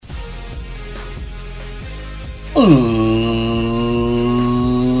Ladies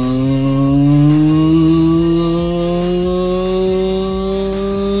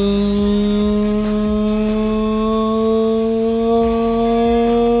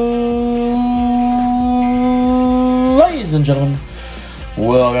and gentlemen,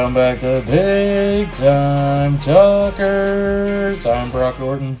 welcome back to Big Time Talkers. I'm Brock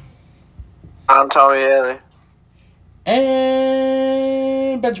Gordon. I'm Tommy Haley.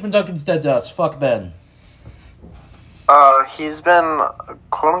 And Benjamin Duncan's dead to us. Fuck Ben. He's been,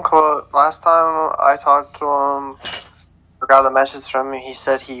 quote unquote, last time I talked to him, or got a message from him, he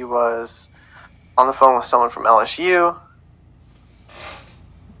said he was on the phone with someone from LSU.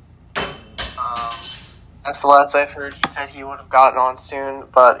 That's the last I've heard. He said he would have gotten on soon,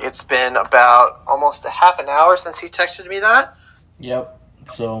 but it's been about almost a half an hour since he texted me that. Yep.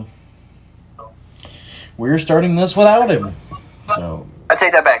 So we're starting this without him. So I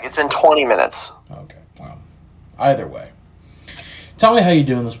take that back. It's been 20 minutes. okay. Well, either way, tell me how you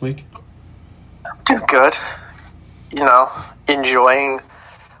doing this week. Doing good. You know, enjoying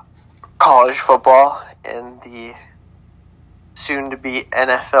college football and the soon-to-be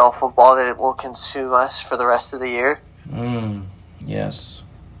NFL football that it will consume us for the rest of the year. Yes.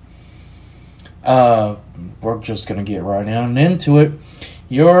 We're just going to get right down into it.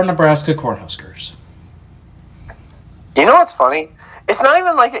 Your Nebraska Cornhuskers. You know what's funny? It's not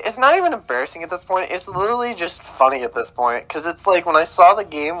even embarrassing at this point. It's literally just funny at this point. Because it's like, when I saw the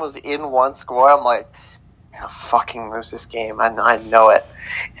game was in one score, I'm like, I'm going to fucking lose this game. I know it.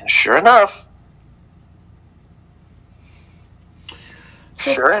 And sure enough.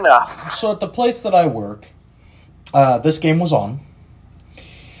 So at the place that I work, this game was on.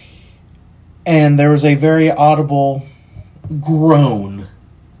 And there was a very audible groan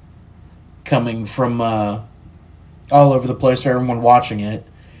coming from all over the place for everyone watching it.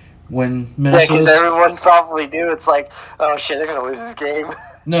 When Minnesota, yeah, because everyone probably knew. It's like, oh shit, they're going to lose this game.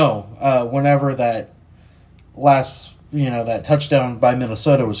 No, whenever that last, that touchdown by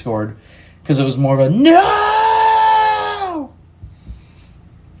Minnesota was scored. Because it was more of a, no!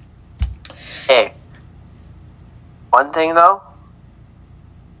 Hey, one thing though,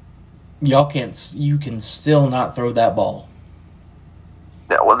 you can still not throw that ball.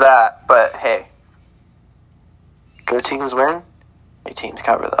 Yeah, well that, but hey, good teams win, good teams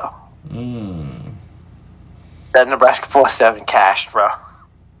cover though. That Nebraska 4-7 cashed, bro.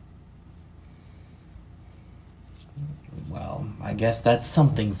 Well, I guess that's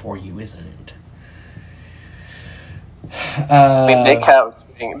something for you, isn't it? I mean, Big Cat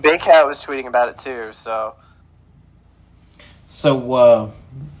was tweeting about it too, so. So,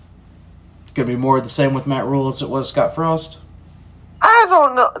 gonna be more of the same with Matt Rule as it was Scott Frost? I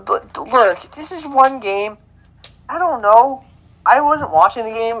don't know. Look, this is one game. I don't know. I wasn't watching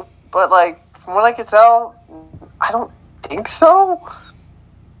the game, but from what I could tell, I don't think so.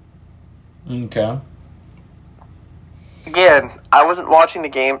 Okay. Again, I wasn't watching the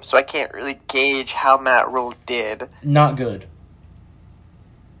game, so I can't really gauge how Matt Rule did. Not good.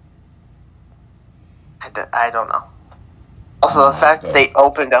 I don't know. Also, the fact that they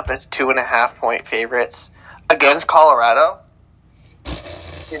opened up as 2.5-point favorites against Colorado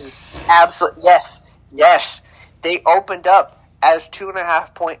is absolute. Yes, they opened up as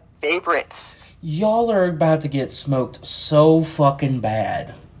 2.5-point favorites. Y'all are about to get smoked so fucking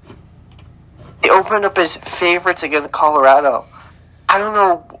bad. They opened up as favorites against Colorado. I don't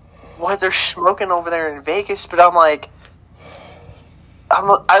know what they're smoking over there in Vegas, but I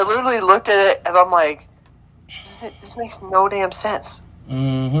literally looked at it and I'm like, this makes no damn sense.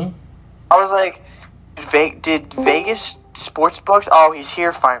 Mm-hmm. I was like, did Vegas sportsbooks? Oh, he's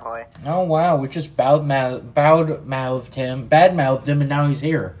here finally. Oh wow, we just badmouthed him, and now he's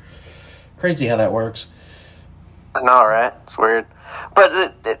here. Crazy how that works. I know, right? It's weird.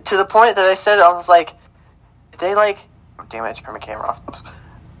 But to the point that I said, I was like, damn it, I just turned my camera off. Oops.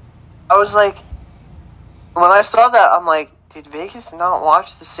 I was like, when I saw that, I'm like, did Vegas not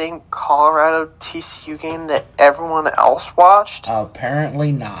watch the same Colorado TCU game that everyone else watched?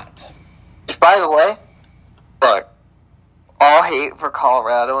 Apparently not. By the way, look, all hate for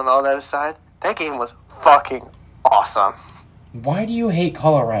Colorado and all that aside, that game was fucking awesome. Why do you hate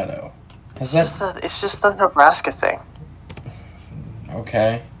Colorado? It's just the Nebraska thing.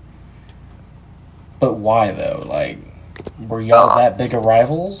 Okay. But why, though? Were y'all that big of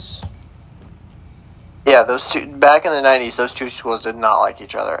rivals? Yeah, those two, back in the 90s, those two schools did not like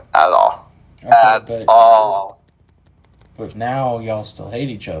each other at all. Okay, all. But now y'all still hate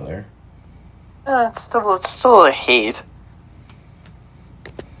each other. It's still a hate.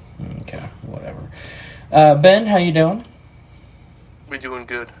 Okay, whatever. Ben, how you doing? We doing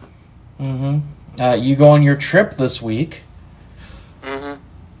good. Mm-hmm. You go on your trip this week. Mm-hmm.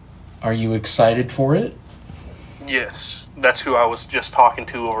 Are you excited for it? Yes. That's who I was just talking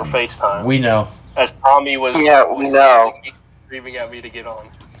to over FaceTime. We know. As Tommy was... Yeah, we know. Screaming at me to get on.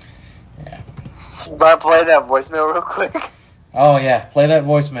 Yeah. But play that voicemail real quick. Oh, yeah. Play that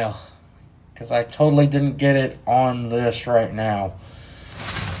voicemail. Because I totally didn't get it on this right now.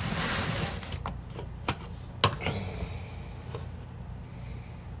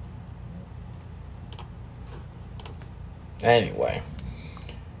 Anyway.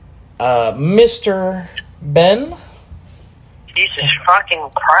 Mr. Ben? Jesus fucking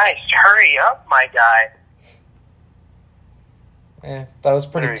Christ, hurry up, my guy. That was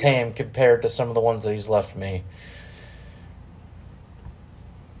pretty There you tame compared to some of the ones that he's left me.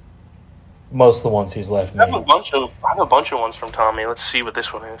 Most of the ones he's left me. I have a bunch of ones from Tommy. Let's see what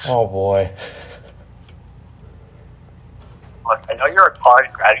this one is. Oh, boy. Look, I know you're a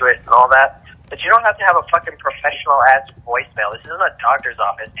college graduate and all that, but you don't have to have a fucking professional-ass voicemail. This isn't a doctor's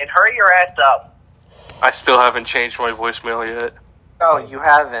office. And hurry your ass up. I still haven't changed my voicemail yet. Oh, you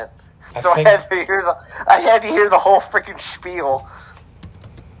haven't. So I had to hear the whole freaking spiel.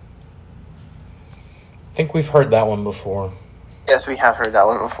 I think we've heard that one before. Yes, we have heard that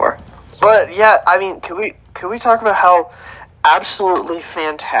one before. But yeah, I mean, could we talk about how absolutely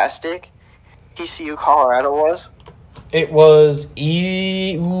fantastic TCU Colorado was? It was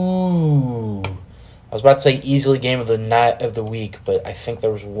ooh. I was about to say easily game of the night of the week, but I think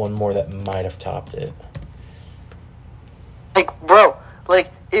there was one more that might have topped it. Like, bro,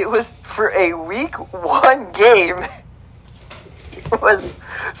 like it was for a week 1 game. It was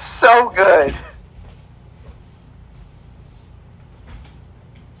so good.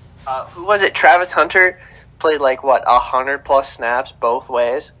 Who was it? Travis Hunter played like what 100+ snaps both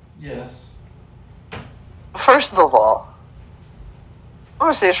ways. Yes. First of all, I'm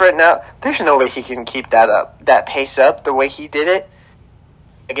gonna say this right now. There's no way he can keep that pace up, the way he did it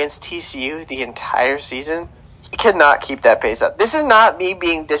against TCU the entire season. He cannot keep that pace up. This is not me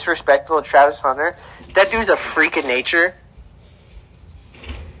being disrespectful to Travis Hunter. That dude's a freak of nature.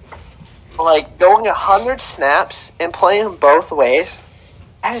 Like, going 100 snaps and playing him both ways,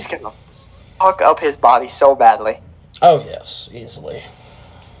 that is gonna fuck up his body so badly. Oh, yes, easily.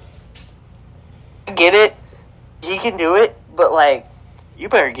 I get it. He can do it, but, like, you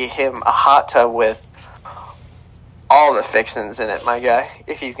better get him a hot tub with all the fixings in it, my guy,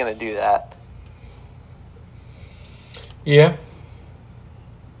 if he's going to do that. Yeah.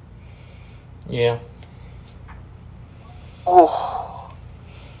 Yeah. Oh.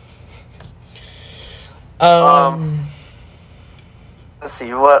 Let's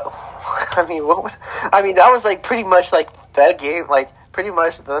see, what was... I mean, that was, like, pretty much, like, that game, like, pretty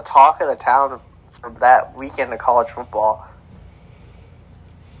much the talk of the town for that weekend of college football.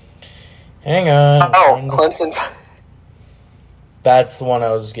 Hang on. Oh, Clemson. That's the one I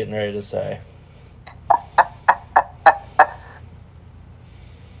was getting ready to say.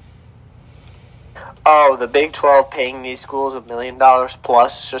 Oh, the Big 12 paying these schools $1 million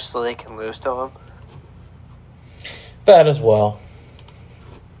plus just so they can lose to them. That as well.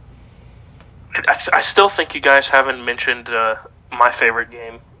 I still think you guys haven't mentioned my favorite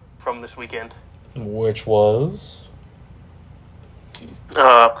game from this weekend. Which was?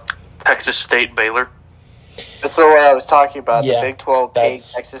 Texas State Baylor. That's what I was talking about. Yeah, the Big 12 paid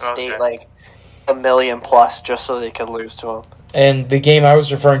that's- Texas okay. State like $1 million plus just so they could lose to them. And the game I was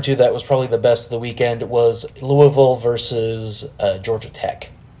referring to that was probably the best of the weekend was Louisville versus Georgia Tech.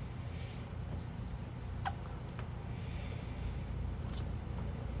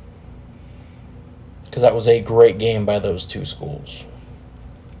 Because that was a great game by those two schools.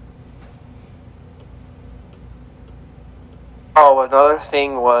 Oh, another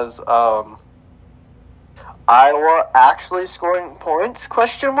thing was Iowa actually scoring points?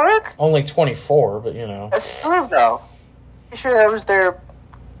 Question mark. Only 24, but you know. That's true though. Pretty sure that was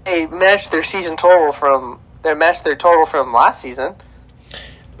they matched their total from last season.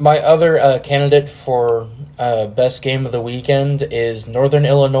 My other candidate for best game of the weekend is Northern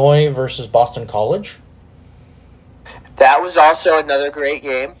Illinois versus Boston College. That was also another great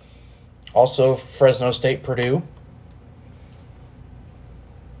game. Also, Fresno State Purdue.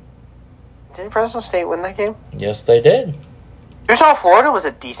 Didn't Fresno State win that game? Yes, they did. Utah Florida was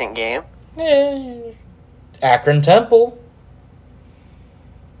a decent game. Akron Temple.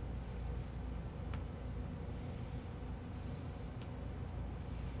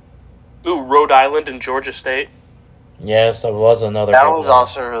 Ooh, Rhode Island and Georgia State. Yes, that was another That good was one.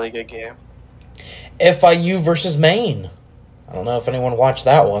 also a really good game. FIU versus Maine. I don't know if anyone watched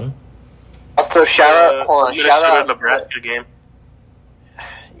that one. Also, shout out, hold on, shout Minnesota out. Nebraska game.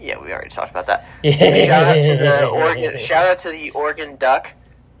 Yeah, we already talked about that. Yeah. Shout out to the Oregon Duck.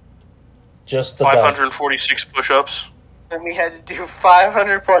 Just the 546 push-ups. And we had to do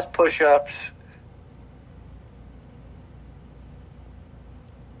 500 plus push-ups.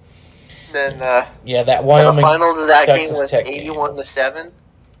 Then yeah, that the Wyoming final to that Texas game was Tech 81-7.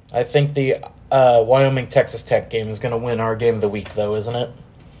 I think the Wyoming Texas Tech game is going to win our game of the week, though, isn't it?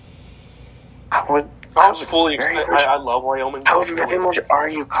 I was fully expecting. I love Wyoming. I would very much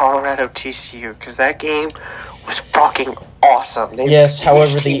argue Colorado TCU because that game was fucking awesome. Yes,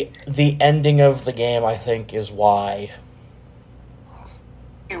 however, the ending of the game, I think, is why.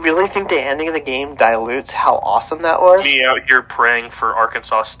 You really think the ending of the game dilutes how awesome that was? Me out here praying for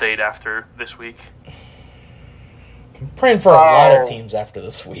Arkansas State after this week. I'm praying for a lot of teams after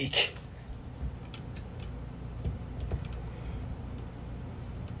this week.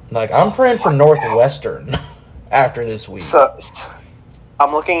 Like, I'm praying for Northwestern after this week. So,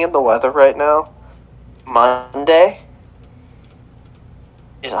 I'm looking at the weather right now. Monday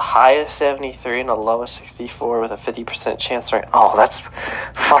is a high of 73 and a low of 64 with a 50% chance right. Oh, that's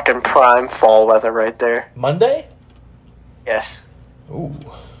fucking prime fall weather right there. Monday? Yes. Ooh.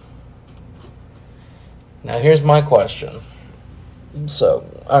 Now, here's my question. So,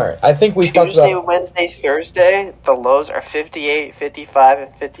 alright, I think we've talked Tuesday, about... Wednesday, Thursday, the lows are 58, 55,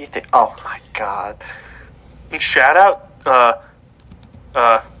 and 53. Oh my god. And shout out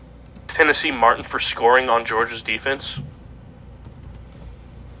Tennessee Martin for scoring on Georgia's defense.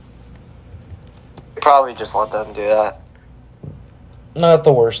 Probably just let them do that. Not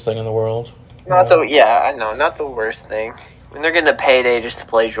the worst thing in the world. Not the worst thing. When they're getting a payday just to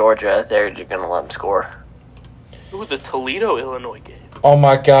play Georgia, they're just gonna let them score. Ooh, the Toledo, Illinois game. Oh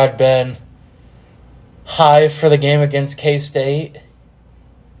my god, Ben. High for the game against K-State.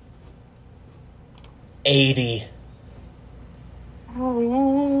 80.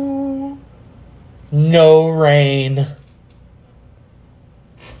 No rain.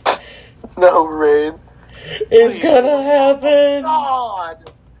 No rain. It's gonna happen.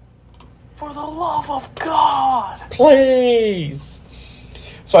 God! For the love of God! Please.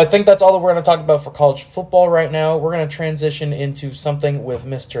 So I think that's all that we're going to talk about for college football right now. We're going to transition into something with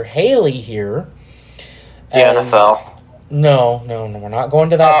Mr. Haley here. The NFL. No, we're not going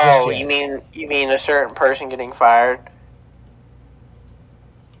to that just yet. you mean a certain person getting fired?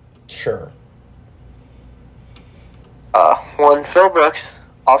 Sure. One Phil Brooks,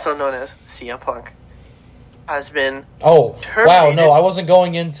 also known as CM Punk, has been wow, terminated. no, I was not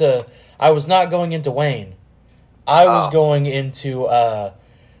going into Wayne. I was going into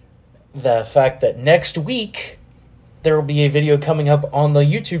the fact that next week there will be a video coming up on the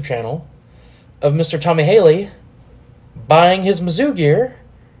YouTube channel of Mr. Tommy Haley buying his Mizzou gear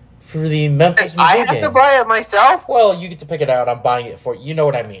for the Memphis Mizzou I have game. to buy it myself? Well, you get to pick it out. I'm buying it for you. You know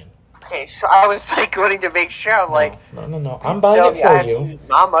what I mean. Okay, so I was like wanting to make sure. I'm like, no. I'm buying it for you.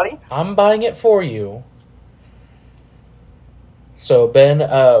 My money? I'm buying it for you. So, Ben,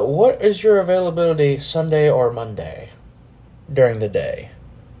 what is your availability Sunday or Monday during the day?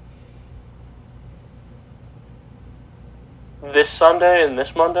 This Sunday and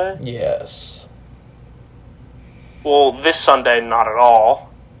this Monday? Yes. Well, this Sunday, not at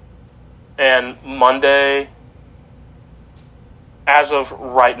all. And Monday, as of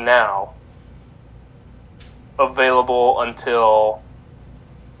right now, available until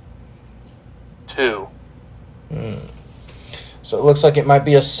 2. So it looks like it might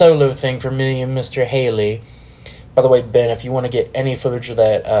be a solo thing for me and Mr. Haley. By the way, Ben, if you want to get any footage of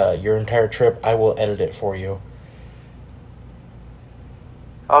that, your entire trip, I will edit it for you.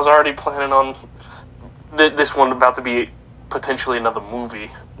 I was already planning on this one about to be potentially another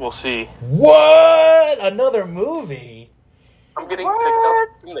movie. We'll see. What? Another movie? I'm getting picked up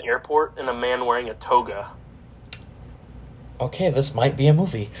from the airport in a man wearing a toga. Okay, this might be a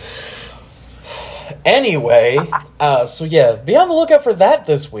movie. Anyway, so yeah, be on the lookout for that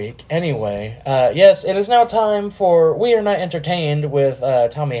this week. Anyway, yes, it is now time for We Are Not Entertained with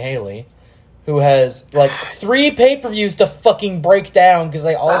Tommy Haley, who has, 3 pay-per-views to fucking break down because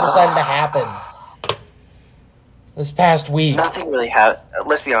they all decided to happen this past week. Nothing really happened.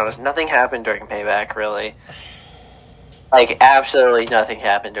 Let's be honest, nothing happened during Payback, really. Absolutely nothing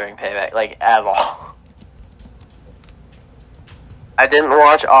happened during Payback, at all. I didn't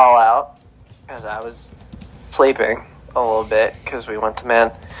watch All Out because I was sleeping a little bit because we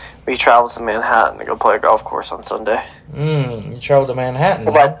traveled to Manhattan to go play a golf course on Sunday. You traveled to Manhattan.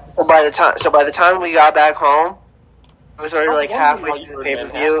 So by the time we got back home, I was already halfway through the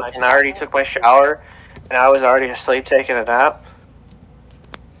pay-per-view, and I already took my shower, and I was already asleep taking a nap.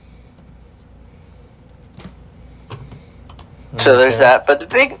 So there's that. But the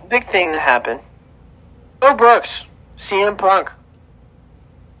big thing that happened, Joe Brooks, CM Punk,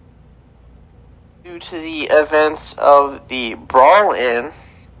 due to the events of the Brawl In,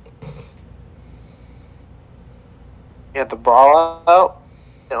 we had the Brawl Out,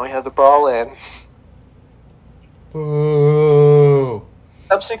 then we had the Brawl In. Boo.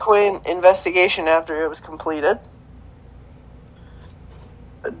 Subsequent investigation after it was completed,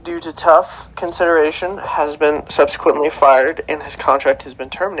 due to tough consideration, has been subsequently fired and his contract has been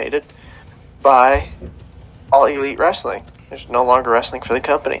terminated by All Elite Wrestling. There's no longer wrestling for the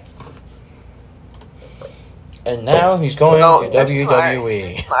company. And now he's going to WWE.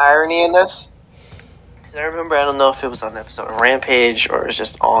 There's some irony in this. Because I remember, I don't know if it was on an episode of Rampage or it was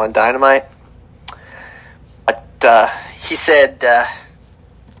just on Dynamite. But he said, got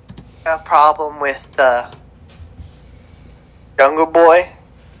a problem with Jungle Boy,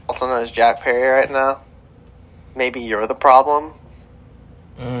 also known as Jack Perry right now. Maybe you're the problem.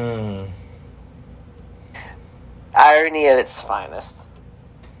 Irony at its finest.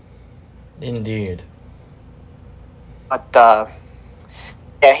 Indeed. But,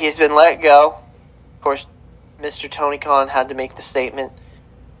 yeah, he's been let go. Of course, Mr. Tony Khan had to make the statement.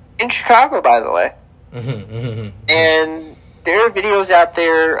 In Chicago, by the way. And there are videos out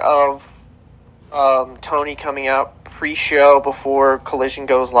there of Tony coming out pre-show before Collision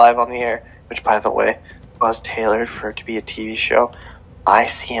goes live on the air, which, by the way, was tailored for it to be a TV show by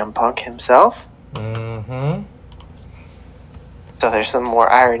CM Punk himself. So there's some more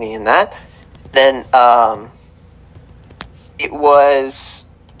irony in that. Then it was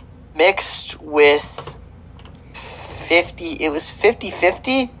mixed with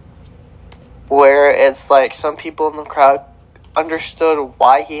 50-50, where it's like some people in the crowd understood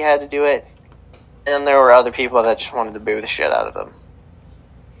why he had to do it, and there were other people that just wanted to boo the shit out of him.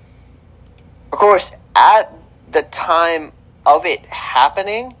 Of course, at the time of it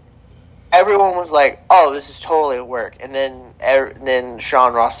happening, everyone was like, oh, this is totally a work. And then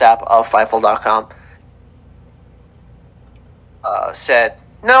Sean Ross Sapp of Fightful.com said,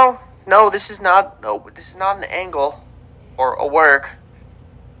 no, this is not an angle or a work.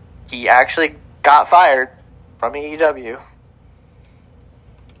 He actually got fired from AEW.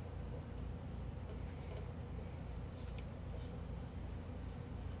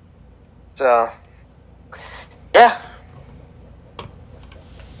 So, yeah.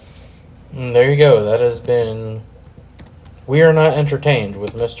 There you go. That has been... We Are Not Entertained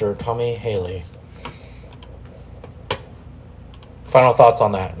with Mr. Tommy Haley. Final thoughts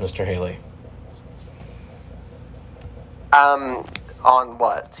on that, Mr. Haley? On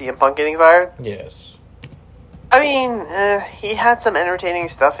what? CM Punk getting fired? Yes. I mean, he had some entertaining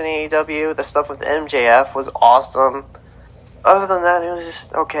stuff in AEW. The stuff with MJF was awesome. Other than that, it was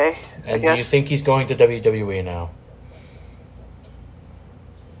just okay. And do you think he's going to WWE now?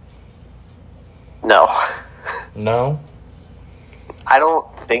 No. No? I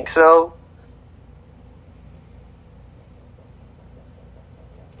don't think so.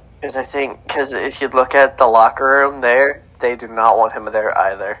 Because if you look at the locker room there, they do not want him there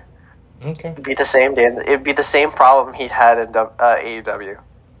either. Okay. It'd be the same problem he'd had in AEW.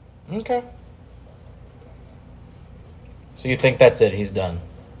 Okay. So you think that's it? He's done?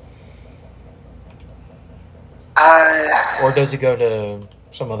 Or does he go to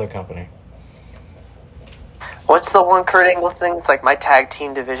some other company? What's the one Kurt Angle thing? It's like, my tag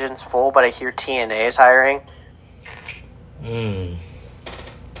team division's full, but I hear TNA is hiring. Okay.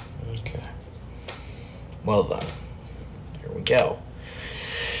 Well then. Here we go.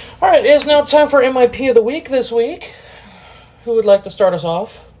 Alright, it is now time for MIP of the Week this week. Who would like to start us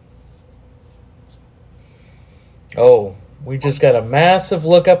off? Oh, we just got a massive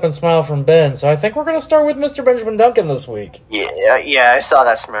look up and smile from Ben, so I think we're going to start with Mr. Benjamin Duncan this week. Yeah, I saw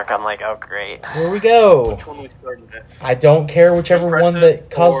that smirk. I'm like, oh, great. Here we go. Which one we started with? I don't care whichever one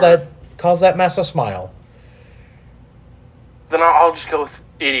that caused that massive smile. Then I'll just go with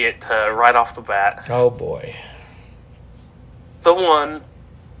idiot right off the bat. Oh, boy. The one,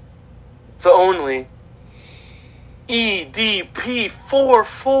 the only,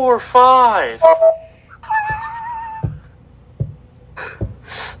 EDP445.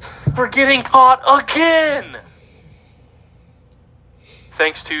 We're getting caught again!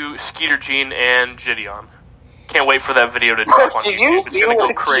 Thanks to Skeeter Jean and Gideon. Can't wait for that video to drop on YouTube. It's gonna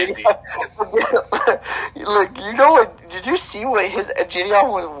go crazy. Look, you know what? Did you see what his Gideon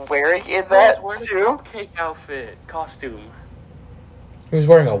was wearing in that, too? Cake outfit, costume. He was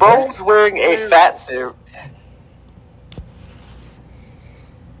wearing a Bro what? was wearing a fat suit.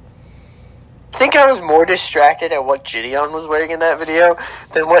 I think I was more distracted at what Gideon was wearing in that video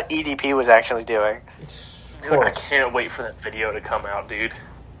than what EDP was actually doing. Dude, I can't wait for that video to come out, dude.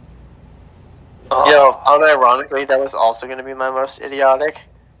 Yo, unironically, that was also going to be my most idiotic.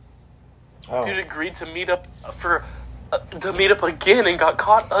 Oh. Dude agreed to meet up again and got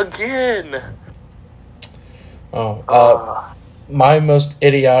caught again. My most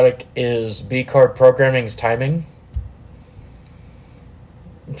idiotic is B-card programming's timing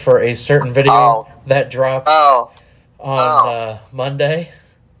for a certain video that dropped on Monday,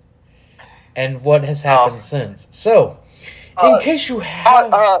 and what has happened since. So, in case you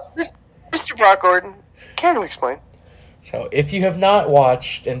have... Mr. Brock Gordon, care to explain? So, if you have not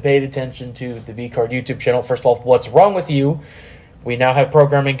watched and paid attention to the B-card YouTube channel, first of all, what's wrong with you? We now have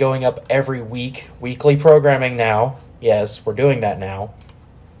programming going up every week. Weekly programming now. Yes, we're doing that now.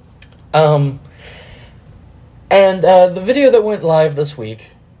 And the video that went live this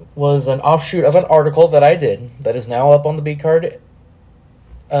week was an offshoot of an article that I did that is now up on the B-card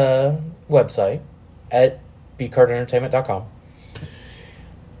website at bcardentertainment.com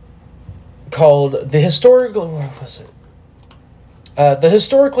called The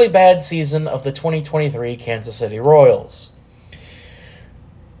Historically Bad Season of the 2023 Kansas City Royals,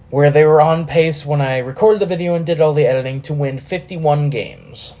 where they were on pace when I recorded the video and did all the editing to win 51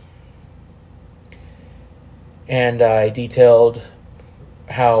 games. And I detailed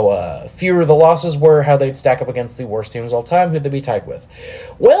how fewer the losses were, how they'd stack up against the worst teams of all time, who they'd be tied with.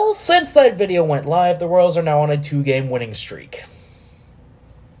 Well, since that video went live, the Royals are now on a 2-game winning streak.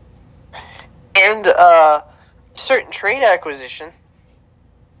 And certain trade acquisition,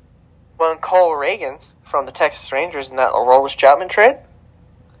 when Cole Reagans from the Texas Rangers in that Aroldis Chapman trade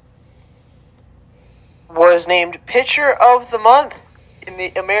was named Pitcher of the Month in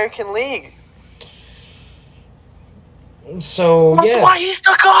the American League. So, yeah. That's why he's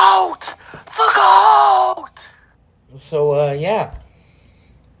the GOAT! The GOAT! So, yeah.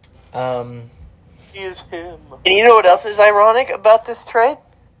 He is him. And you know what else is ironic about this trade?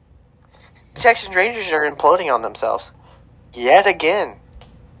 The Texas Rangers are imploding on themselves. Yet again.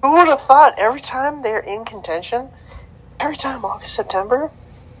 Who would have thought every time they're in contention, every time August, September,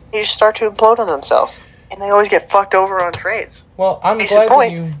 they just start to implode on themselves. And they always get fucked over on trades. Well, I'm Basic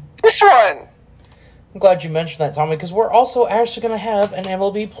point. This one! I'm glad you mentioned that, Tommy, because we're also actually going to have an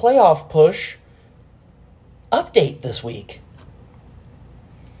MLB playoff push update this week.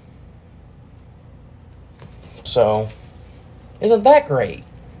 So, isn't that great?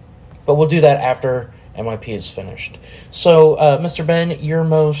 But we'll do that after MIP is finished. So, Mr. Ben, your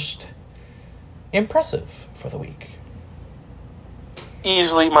most impressive for the week.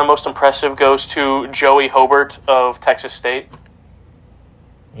 Easily, my most impressive goes to Joey Hobart of Texas State.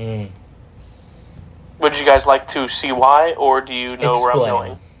 Would you guys like to see why, or do you know where I'm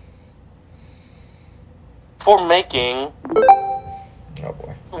going? For making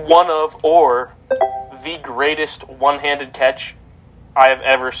one of, or the greatest one-handed catch I have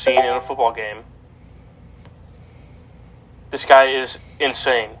ever seen in a football game. This guy is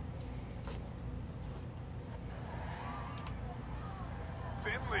insane.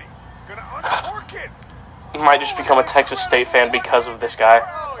 Finley, gonna uncork it. Might just become a Texas State fan because of this guy.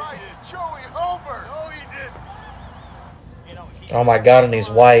 Joey Hobart. No, he didn't. Oh my god, and he's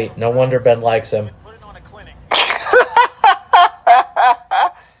white. No wonder Ben likes him.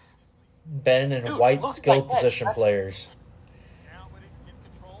 Ben and white skilled position players.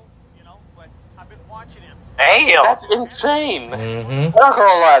 Damn! That's insane. Mm-hmm. I'm not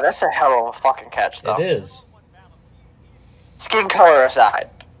gonna lie, that's a hell of a fucking catch, though. It is. Skin color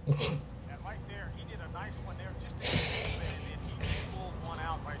aside.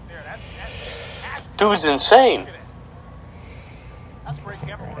 Dude's insane.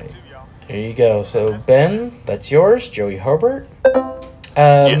 Here you go. So, Ben, that's yours. Joey Hobart.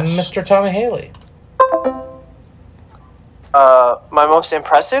 Yes. Mr. Tommy Haley. My most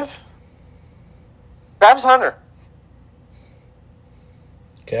impressive? Travis Hunter.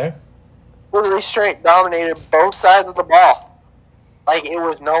 Okay. Literally straight dominated both sides of the ball. Like it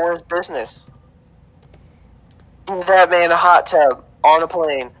was no one's business. Give that man a hot tub on a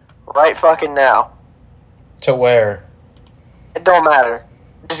plane right fucking now. To where? It don't matter.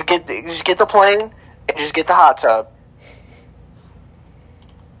 Just get the plane and just get the hot tub.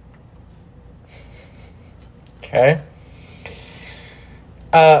 Okay.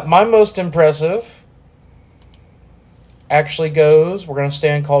 My most impressive actually goes, we're going to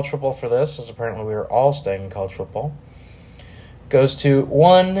stay in college football for this, as apparently we are all staying in college football, goes to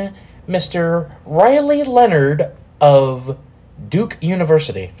one Mr. Riley Leonard of Duke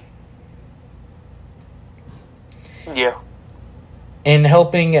University. Yeah. In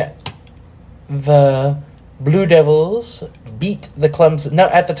helping the Blue Devils beat the Clemson... No,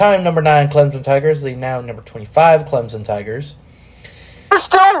 at the time, number 9 Clemson Tigers. The now number 25 Clemson Tigers. They're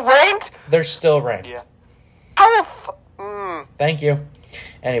still ranked? They're still ranked. Yeah. How Thank you.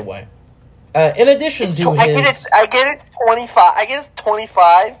 Anyway. In addition it's to his... I get it's 25. I get it's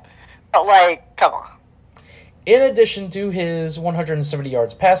 25. But, like, come on. In addition to his 170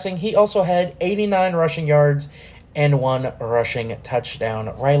 yards passing, he also had 89 rushing yards and 1 rushing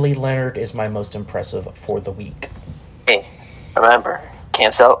touchdown. Riley Leonard is my most impressive for the week. Hey, remember,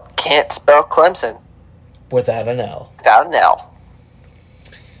 can't spell Clemson Without an L. without an L.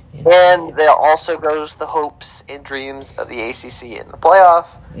 And there also goes the hopes and dreams of the ACC in the playoff.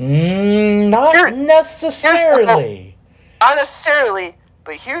 Not necessarily. Not necessarily,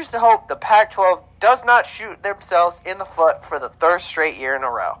 but here's the hope. The Pac-12 does not shoot themselves in the foot for the third straight year in a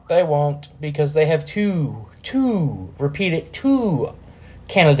row. They won't, because they have two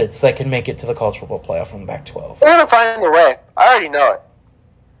candidates that can make it to the college football playoff from the Pac-12. They're going to find a way. I already know it.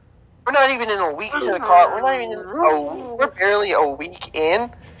 We're not even in a week to the college. We're not even we're barely a week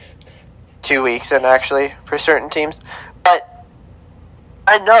in. 2 weeks in, actually, for certain teams. But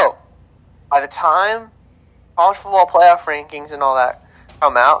I know by the time college football playoff rankings and all that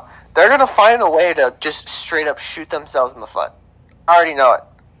come out, they're going to find a way to just straight up shoot themselves in the foot. I already know it.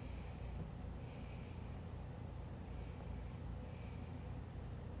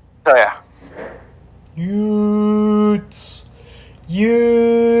 So, yeah. Utes.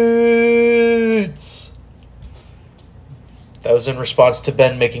 That was in response to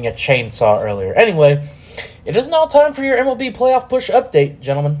Ben making a chainsaw earlier. Anyway, it is now time for your MLB playoff push update,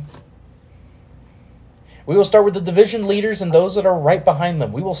 gentlemen. We will start with the division leaders and those that are right behind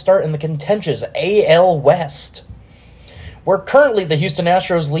them. We will start in the contentious AL West, where currently the Houston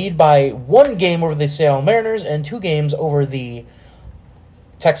Astros lead by 1 game over the Seattle Mariners and 2 games over the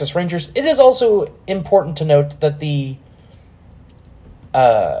Texas Rangers. It is also important to note that the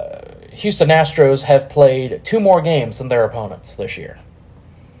Houston Astros have played 2 more games than their opponents this year.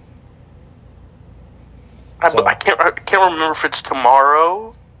 I can't remember if it's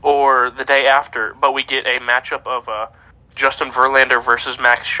tomorrow or the day after, but we get a matchup of Justin Verlander versus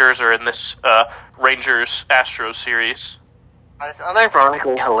Max Scherzer in this Rangers-Astros series. It's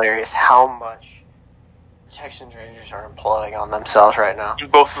unironically hilarious how much Texans Rangers are imploding on themselves right now.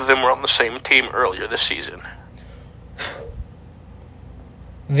 Both of them were on the same team earlier this season.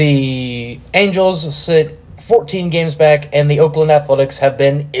 The Angels sit 14 games back, and the Oakland Athletics have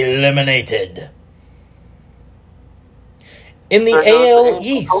been eliminated. In the AL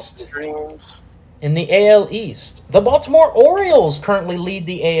East, the Baltimore Orioles currently lead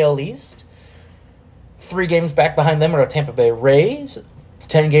the AL East. 3 games back behind them are the Tampa Bay Rays.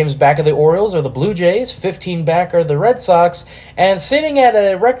 10 games back of the Orioles are the Blue Jays. 15 back are the Red Sox. And sitting at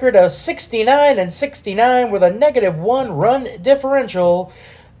a record of 69-69 with a -1 run differential,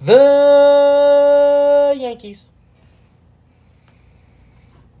 the Yankees.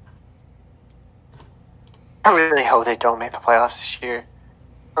 I really hope they don't make the playoffs this year.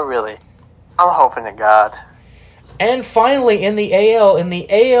 I'm hoping to God. And finally, in the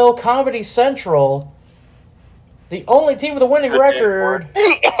AL Comedy Central, the only team with a winning record.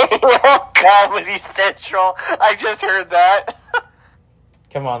 The AL Comedy Central. I just heard that.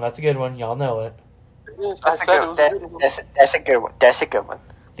 Come on, that's a good one. Y'all know it. That's a good one. That's a good one.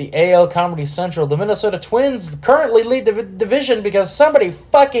 The AL Comedy Central. The Minnesota Twins currently lead the division because somebody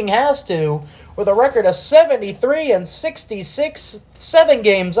fucking has to, with a record of 73-66, 7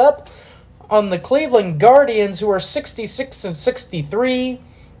 games up on the Cleveland Guardians, who are 66-63.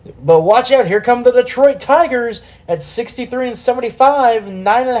 But watch out, here come the Detroit Tigers at 63-75,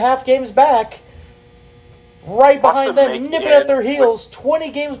 9.5 games back. Right behind them, nipping at their heels,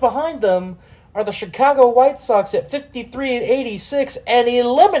 20 games behind them, are the Chicago White Sox at 53-86, and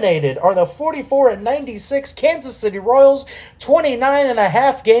eliminated are the 44-96 Kansas City Royals,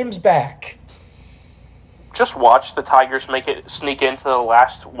 29.5 games back. Just watch the Tigers sneak into the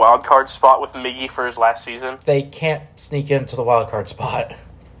last wild card spot with Miggy for his last season. They can't sneak into the wild card spot.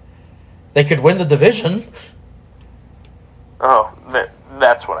 They could win the division. Oh,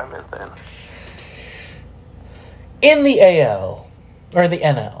 that's what I meant then. In the AL, or the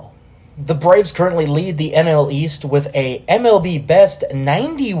NL, the Braves currently lead the NL East with a MLB best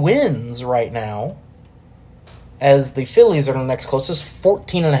 90 wins right now, as the Phillies are the next closest,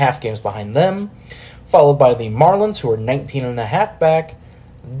 14.5 games behind them, followed by the Marlins, who are 19.5 back,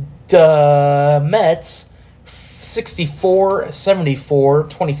 the Mets, 64-74,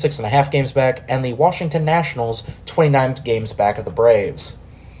 26.5 games back, and the Washington Nationals, 29 games back of the Braves.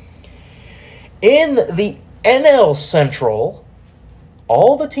 In the NL Central,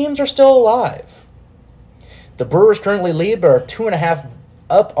 all the teams are still alive. The Brewers currently lead, but are 2.5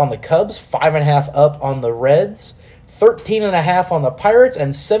 up on the Cubs, 5.5 up on the Reds, 13.5 on the Pirates,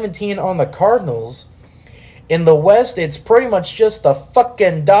 and 17 on the Cardinals. In the West, it's pretty much just the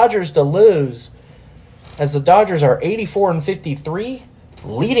fucking Dodgers to lose, as the Dodgers are 84-53,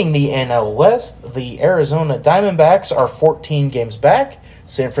 leading the NL West. The Arizona Diamondbacks are 14 games back.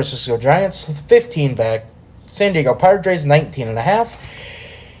 San Francisco Giants 15 back. San Diego Padres 19.5.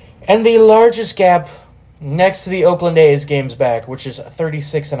 And the largest gap next to the Oakland A's games back, which is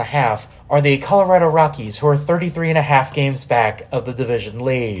 36.5, are the Colorado Rockies, who are 33.5 games back of the division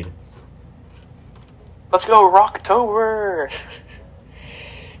lead. Let's go, Rocktober!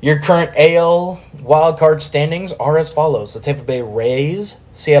 Your current AL wildcard standings are as follows. The Tampa Bay Rays,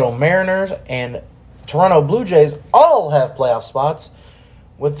 Seattle Mariners, and Toronto Blue Jays all have playoff spots,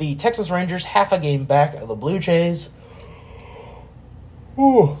 with the Texas Rangers half a game back of the Blue Jays.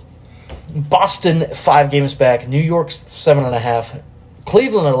 Ooh. Boston 5 games back, New York 7.5,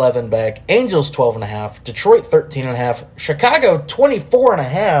 Cleveland 11 back, Angels 12.5, Detroit 13.5, Chicago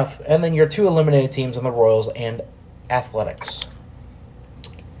 24.5, and then your 2 eliminated teams in the Royals and Athletics.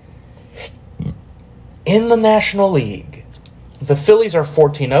 In the National League, the Phillies are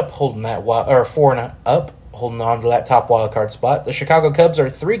 14 up, holding that 4 and up, holding on to that top wild card spot. The Chicago Cubs are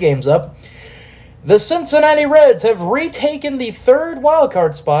 3 games up. The Cincinnati Reds have retaken the 3rd wild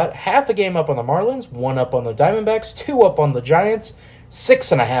card spot, half a game up on the Marlins, 1 up on the Diamondbacks, 2 up on the Giants,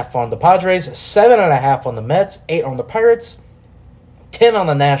 6.5 on the Padres, 7.5 on the Mets, 8 on the Pirates, 10 on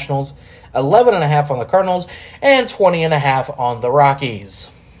the Nationals, 11.5 on the Cardinals, and 20.5 on the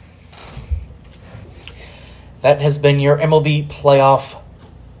Rockies. That has been your MLB playoff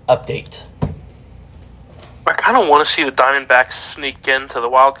update. I kind of want to see the Diamondbacks sneak into the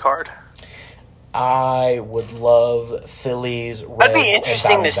wild card. I would love Phillies, Reds, That'd be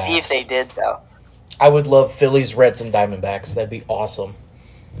interesting and to see if they did, though. I would love Phillies, Reds, and Diamondbacks. That'd be awesome.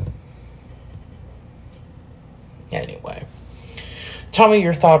 Anyway. Tell me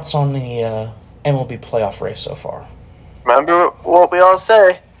your thoughts on the MLB playoff race so far. Remember what we all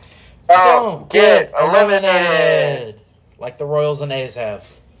say. Don't get eliminated! Like the Royals and A's have.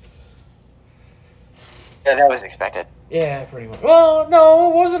 Yeah, that was expected. Yeah, pretty much. Well,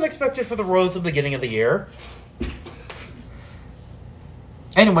 no, it wasn't expected for the Royals at the beginning of the year.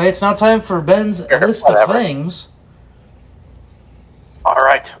 Anyway, it's now time for Ben's list of things. All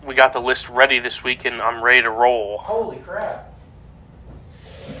right, we got the list ready this week, and I'm ready to roll. Holy crap.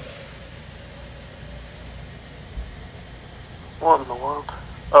 What in the world?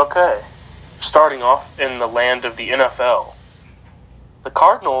 Okay. Starting off in the land of the NFL. The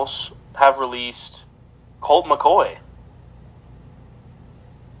Cardinals have released Colt McCoy.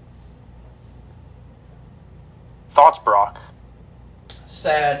 Thoughts, Brock?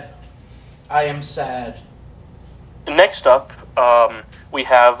 Sad. I am sad. Next up, we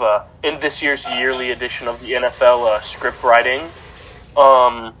have, in this year's yearly edition of the NFL script writing,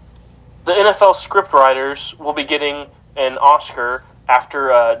 the NFL script writers will be getting an Oscar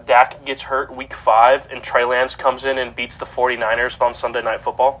after Dak gets hurt week 5 and Trey Lance comes in and beats the 49ers on Sunday Night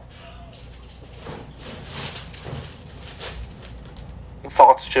Football.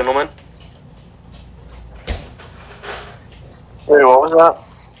 Thoughts, gentlemen? Wait, what was that?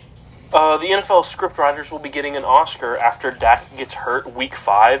 The NFL scriptwriters will be getting an Oscar after Dak gets hurt week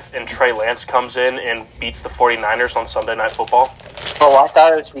 5 and Trey Lance comes in and beats the 49ers on Sunday Night Football. Oh, I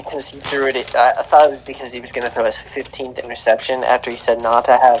thought it was because he threw it. I thought it was because he was going to throw his 15th interception after he said not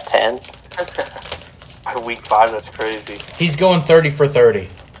to have 10. By week 5, that's crazy. He's going 30 for 30.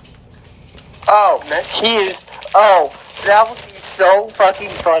 Oh, he is. Oh, that would be so fucking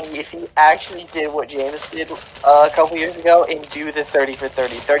funny if he actually did what Jameis did a couple years ago and do the 30 for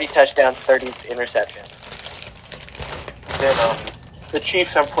 30. 30 touchdowns, 30 interception. Then, the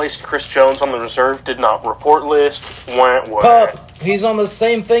Chiefs have placed Chris Jones on the reserve did not report list. Pup, he's on the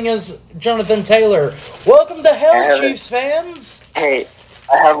same thing as Jonathan Taylor. Welcome to hell, Chiefs fans. Hey,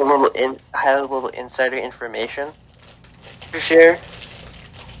 I have a little insider information to share.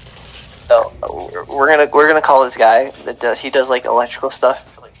 So we're gonna call this guy that does like electrical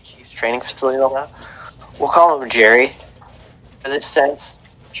stuff for like Chiefs training facility and all that. We'll call him Jerry for this sense.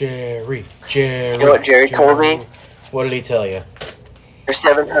 Jerry. You know what Jerry told me? What did he tell you? They're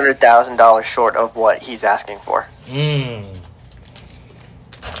 $700,000 short of what he's asking for.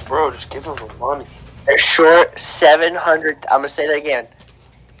 Bro, just give him the money. They're short 700. I'm gonna say that again.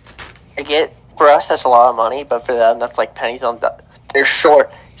 I get for us that's a lot of money, but for them that's like pennies on. They're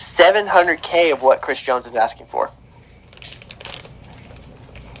short $700K of what Chris Jones is asking for.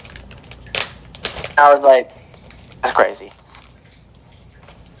 I was like, that's crazy.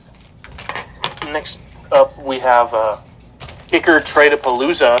 Next up, we have kicker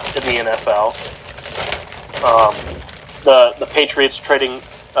trade-a-palooza in the NFL. The Patriots trading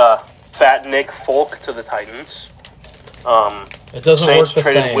Fat Nick Folk to the Titans. It doesn't Saints work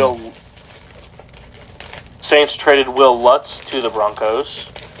the traded same. Saints traded Will Lutz to the Broncos.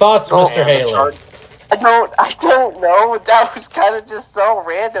 Thoughts, Mr. and the Haley? I don't know. That was kind of just so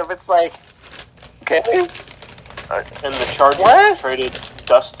random. It's like, okay. And the Chargers What? traded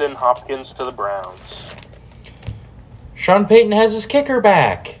Dustin Hopkins to the Browns. Sean Payton has his kicker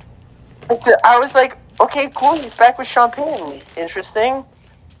back. I was like, okay, cool. He's back with Sean Payton. Interesting.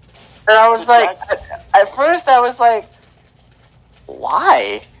 And I was like, at first I was like,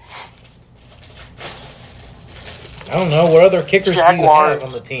 why? I don't know. What other kickers do you Jaguars. have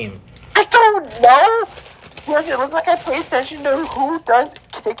on the team? I don't know. Does it look like I pay attention to who does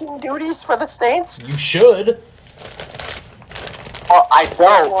kicking duties for the Saints? You should. Well, I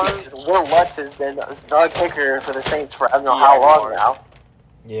don't. Will Lutz has been the kicker for the Saints for I don't know how long now.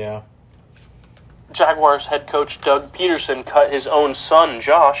 Yeah. Jaguars head coach Doug Peterson cut his own son,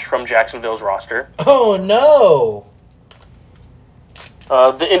 Josh, from Jacksonville's roster. Oh, no.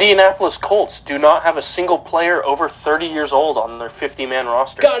 The Indianapolis Colts do not have a single player over 30 years old on their 50-man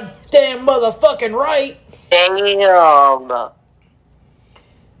roster. Goddamn motherfucking right. Damn.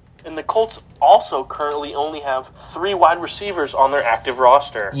 And the Colts also currently only have 3 wide receivers on their active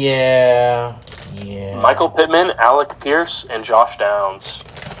roster. Yeah. Michael Pittman, Alec Pierce, and Josh Downs.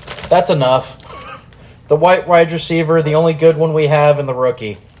 That's enough. The white wide receiver, the only good one we have, and the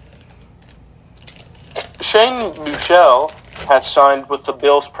rookie. Shane Buechele has signed with the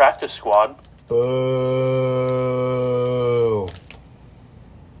Bills practice squad. Boo.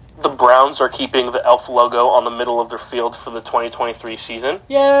 The Browns are keeping the elf logo on the middle of their field for the 2023 season.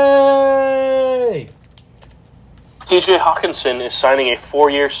 Yay! TJ Hawkinson is signing a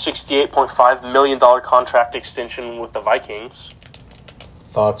 4-year, $68.5 million contract extension with the Vikings.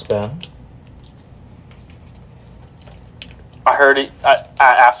 Thoughts, Ben? I heard it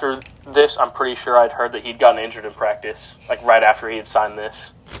after this. I'm pretty sure I'd heard that he'd gotten injured in practice, like right after he had signed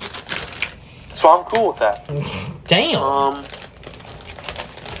this. So I'm cool with that. Damn.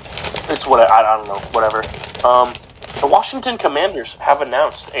 It's what I don't know, whatever. The Washington Commanders have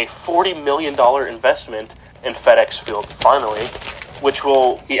announced a $40 million investment in FedEx Field, finally, which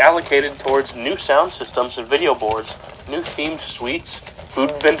will be allocated towards new sound systems and video boards, new themed suites,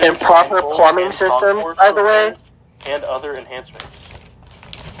 food vending, And proper plumbing system, by the way. And other enhancements.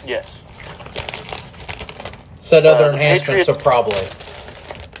 Yes. Said other the enhancements, so Patriots- probably.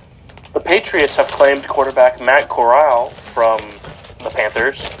 The Patriots have claimed quarterback Matt Corral from the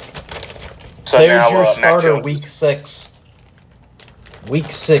Panthers. So There's now, your Mac starter, Jones- week 6.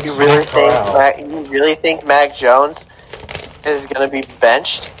 Week 6, You really Matt Corral. you really think Mac Jones is going to be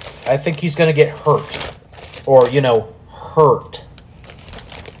benched? I think he's going to get hurt. Or, hurt.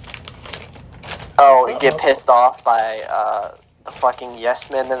 Oh, and get pissed off by the fucking yes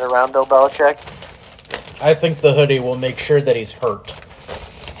men that are around Bill Belichick? I think the hoodie will make sure that he's hurt.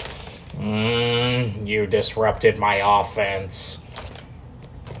 You disrupted my offense.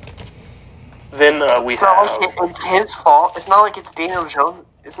 Then we It's not have... like it's his fault. It's not like it's Daniel Jones.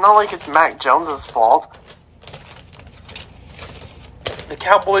 It's not like it's Mac Jones's fault. The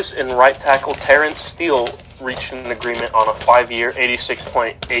Cowboys and right tackle Terrence Steele reached an agreement on a 5-year,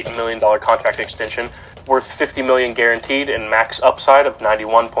 $86.8 million contract extension worth $50 million guaranteed and max upside of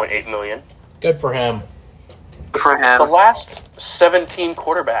 $91.8 million. Good for him. For The him. last 17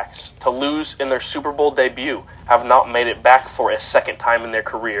 quarterbacks to lose in their Super Bowl debut have not made it back for a second time in their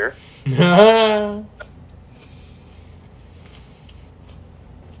career.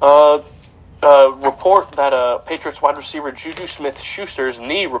 Report that Patriots wide receiver Juju Smith-Schuster's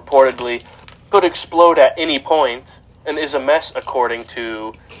knee reportedly could explode at any point and is a mess, according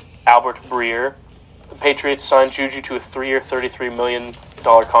to Albert Breer. The Patriots signed Juju to a 3-year, $33 million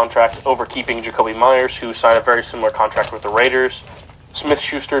contract over keeping Jacoby Myers, who signed a very similar contract with the Raiders.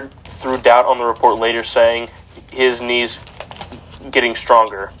 Smith-Schuster threw doubt on the report later, saying his knee's getting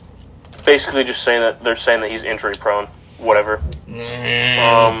stronger. Basically just saying that they're saying that he's injury prone. Whatever.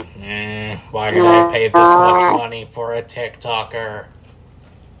 Why did I pay this much money for a TikToker?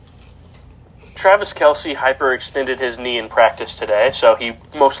 Travis Kelce hyperextended his knee in practice today, so he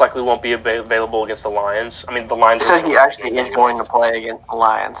most likely won't be available against the Lions. I mean, the Lions... So he actually is going to play against the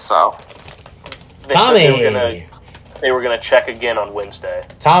Lions, so... They Tommy! said they were gonna check again on Wednesday.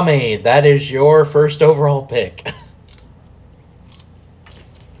 Tommy, that is your first overall pick.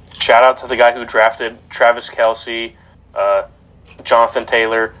 Shout out to the guy who drafted Travis Kelce, Jonathan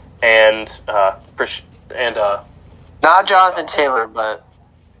Taylor, and Not Jonathan Taylor, but...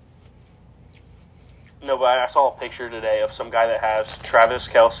 No, but I saw a picture today of some guy that has Travis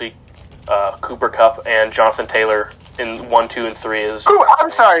Kelce, Cooper Kupp, and Jonathan Taylor in 1, 2, and 3 is.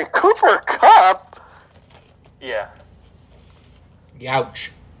 I'm sorry, Cooper Kupp? Yeah.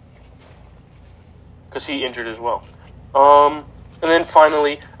 Ouch. Because he injured as well. And then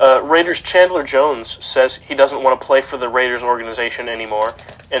finally, Raiders' Chandler Jones says he doesn't want to play for the Raiders organization anymore,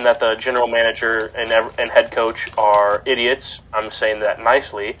 and that the general manager and head coach are idiots. I'm saying that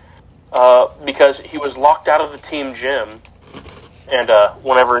nicely. Because he was locked out of the team gym, and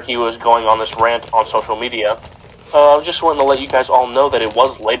whenever he was going on this rant on social media, I just wanted to let you guys all know that it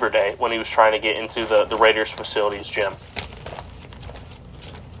was Labor Day when he was trying to get into the Raiders facilities gym.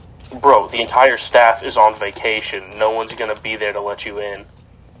 Bro, the entire staff is on vacation. No one's going to be there to let you in.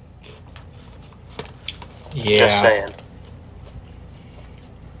 Yeah. Just saying.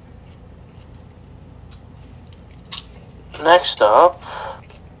 Next up,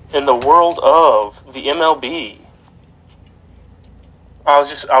 in the world of the MLB, I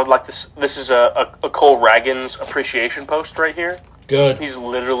would like this. This is a Cole Ragans appreciation post right here. Good. He's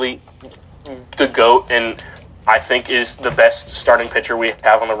literally the GOAT, and I think is the best starting pitcher we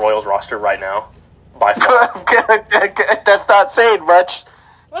have on the Royals roster right now, by far. That's not saying much.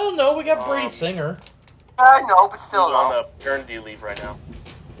 Well, no, we got Brady Singer. I know, but still He's on paternity leave right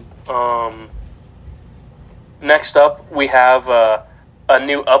now. Next up, we have a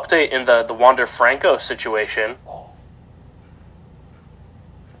new update in the Wander Franco situation.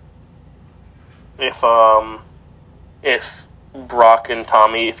 If Brock and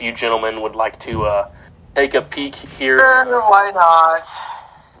Tommy, if you gentlemen would like to take a peek here. Sure, why not?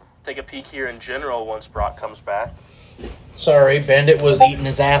 Take a peek here in general once Brock comes back. Sorry, Bandit was eating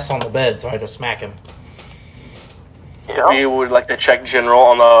his ass on the bed, so I had to smack him. If you would like to check general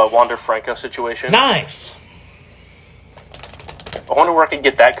on the Wander Franco situation. Nice! I wonder where I can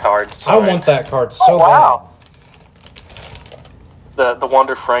get that card signed. I want that card so wow. The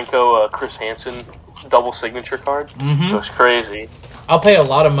Wander Franco Chris Hansen double signature card. Mm-hmm. It was crazy. bad. I'll pay a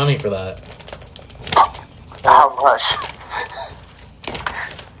lot of money for that. How much?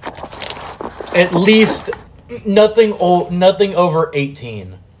 At least nothing over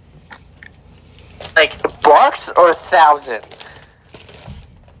 18. Like bucks or 1,000?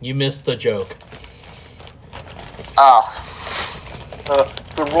 You missed the joke. Oh.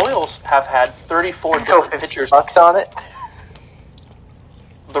 The Royals have had 34 different pitchers. Bucks on it?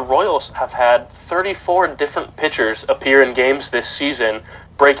 The Royals have had 34 different pitchers appear in games this season,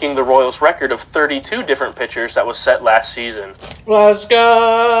 breaking the Royals' record of 32 different pitchers that was set last season. Let's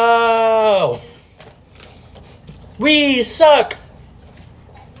go! We suck!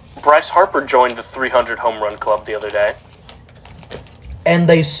 Bryce Harper joined the 300 home run club the other day. And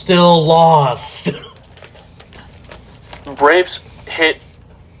they still lost. Braves hit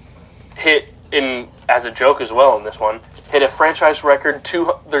in as a joke as well in this one. Hit a franchise record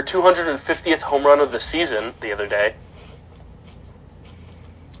their 250th home run of the season the other day.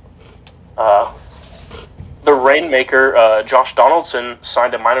 The Rainmaker, Josh Donaldson,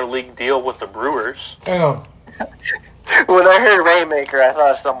 signed a minor league deal with the Brewers. Hang on. When I heard Rainmaker, I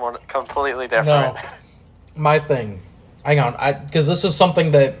thought of someone completely different. No. My thing. Hang on. Because this is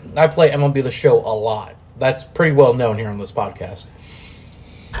something that I play MLB The Show a lot. That's pretty well known here on this podcast.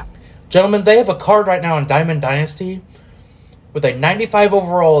 Gentlemen, they have a card right now in Diamond Dynasty with a 95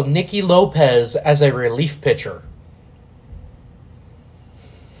 overall Nicky Lopez as a relief pitcher.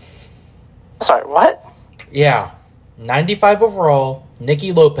 Sorry, what? Yeah. 95 overall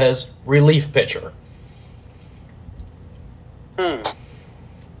Nicky Lopez relief pitcher.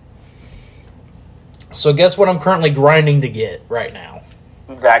 So guess what I'm currently grinding to get right now?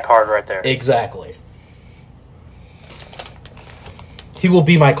 That card right there. Exactly. He will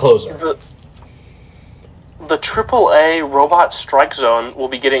be my closer. The AAA Robot Strike Zone will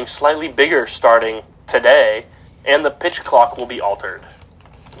be getting slightly bigger starting today, and the pitch clock will be altered.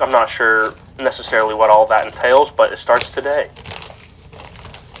 I'm not sure necessarily what all that entails, but it starts today.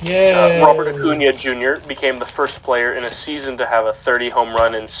 Yeah. Robert Acuna Jr. became the first player in a season to have a 30 home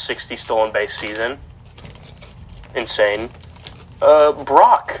run and 60 stolen base season. Insane.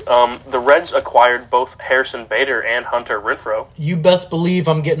 Brock, the Reds acquired both Harrison Bader and Hunter Renfroe. You best believe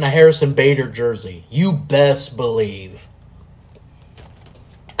I'm getting a Harrison Bader jersey. You best believe.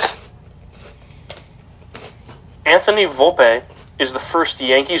 Anthony Volpe is the first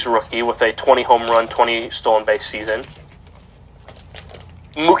Yankees rookie with a 20 home run, 20 stolen base season.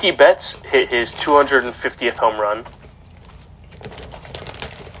 Mookie Betts hit his 250th home run.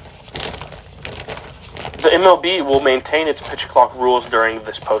 The MLB will maintain its pitch clock rules during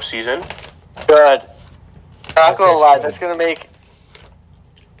this postseason. Good. Not gonna lie, that's gonna be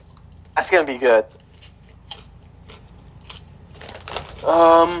good.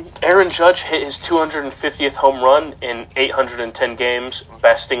 Aaron Judge hit his 250th home run in 810 games,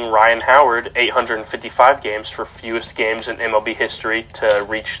 besting Ryan Howard 855 games for fewest games in MLB history to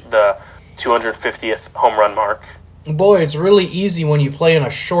reach the 250th home run mark. Boy, it's really easy when you play in a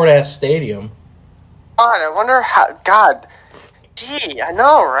short-ass stadium. God, I wonder how... God. Gee, I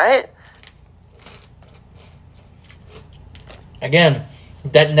know, right? Again,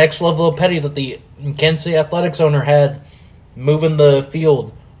 that next level of petty that the Kansas City Athletics owner had, moving the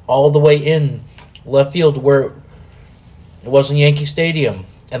field all the way in left field where it wasn't Yankee Stadium,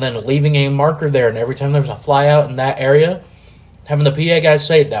 and then leaving a marker there, and every time there was a fly out in that area, having the PA guys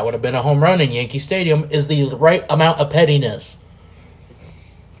say that would have been a home run in Yankee Stadium is the right amount of pettiness.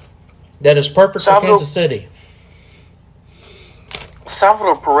 That is perfect for Kansas City.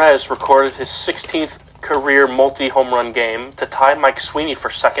 Salvador Perez recorded his 16th career multi-home run game to tie Mike Sweeney for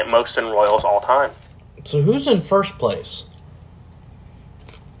second most in Royals all time. So who's in first place?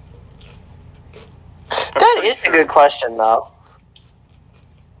 That is a good question, though.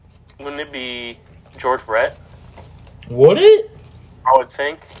 Wouldn't it be George Brett? Would it? I would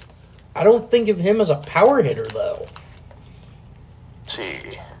think. I don't think of him as a power hitter, though. Let's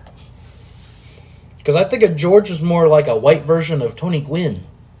see. Because I think of George as more like a white version of Tony Gwynn.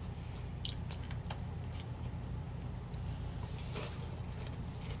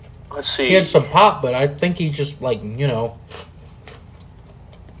 Let's see. He had some pop, but I think he just, like, you know,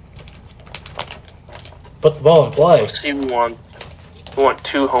 put the ball in play. Let's see, we want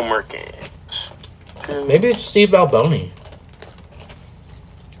 2 homer games. Maybe it's Steve Alboni.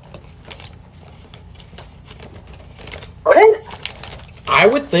 What? I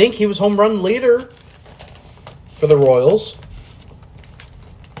would think he was home run leader for the Royals.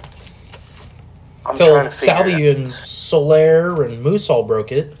 I'm Till trying to figure Salvi it out. and Soler and Moose all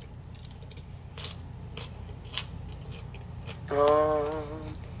broke it.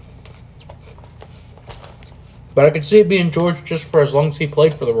 But I could see it being George just for as long as he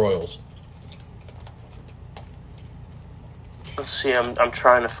played for the Royals. Let's see, I'm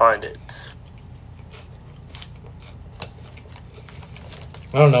trying to find it.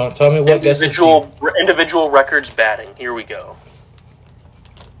 I don't know. Tell me what Individual records batting. Here we go.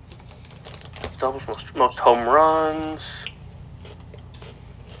 Doubles, most home runs.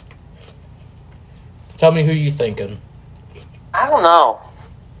 Tell me who you thinking. I don't know.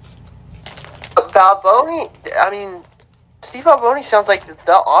 Balboni, I mean, Steve Balboni sounds like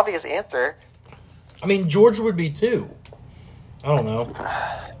the obvious answer. I mean, George would be too. I don't know.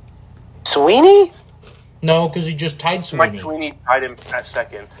 Sweeney? No, because he just tied Sweeney. Mike Sweeney tied him at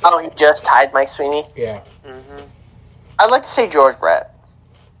second. Oh, he just tied Mike Sweeney? Yeah. Mm-hmm. I'd like to say George Brett.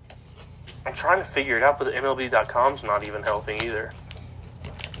 I'm trying to figure it out, but the MLB.com's not even helping either.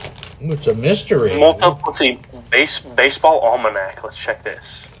 It's a mystery. Let's see, baseball almanac. Let's check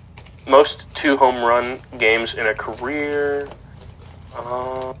this. Most 2 home run games in a career.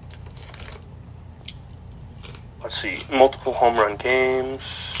 Let's see, multiple home run games.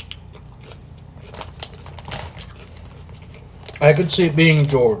 I could see it being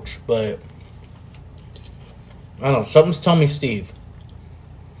George, but I don't know. Something's telling me Steve.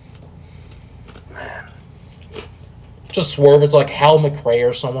 Man. Just swerve. It's like Hal McRae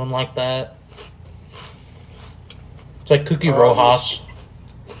or someone like that. It's like Cookie Rojas.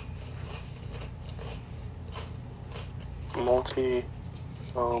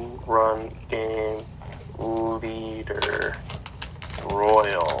 Multi-home run game leader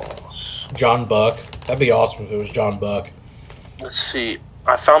Royals. John Buck. That'd be awesome if it was John Buck. Let's see.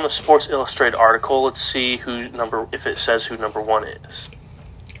 I found the Sports Illustrated article. Let's see if it says who number 1 is.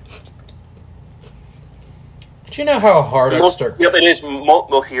 Do you know how hard I'd start? Yep, it is.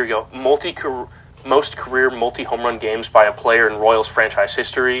 Well, here you go. Most career multi-home run games by a player in Royals franchise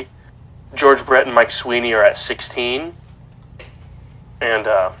history. George Brett and Mike Sweeney are at 16. And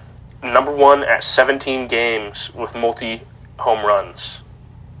number 1 at 17 games with multi-home runs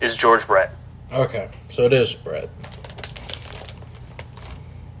is George Brett. Okay, so it is Brett.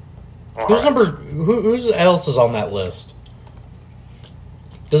 Who's else is on that list?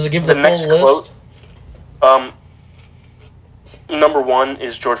 Does it give the next full list? Number 1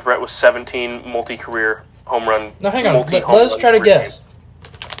 is George Brett with 17 multi-career home run. Now hang on, let us try to guess.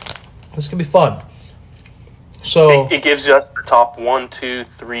 This could be fun. So it gives us the top 1, 2,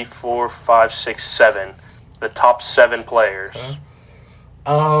 3, 4, 5, 6, 7. The top 7 players.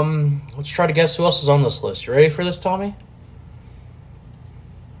 Okay. Let's try to guess who else is on this list. You ready for this, Tommy?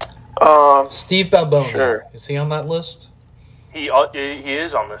 Steve Balboni. Sure. Is he on that list? He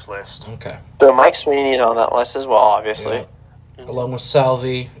is on this list. Okay. So Mike Sweeney's on that list as well, obviously. Yeah. Along with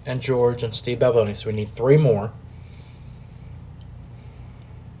Salvi and George and Steve Balboni. So we need 3 more.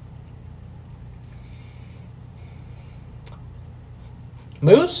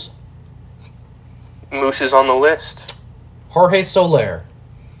 Moose? Moose is on the list. Jorge Soler.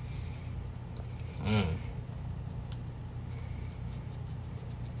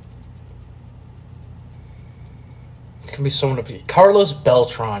 It's gonna be someone to be. Carlos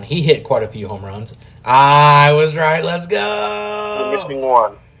Beltran. He hit quite a few home runs. I was right. Let's go. We're missing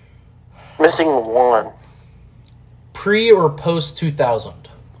one. Missing one. Pre or post 2000?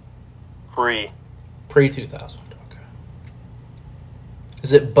 Pre 2000. Okay.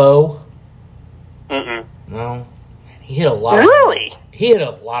 Is it Bo? Mm-mm. No. Man, he hit a lot. Really? He hit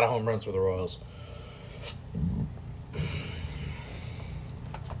a lot of home runs for the Royals.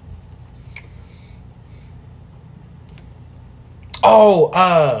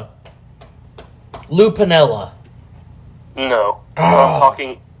 Oh, Lou Piniella. No. Oh. I'm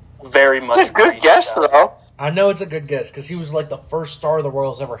talking very much. It's a good guess, though. I know it's a good guess because he was like the first star the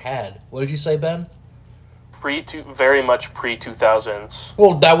Royals ever had. What did you say, Ben? Very much pre 2000s.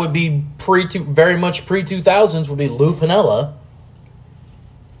 Well, that would be very much pre 2000s would be Lou Piniella.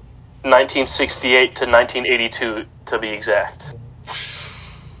 1968 to 1982 to be exact.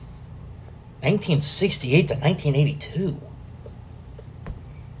 1968 to 1982.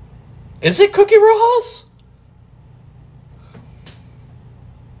 Is it Cookie Rojas?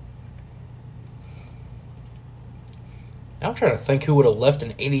 I'm trying to think who would have left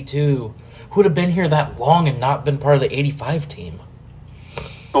in 82. Who would have been here that long and not been part of the 85 team?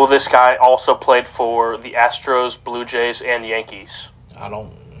 Well, this guy also played for the Astros, Blue Jays, and Yankees. That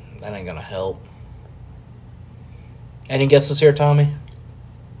ain't gonna help. Any guesses here, Tommy?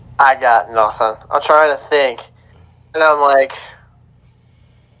 I got nothing. I'm trying to think. And I'm like...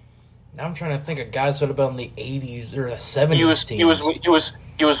 Now I'm trying to think of guys that would have been in the 80s or the 70s teams.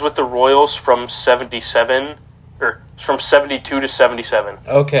 He was with the Royals from 77, or from 72 to 77.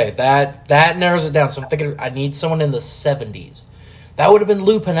 Okay, that narrows it down. So I'm thinking I need someone in the 70s. That would have been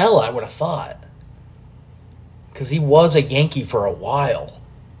Lou Piniella, I would have thought. Because he was a Yankee for a while.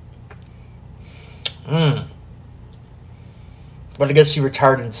 But I guess he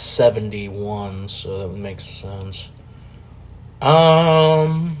retired in 71, so that would make sense.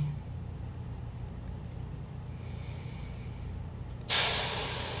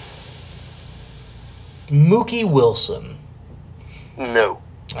 Mookie Wilson. No.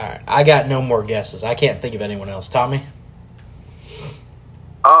 Alright, I got no more guesses. I can't think of anyone else. Tommy?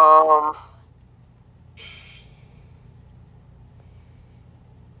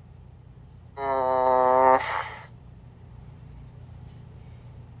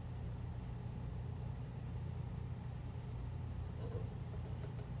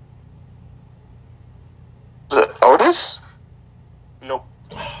 Is it Otis? Nope.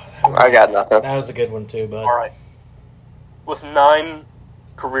 I got nothing. That was a good one too, bud. All right. With 9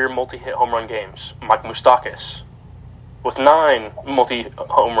 career multi-hit home run games, Mike Moustakas. With 9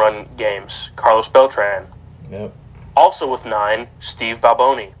 multi-home run games, Carlos Beltran. Yep. Also with 9, Steve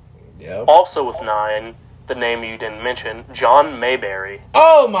Balboni. Yep. Also with 9, the name you didn't mention, John Mayberry.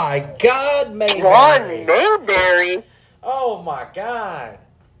 Oh my God, Mayberry. John Mayberry. Oh my God.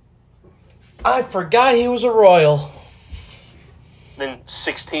 I forgot he was a Royal. Then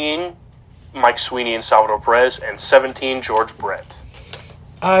 16, Mike Sweeney and Salvador Perez, and 17, George Brett.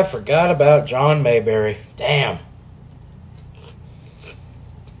 I forgot about John Mayberry. Damn.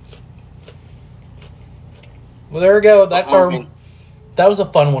 Well, there we go. That was a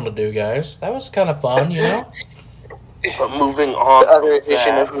fun one to do, guys. That was kind of fun, you know? But moving on. The other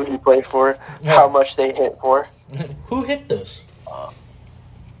edition of who he played for, how much they hit for. Who hit this?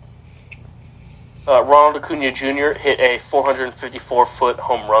 Ronald Acuna Jr. hit a 454-foot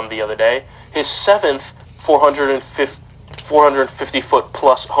home run the other day. His 7th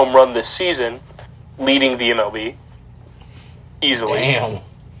 450-foot-plus home run this season, leading the MLB. Easily. Damn.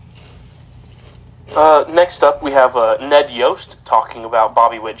 Next up, we have Ned Yost talking about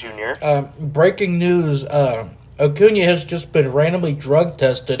Bobby Witt Jr. Breaking news, Acuna has just been randomly drug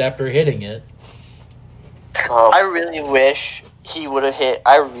tested after hitting it. I really wish he would have hit.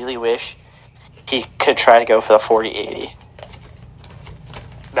 I really wish he could try to go for the 40-80.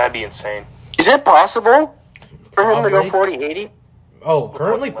 That'd be insane. Is it possible for him to go Probably. 40-80? Oh,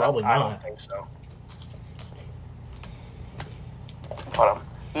 currently probably I don't not. think so. But,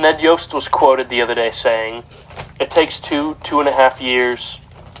 Ned Yost was quoted the other day saying, "It takes 2.5 years.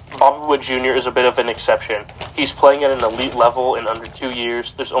 Bobby Witt Jr. is a bit of an exception. He's playing at an elite level in under 2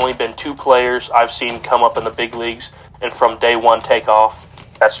 years. There's only been 2 players I've seen come up in the big leagues and from day one take off.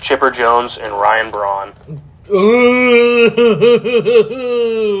 That's Chipper Jones and Ryan Braun."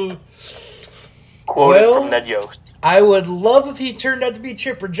 Quoted from Ned Yost. I would love if he turned out to be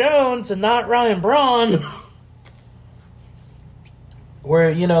Chipper Jones and not Ryan Braun.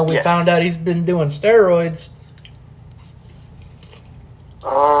 Where, we found out he's been doing steroids.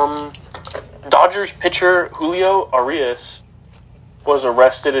 Dodgers pitcher Julio Arias was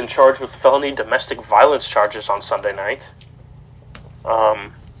arrested and charged with felony domestic violence charges on Sunday night.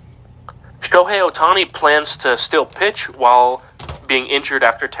 Shohei Ohtani plans to still pitch while being injured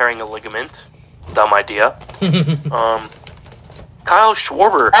after tearing a ligament. Dumb idea. Kyle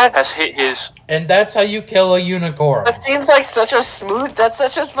Schwarber has hit his... And that's how you kill a unicorn. That seems like such a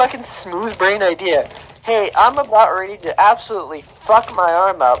fucking smooth brain idea. Hey, I'm about ready to absolutely fuck my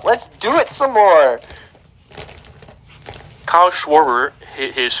arm out. Let's do it some more. Kyle Schwarber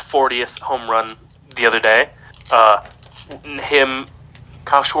hit his 40th home run the other day. Kyle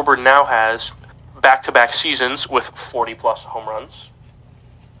Schwarber now has back-to-back seasons with 40-plus home runs.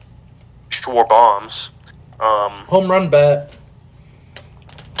 Schwarbombs. Home run bet.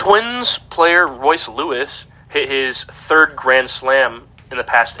 Twins player Royce Lewis hit his third Grand Slam in the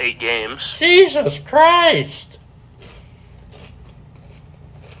past 8 games. Jesus Christ!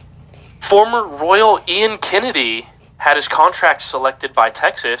 Former Royal Ian Kennedy had his contract selected by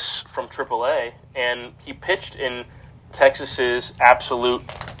Texas from AAA, and he pitched in Texas's absolute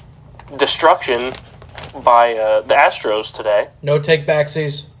destruction by the Astros today. No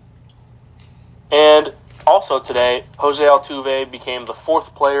take-backsies. And also today, Jose Altuve became the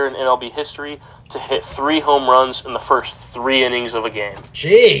 4th player in MLB history to hit 3 home runs in the first 3 innings of a game.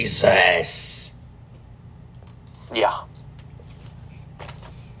 Jesus! Yeah.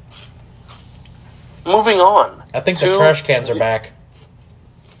 Moving on. I think the trash cans are back.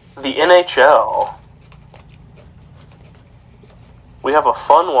 The NHL. We have a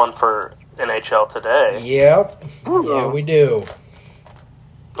fun one for NHL today. Yep. Yeah, we do.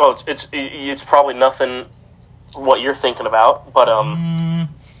 Oh, it's probably nothing what you're thinking about, but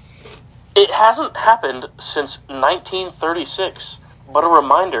it hasn't happened since 1936. But a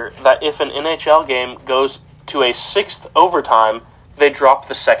reminder that if an NHL game goes to a 6th overtime, they drop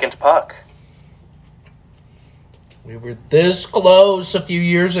the second puck. We were this close a few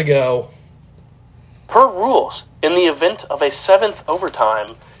years ago. Per rules, in the event of a 7th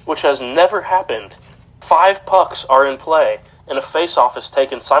overtime, which has never happened, 5 pucks are in play, and a face-off is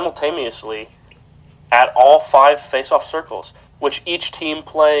taken simultaneously at all 5 face-off circles, with each team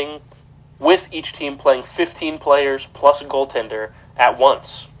playing 15 players plus a goaltender at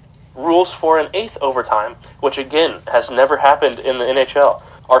once. Rules for an 8th overtime, which again has never happened in the NHL,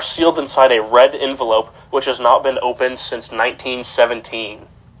 are sealed inside a red envelope which has not been opened since 1917.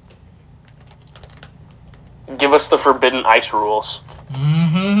 Give us the Forbidden Ice rules.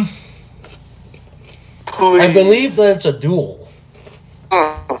 Mm-hmm. Please. I believe that it's a duel.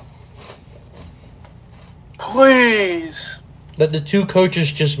 Please. That the 2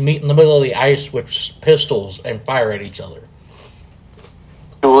 coaches just meet in the middle of the ice with pistols and fire at each other.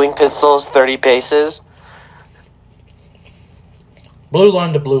 Dueling pistols, 30 paces. Blue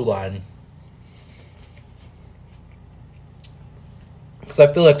line to blue line. Because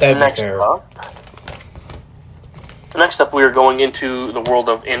I feel like that'd be fair. Next up, we are going into the world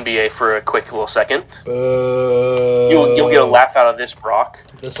of NBA for a quick little second. You'll get a laugh out of this, Brock.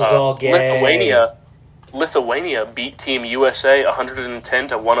 This is all gay. Lithuania beat Team USA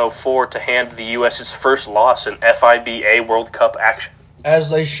 110-104 to hand the U.S. its first loss in FIBA World Cup action. As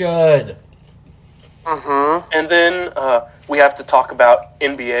they should. Mm-hmm. And then we have to talk about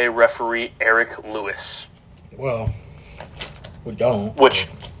NBA referee Eric Lewis. Well, we don't. Which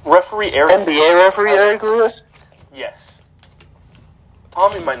referee Eric... NBA referee Eric Lewis? Yes.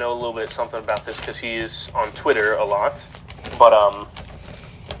 Tommy might know a little bit something about this because he is on Twitter a lot. But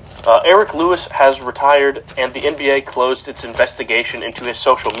Eric Lewis has retired, and the NBA closed its investigation into his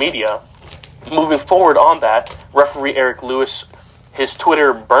social media. Moving forward on that, referee Eric Lewis, his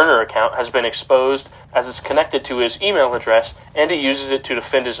Twitter burner account has been exposed as it's connected to his email address, and he uses it to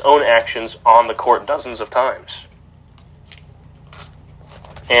defend his own actions on the court dozens of times.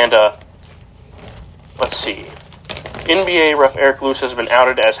 And, let's see. NBA ref Eric Lewis has been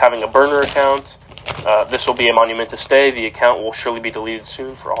outed as having a burner account. This will be a monumentous day. The account will surely be deleted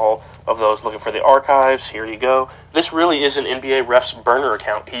soon for all of those looking for the archives. Here you go. This really is an NBA ref's burner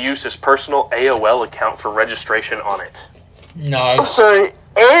account. He used his personal AOL account for registration on it. Nice. I'm sorry,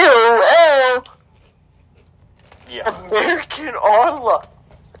 AOL? Yeah. American Online.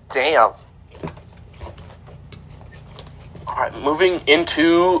 Damn. Alright, moving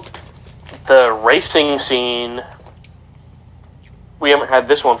into the racing scene. We haven't had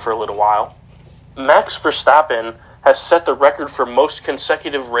this one for a little while. Max Verstappen has set the record for most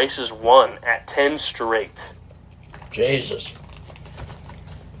consecutive races won at 10 straight. Jesus.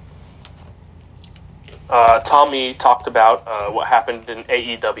 Tommy talked about what happened in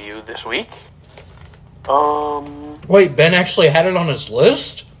AEW this week. Wait, Ben actually had it on his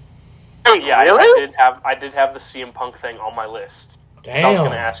list? Yeah, really? I did have the CM Punk thing on my list. Damn. So I was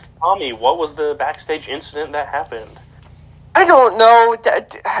going to ask Tommy, what was the backstage incident that happened? I don't know.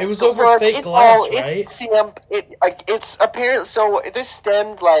 It was over fake glass, right? It's apparent. So this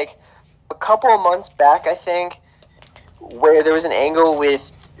stemmed like a couple of months back, I think, where there was an angle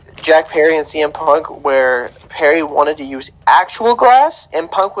with Jack Perry and CM Punk where Perry wanted to use actual glass, and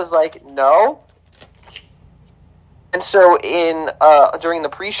Punk was like, no. And so during the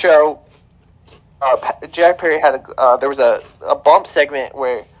pre-show, Jack Perry had there was a bump segment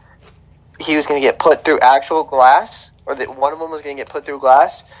where he was going to get put through actual glass, or that one of them was going to get put through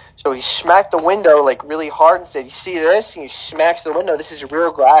glass. So he smacked the window like really hard and said, "You see this?" And he smacks the window. This is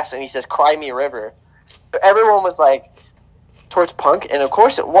real glass, and he says, "Cry me a river." But everyone was like towards Punk, and of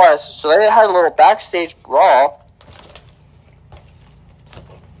course it was. So they had a little backstage brawl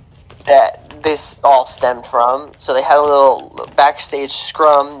that this all stemmed from. So they had a little backstage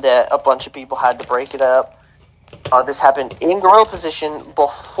scrum that a bunch of people had to break it up. This happened in gorilla position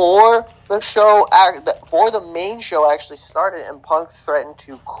before the main show actually started, and Punk threatened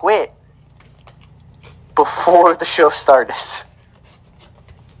to quit before the show started.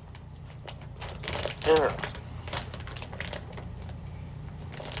 Yeah.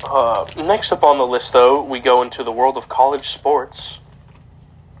 Next up on the list, though, we go into the world of college sports.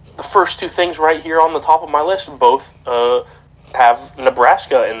 The first two things right here on the top of my list both have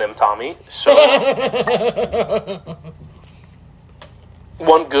Nebraska in them, Tommy. So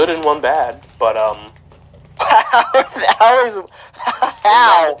one good and one bad, but How? not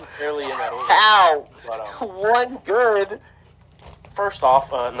necessarily in that order. How? But, One good. first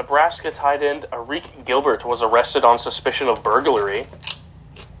off, Nebraska tight end Arik Gilbert was arrested on suspicion of burglary.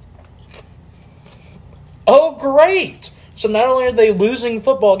 Oh, great! So not only are they losing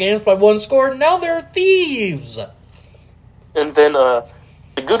football games by one score, now they're thieves! And then the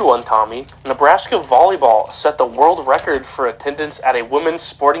good one, Tommy. Nebraska volleyball set the world record for attendance at a women's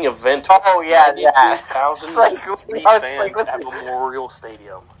sporting event. Oh, yeah, yeah. 92,000 fans at Memorial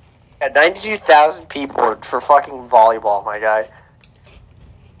Stadium. Yeah, 92,000 people for fucking volleyball, my guy.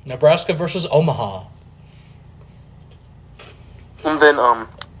 Nebraska versus Omaha. And then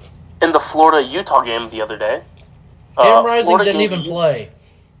in the Florida-Utah game the other day, Cam Rising Florida didn't gave even play.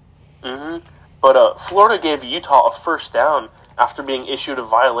 But Florida gave Utah a first down after being issued a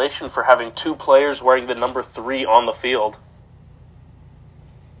violation for having two players wearing the number 3 on the field.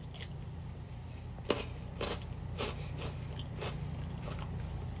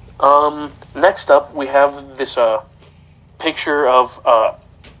 Next up, we have this picture of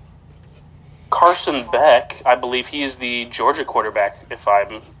Carson Beck. I believe he is the Georgia quarterback, if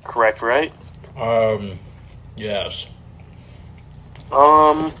I'm correct, right? Yes.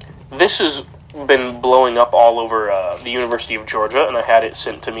 This has been blowing up all over the University of Georgia, and I had it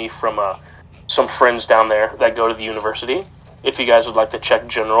sent to me from some friends down there that go to the university. If you guys would like to check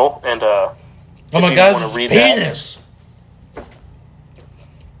general, and Oh my God, his penis!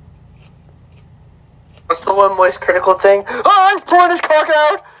 What's the one most critical thing? Oh, he's pulling his cock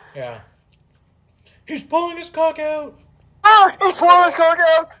out! Yeah. He's pulling his cock out! Oh, he's pulling his cock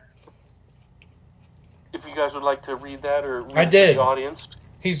out! If you guys would like to read that or read I to did. the audience.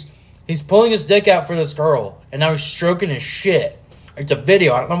 He's pulling his dick out for this girl, and now he's stroking his shit. It's a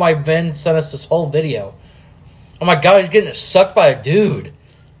video. I don't know why Ben sent us this whole video. Oh my God, he's getting it sucked by a dude.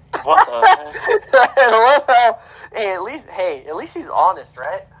 What the heck? I love how, at least he's honest,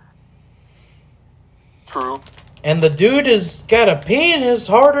 right? True. And the dude has got a penis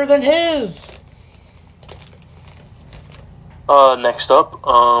harder than his. Next up,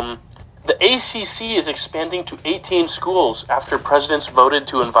 the ACC is expanding to 18 schools after presidents voted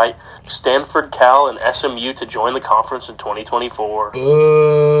to invite Stanford, Cal, and SMU to join the conference in 2024. Boo.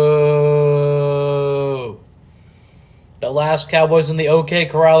 The last Cowboys in the OK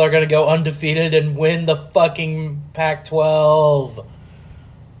Corral are going to go undefeated and win the fucking Pac-12.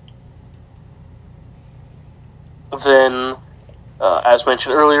 Then, as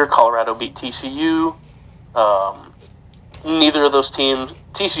mentioned earlier, Colorado beat TCU. Neither of those teams,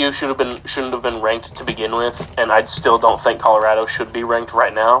 TCU shouldn't have been ranked to begin with, and I still don't think Colorado should be ranked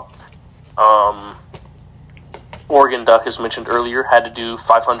right now. Oregon Duck, as mentioned earlier, had to do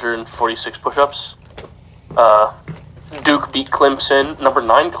 546 push-ups. Duke beat Clemson, number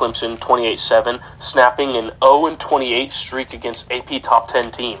 9 Clemson, 28-7, snapping an 0-28 streak against AP top 10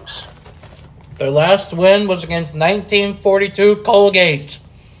 teams. Their last win was against 1942 Colgate.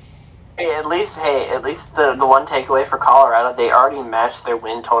 Hey, at least the one takeaway for Colorado, they already matched their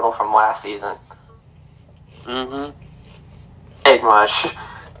win total from last season. Mm-hmm. Ain't much.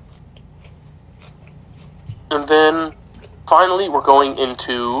 And then, finally, we're going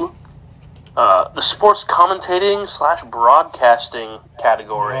into the sports commentating / broadcasting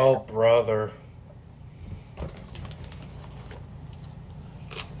category. Oh, brother.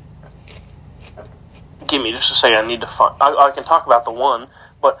 Give me just a second. I need to find. I can talk about the one,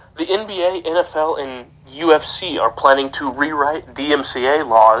 but the NBA, NFL, and UFC are planning to rewrite DMCA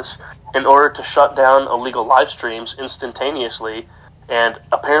laws in order to shut down illegal live streams instantaneously. And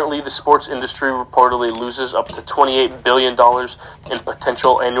apparently, the sports industry reportedly loses up to $28 billion in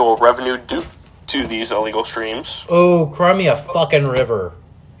potential annual revenue due to these illegal streams. Oh, cry me a fucking river.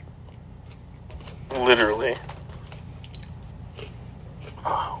 Literally.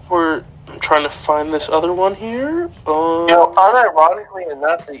 I'm trying to find this other one here. Unironically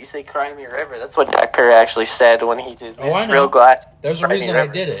enough that you say Cry Me a River, that's what Jack Kerr actually said when he did his real glass. There's a reason I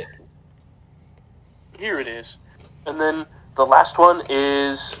did it. Here it is. And then the last one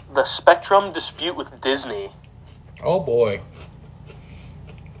is the Spectrum dispute with Disney. Oh, boy.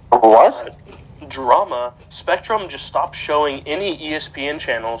 What? Drama. Spectrum just stopped showing any ESPN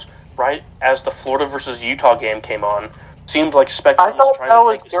channels right as the Florida versus Utah game came on. Seemed like Spectrum was trying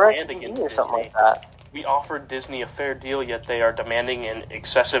to take a stand against or Disney. something like that. We offered Disney a fair deal, yet they are demanding an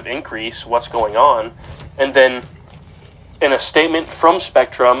excessive increase. What's going on? And then, in a statement from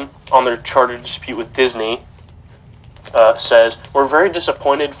Spectrum on their Charter dispute with Disney, says, "We're very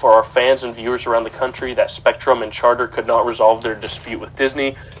disappointed for our fans and viewers around the country that Spectrum and Charter could not resolve their dispute with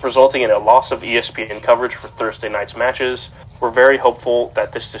Disney, resulting in a loss of ESPN coverage for Thursday night's matches. We're very hopeful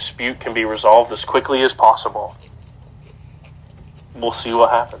that this dispute can be resolved as quickly as possible." We'll see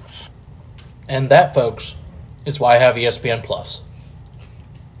what happens. And that, folks, is why I have ESPN Plus.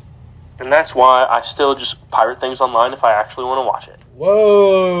 And that's why I still just pirate things online if I actually want to watch it.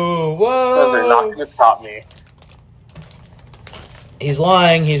 Whoa! Because they're not going to stop me. He's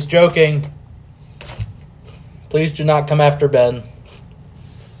lying. He's joking. Please do not come after Ben.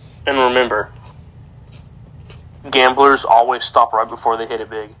 And remember, gamblers always stop right before they hit it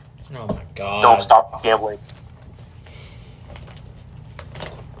big. Oh my god. Don't stop gambling.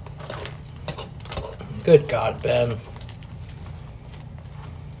 Good God, Ben.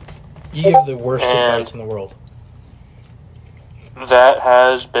 You give the worst advice in the world. That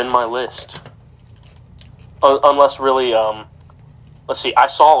has been my list. Unless really, let's see, I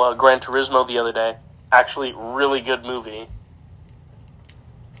saw Gran Turismo the other day. Actually, really good movie.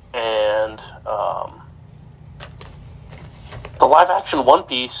 And, the live-action One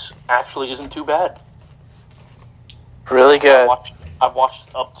Piece actually isn't too bad. Really good. I've watched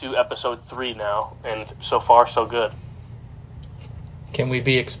up to episode 3 now, and so far, so good. Can we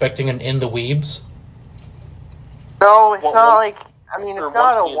be expecting an In the Weebs? No, it's Well, not one- like... I mean, it's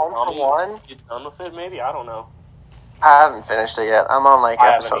not a once one-for-one. Get done with it, maybe? I don't know. I haven't finished it yet. I'm on, like,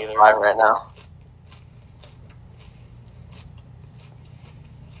 I haven't episode either. 5 right now.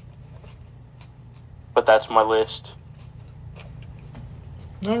 But that's my list.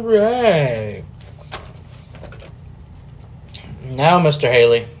 Alright. Now, Mr.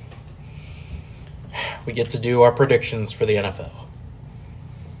 Haley, we get to do our predictions for the NFL.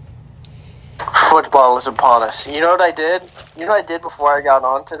 Football is upon us. You know what I did? You know what I did before I got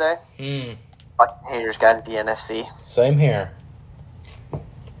on today? Fucking Haters Guide to the NFC. Same here. You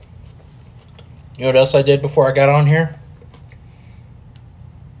know what else I did before I got on here?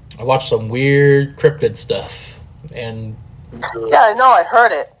 I watched some weird cryptid stuff. And Yeah, I know. I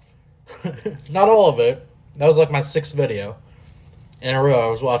heard it. not all of it. That was like my 6th video in a row I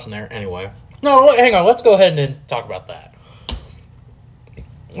was watching there. Anyway. No, hang on. Let's go ahead and talk about that.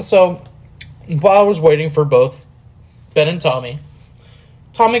 So, while I was waiting for both Ben and Tommy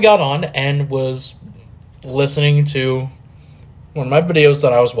got on and was listening to one of my videos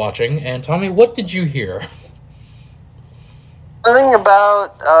that I was watching. And Tommy, what did you hear? Something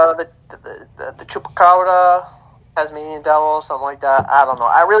about the Chupacabra, Tasmanian Devil, something like that. I don't know.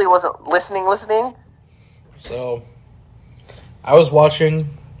 I really wasn't listening. So, I was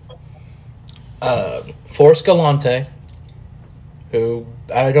watching Forrest Galante, who,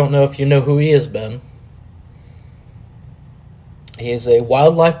 I don't know if you know who he is, Ben. He is a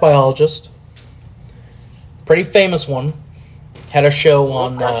wildlife biologist. Pretty famous one. Had a show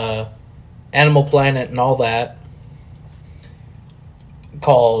on Animal Planet and all that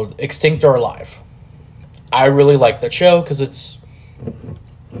called Extinct or Alive. I really like that show because it's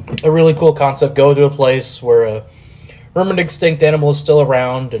a really cool concept. Go to a place where a rumored extinct animal is still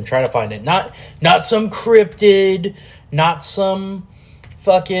around and try to find it. Not some cryptid, not some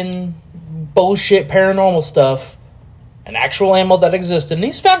fucking bullshit paranormal stuff. an actual animal that existed, and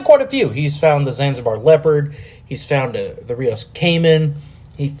he's found quite a few. He's found the Zanzibar leopard. He's found the Rios caiman.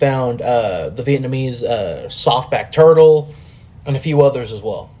 He found the Vietnamese softback turtle, and a few others as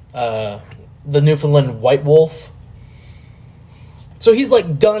well. The Newfoundland white wolf. So he's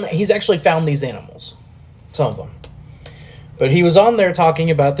actually found these animals, some of them. But he was on there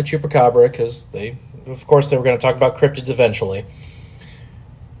talking about the chupacabra because of course, they were going to talk about cryptids eventually.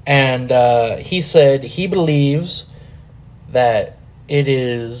 And he said he believes that it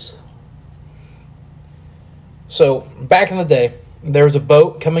is... So, back in the day, there was a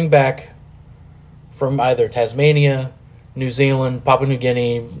boat coming back from either Tasmania, New Zealand, Papua New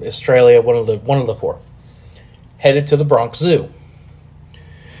Guinea, Australia, one of the four, headed to the Bronx Zoo.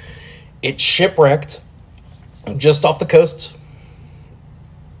 It shipwrecked just off the coast,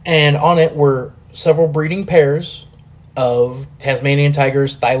 and on it were several breeding pairs of Tasmanian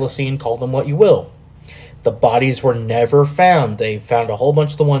tigers, thylacine, call them what you will. The bodies were never found. They found a whole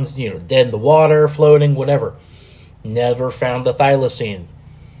bunch of the ones, dead in the water, floating, whatever. Never found the thylacine.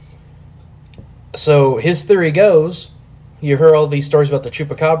 So his theory goes, you hear all these stories about the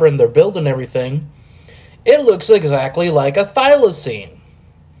chupacabra and their build and everything, it looks exactly like a thylacine.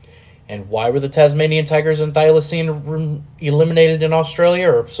 And why were the Tasmanian tigers and thylacine eliminated in Australia,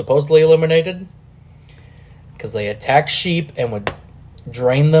 or supposedly eliminated? Because they attacked sheep and would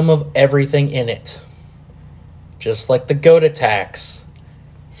drain them of everything in it. Just like the goat attacks.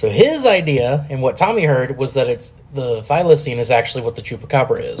 So his idea, and what Tommy heard, was that the thylacine is actually what the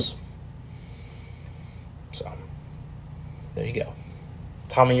chupacabra is. So, there you go.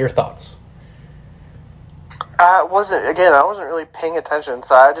 Tommy, your thoughts? I wasn't really paying attention,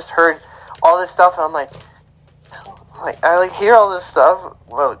 so I just heard all this stuff, and I'm like I hear all this stuff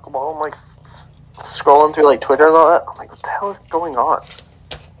while I'm scrolling through Twitter and all that. I'm like, what the hell is going on?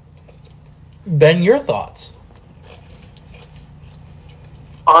 Ben, your thoughts?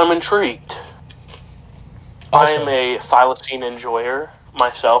 I'm intrigued. Awesome. I am a thylacine enjoyer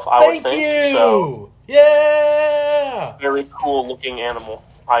myself, I would think. Thank you! So, yeah! very cool looking animal.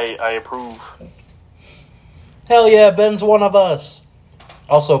 I approve. Hell yeah, Ben's one of us.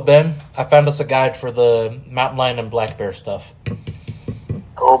 Also, Ben, I found us a guide for the mountain lion and black bear stuff.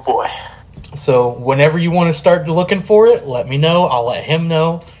 Oh boy. So, whenever you want to start looking for it, let me know. I'll let him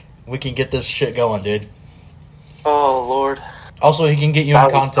know. We can get this shit going, dude. Oh, Lord. Also, he can get you in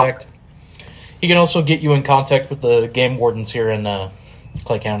contact. He can also get you in contact with the game wardens here in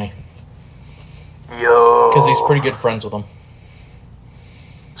Clay County. Yo. Because he's pretty good friends with them.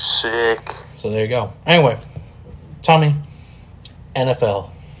 Sick. So there you go. Anyway, Tommy,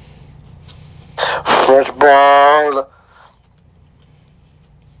 NFL. Football.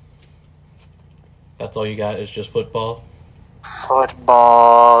 That's all you got is just football?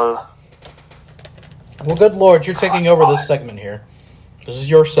 Football. Well, good Lord, you're taking over this segment here. This is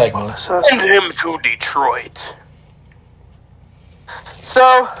your segment. Send him to Detroit.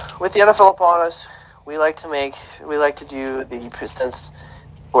 So, with the NFL upon us, we like to do the, since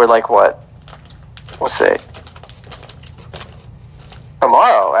we're let's say,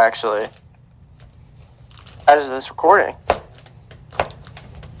 tomorrow, actually, as of this recording,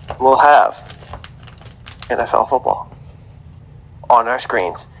 we'll have NFL football on our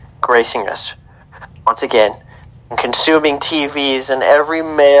screens, gracing us once again, and consuming TVs and every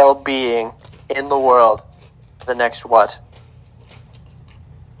male being in the world the next what?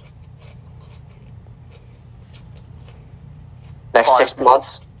 Next 6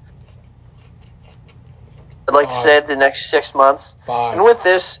 months? I'd like to say the next 6 months. 5. And with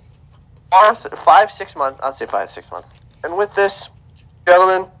this, 6 months. I'll say 6 months. And with this,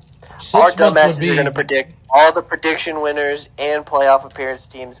 gentlemen, 6 our months dumbasses would be... are going to predict all the prediction winners and playoff appearance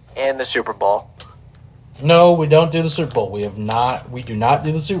teams and the Super Bowl. No, we don't do the Super Bowl. We do not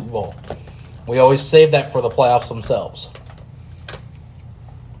do the Super Bowl. We always save that for the playoffs themselves.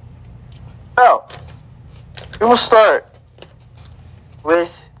 So, we will start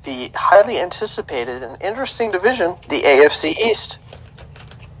with the highly anticipated and interesting division, the AFC East.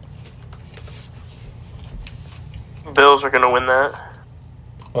 Bills are going to win that.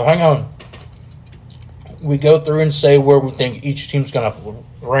 Well, hang on. We go through and say where we think each team's going to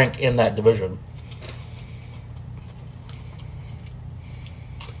rank in that division.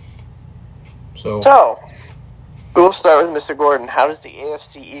 So, we'll start with Mr. Gordon. How does the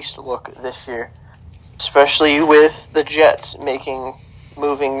AFC East look this year? Especially with the Jets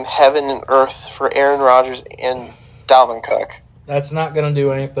moving heaven and earth for Aaron Rodgers and Dalvin Cook. that's not going to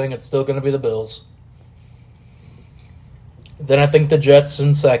do anything. It's still going to be the Bills. Then I think the Jets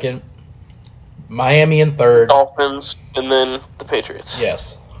in second. Miami in third. Dolphins, and then the Patriots.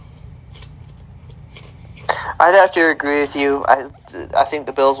 Yes. I'd have to agree with you. I think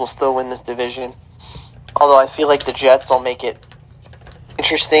the Bills will still win this division. Although I feel like the Jets will make it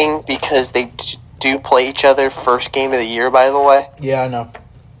interesting because they do play each other first game of the year, by the way. Yeah, I know.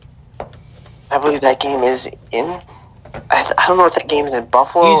 I believe that game is in... I don't know if that game's in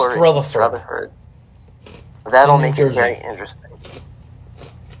Buffalo East or Rutherford. Rutherford. That'll In New make Jersey. it very interesting.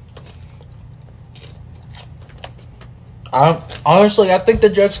 Honestly, I think the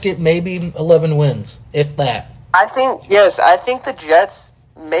Jets get maybe 11 wins, if that. I think the Jets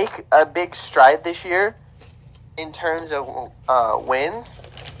make a big stride this year in terms of wins.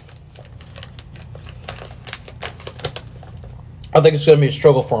 I think it's going to be a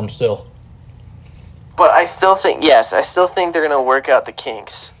struggle for them still. But I still think they're going to work out the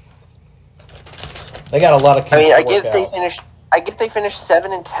kinks. They got a lot of kinks I mean, to work out. I get they finished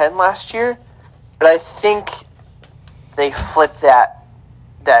 7-10 last year, but I think they flipped that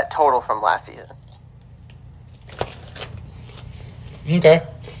total from last season. Okay.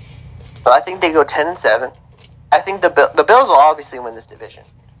 But I think they go 10-7. I think the Bills will obviously win this division.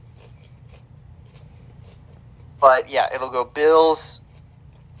 But yeah, it'll go Bills,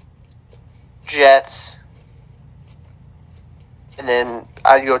 Jets, and then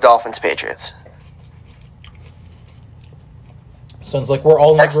I'd go Dolphins, Patriots. Sounds like we're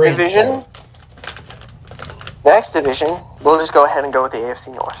all in Next agreement. division. Next division, we'll just go ahead and go with the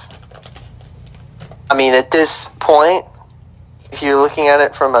AFC North. I mean, at this point, if you're looking at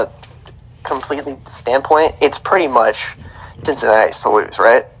it from a completely standpoint, it's pretty much Cincinnati's to lose,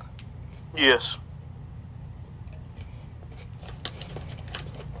 right? Yes.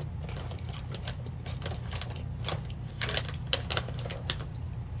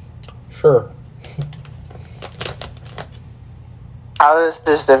 Sure. How does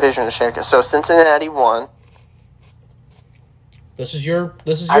this division shake us? So Cincinnati won. This is your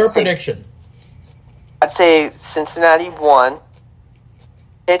I'd say- prediction. I'd say Cincinnati 1,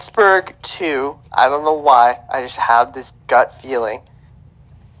 Pittsburgh 2. I don't know why. I just have this gut feeling.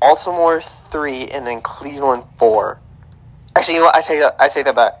 Baltimore 3, and then Cleveland 4. Actually, you know what? I take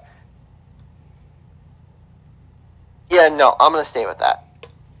that back. Yeah, no, I'm gonna stay with that.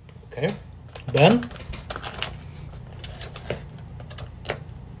 Okay. Ben?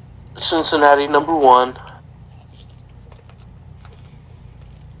 Cincinnati number 1.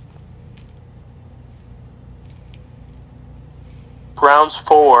 Browns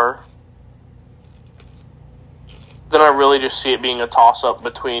 4. Then I really just see it being a toss-up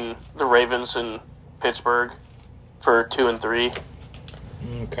between the Ravens and Pittsburgh for 2 and 3.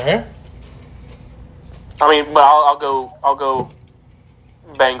 Okay. I mean, but I'll go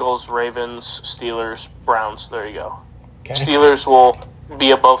Bengals, Ravens, Steelers, Browns. There you go. Okay. Steelers will be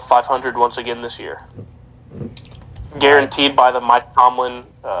above 500 once again this year. Guaranteed by the Mike Tomlin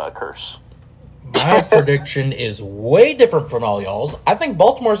curse. My prediction is way different from all y'all's. I think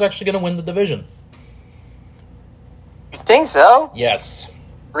Baltimore's actually going to win the division. You think so? Yes.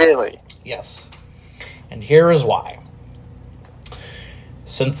 Really? Yes. And here is why.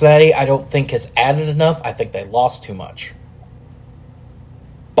 Cincinnati, I don't think, has added enough. I think they lost too much.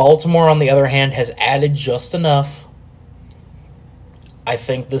 Baltimore, on the other hand, has added just enough. I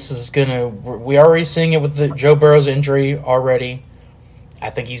think this is going to... We're already seeing it with the Joe Burrow's injury already. I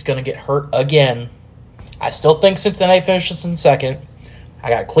think he's going to get hurt again. I still think Cincinnati finishes in second. I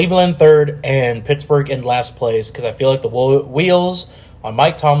got Cleveland in third and Pittsburgh in last place because I feel like the wheels on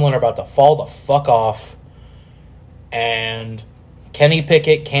Mike Tomlin are about to fall the fuck off. And Kenny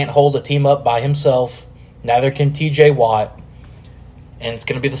Pickett can't hold a team up by himself. Neither can TJ Watt. And it's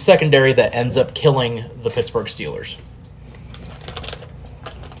going to be the secondary that ends up killing the Pittsburgh Steelers.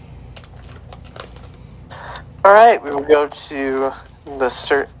 All right, we will go to a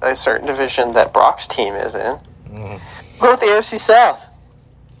certain division that Brock's team is in. We'll go with the AFC South.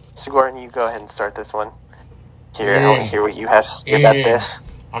 So, Gordon, you go ahead and start this one. I want to hear what you have to say about this.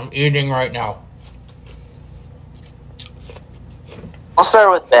 I'm eating right now. I'll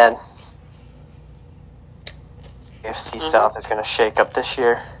start with Ben. AFC South is going to shake up this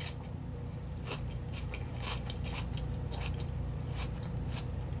year.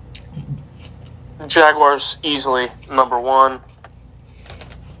 Jaguars easily number 1.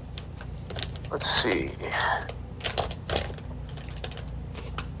 Let's see.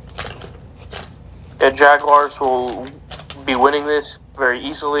 The Jaguars will be winning this very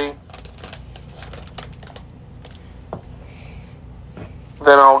easily.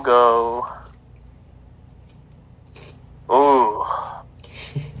 Then I'll go... Ooh.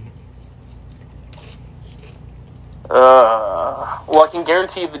 Well, I can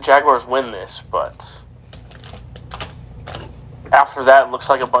guarantee the Jaguars win this, but after that, it looks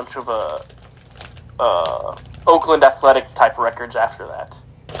like a bunch of Oakland Athletic type records after that.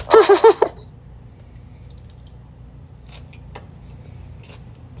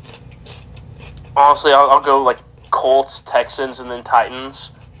 Honestly, I'll go like Colts, Texans, and then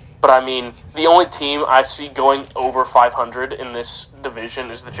Titans. But I mean, the only team I see going over 500 in this division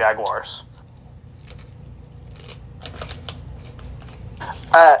is the Jaguars.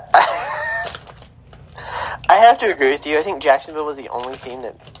 I have to agree with you. I think Jacksonville was the only team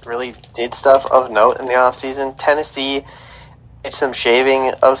that really did stuff of note in the offseason. Tennessee did some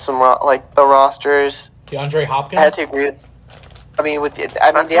shaving of some the rosters. DeAndre Hopkins? I have to agree with. They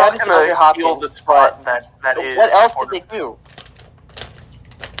added not gonna DeAndre heal Hopkins, the spot but that is what else did they do?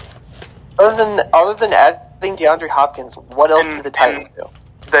 Other than adding DeAndre Hopkins, what else did the Titans do?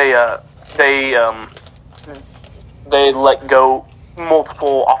 They let go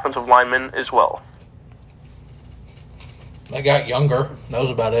multiple offensive linemen as well. They got younger. That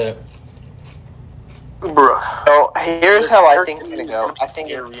was about it. Bruh. So here's how I think it's going to go. I think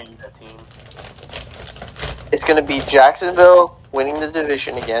that team. it's going to be Jacksonville winning the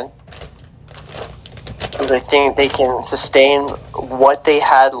division again. Because I think they can sustain what they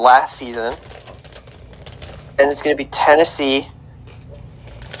had last season. And it's going to be Tennessee.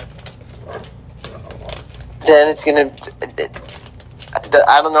 Then it's going to...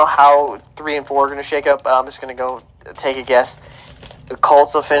 I don't know how 3 and 4 are going to shake up, but I'm just going to go take a guess. The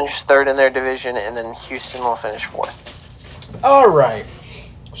Colts will finish third in their division, and then Houston will finish fourth. All right.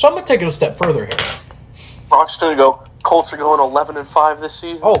 So I'm going to take it a step further here. Brock's going to go, Colts are going 11-5 this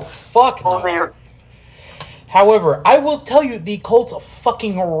season. Oh, fuck no. However, I will tell you the Colts'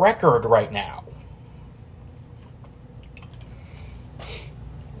 fucking record right now.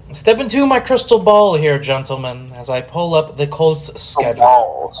 Step into my crystal ball here, gentlemen, as I pull up the Colts'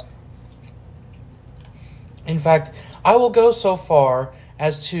 schedule. In fact, I will go so far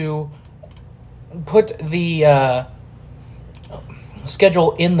as to put the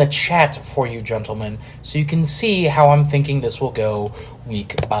schedule in the chat for you, gentlemen, so you can see how I'm thinking this will go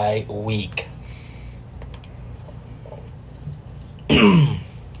week by week.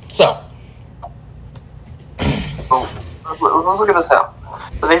 So, let's look at this now.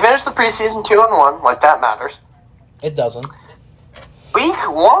 So they finished the preseason 2-1, like that matters. it doesn't. Week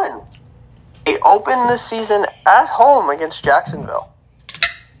 1, they opened the season at home against Jacksonville.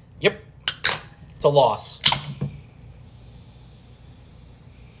 Yep. It's a loss.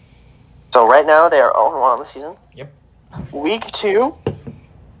 So right now they are 0-1 on the season. Yep. Week 2.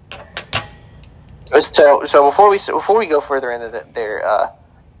 So before we go further into their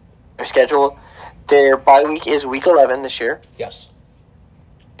schedule, their bye week is week 11 this year. Yes.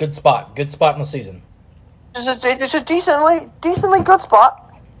 Good spot. Good spot in the season. It's a decently good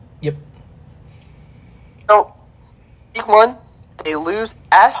spot. Yep. So week 1, they lose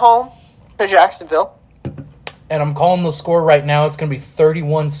at home to Jacksonville. And I'm calling the score right now. It's going to be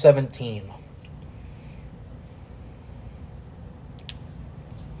 31-17.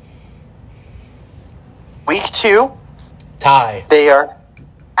 Week 2, Tie. they are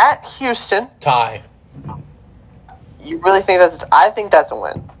at Houston. Tie. You really think that's... I think that's a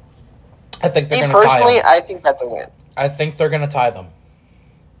win. I think they're Me going to tie personally, them. I think that's a win. I think they're going to tie them.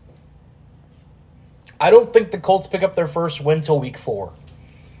 I don't think the Colts pick up their first win till week 4.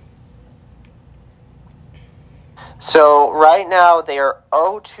 So right now they are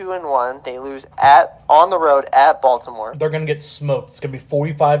 0-2-1. They lose on the road at Baltimore. They're going to get smoked. It's going to be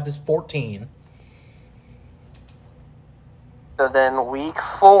 45-14. So then week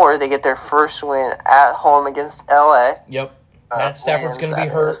 4, they get their first win at home against LA. Yep. Matt Stafford's going to be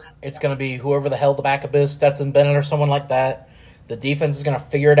Rams, hurt. that is. It's going to be whoever the hell the backup is, Stetson Bennett or someone like that. The defense is going to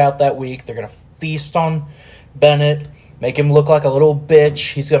figure it out that week. They're going to feast on Bennett, make him look like a little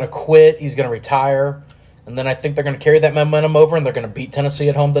bitch. He's going to quit. He's going to retire. And then I think they're going to carry that momentum over, and they're going to beat Tennessee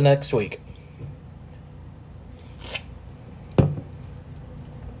at home the next week.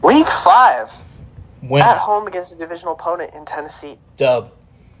 Week 5, Win. at home against a divisional opponent in Tennessee. Dub.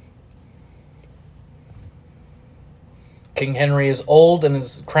 King Henry is old and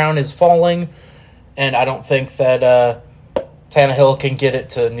his crown is falling, and I don't think that Tannehill can get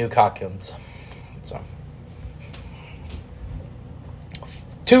it to New Hopkins. So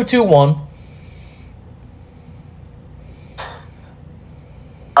 2-2-1.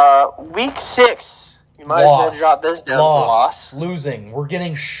 Week 6, you might as well drop this down as a loss. Losing. We're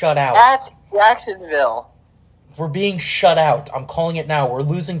getting shut out. At Jacksonville. We're being shut out. I'm calling it now. We're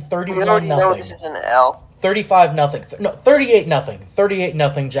losing 31-0. We already know this is an L. 35-0. No, 38-0.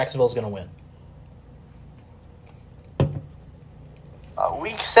 38-0. Jacksonville's going to win.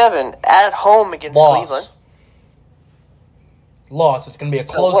 Week 7, at home against Loss. Cleveland. loss. It's going to be a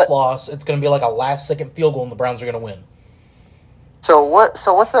So close what- loss. It's going to be like a last-second field goal, and the Browns are going to win. So what's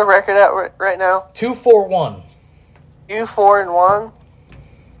the record at right now? 2-4-1. 2-4-1.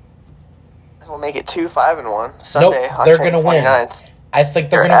 We'll make it 2-5-1 Sunday. Nope, they're October gonna win. 29th. I think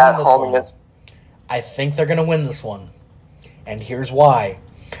they're They're going to at win this home one. against. I think they're going to win this one. And here's why.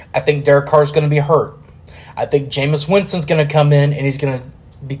 I think Derek Carr's going to be hurt. I think Jameis Winston's going to come in, and he's going to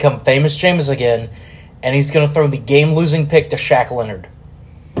become famous Jameis again, and he's going to throw the game-losing pick to Shaq Leonard.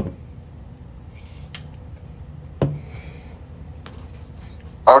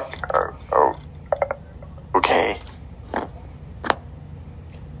 Okay.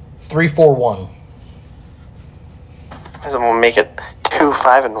 3-4-1. So we'll make it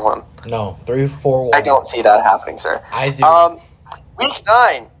 2-5-1. No, 3-4-1. I don't see that happening, sir. I do. Week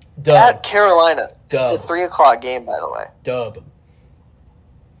 9 Dub. at Carolina. This is a Dub. 3:00 game, by the way. Dub.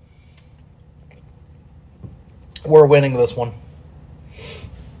 We're winning this one.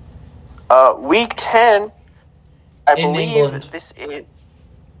 Week 10. I In believe England. this in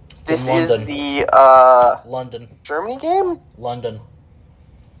is London. the London. Germany game. London.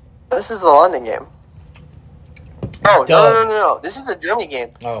 This is the London game. Oh, Dub. no. This is the Germany game.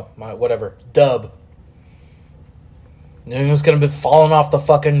 Oh, my, whatever. Dub. New England's going to be falling off the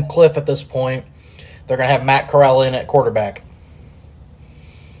fucking cliff at this point. They're going to have Matt Corral in at quarterback.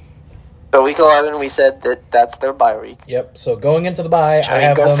 So week 11, we said that that's their bye week. Yep. So going into the bye, I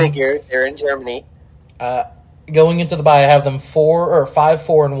have Go them. figure. They're in Germany. Going into the bye, I have them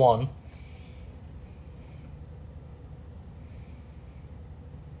 5-4-1.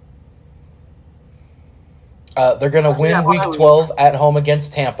 They're going to win Yeah, week bye week. 12 at home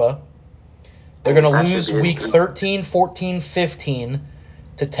against Tampa. They're going to That should lose be a- week 13, 14, 15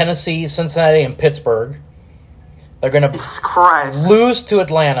 to Tennessee, Cincinnati, and Pittsburgh. They're going to Jesus Christ. lose to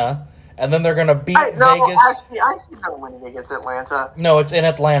Atlanta, and then they're going to beat Vegas. I see them winning against Atlanta. No, it's in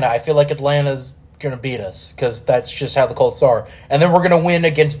Atlanta. I feel like Atlanta's going to beat us because that's just how the Colts are. And then we're going to win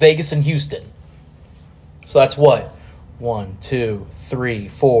against Vegas and Houston. So that's what? 1, 2, 3,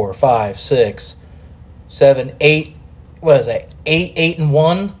 4, 5, 6, 7, 8. What is that?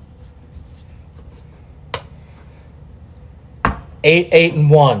 8-1?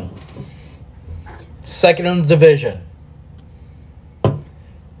 8-1. Second in the division.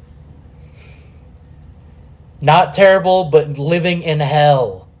 Not terrible, but living in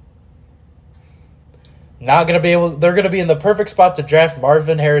hell. Not gonna be able. They're gonna be in the perfect spot to draft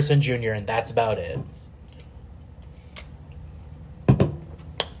Marvin Harrison Jr., and that's about it.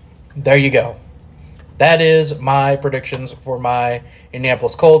 There you go. That is my predictions for my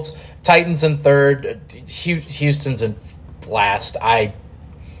Indianapolis Colts. Titans in third. Houston's in last. I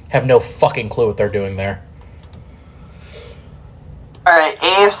have no fucking clue what they're doing there. All right,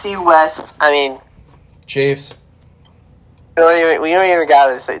 AFC West. I mean, Chiefs. we don't even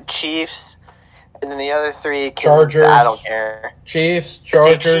gotta say Chiefs, and then the other three. Chargers. I don't care. Chiefs,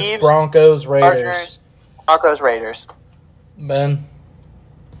 Chargers, Chiefs, Broncos, Raiders. Chargers, Broncos, Raiders. Ben.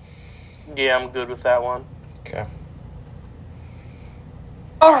 Yeah, I'm good with that one. Okay.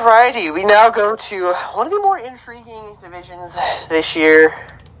 Alrighty, we now go to one of the more intriguing divisions this year,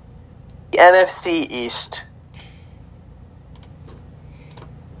 the NFC East.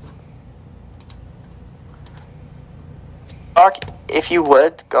 Mark, if you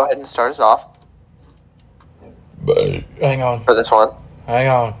would, go ahead and start us off Hang on. for this one. Hang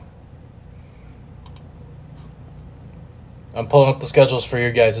on. I'm pulling up the schedules for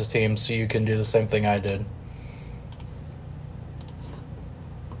your guys' teams so you can do the same thing I did.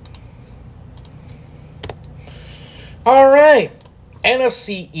 All right.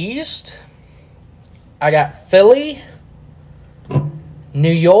 NFC East. I got Philly,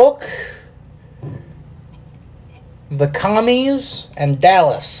 New York, the Commies, and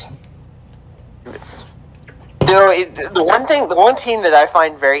Dallas. The one team that I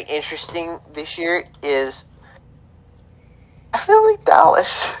find very interesting this year is I feel like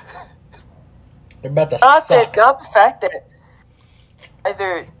Dallas. They're about to Not suck. the fact that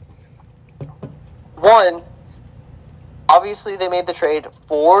either one, obviously they made the trade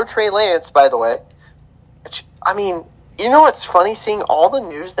for Trey Lance, by the way. Which, I mean, you know what's funny? Seeing all the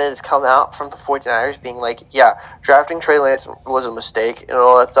news that has come out from the 49ers being like, yeah, drafting Trey Lance was a mistake and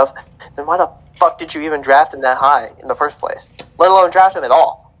all that stuff. Then why the fuck did you even draft him that high in the first place? Let alone draft him at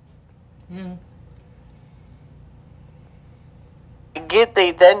all. Mm.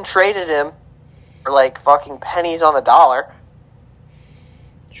 They then traded him for like fucking pennies on the dollar.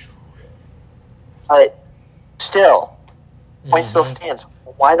 But still, point still stands.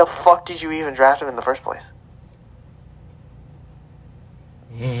 Why the fuck did you even draft him in the first place?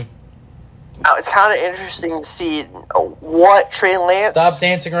 Now, it's kind of interesting to see what Trey Lance... Stop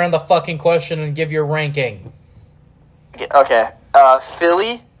dancing around the fucking question and give your ranking. Okay.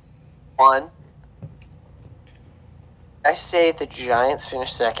 Philly, 1. I say the Giants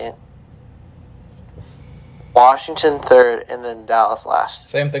finish 2nd. Washington 3rd, and then Dallas last.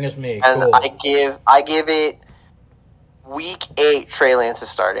 Same thing as me. And cool. I give it week 8. Trey Lance is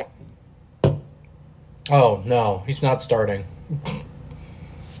starting. Oh no, he's not starting.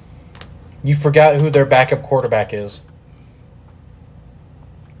 You forgot who their backup quarterback is.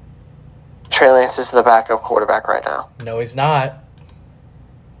 Trey Lance is the backup quarterback right now. No, he's not.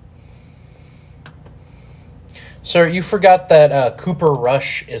 Sir, you forgot that Cooper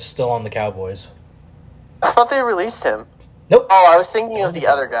Rush is still on the Cowboys. I thought they released him. Nope. Oh, I was thinking of the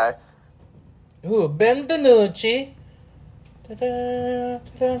other guy. Ooh, Ben DiNucci. That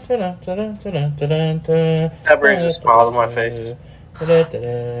brings a smile to my face. Hold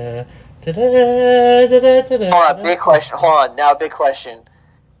on, big question. Hold on, now big question.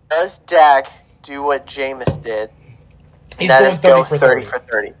 Does Dak do what Jameis did? He's That going is go 30 for 30 30. for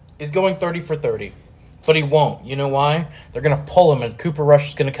 30. He's going 30 for 30. But he won't. You know why? They're going to pull him, and Cooper Rush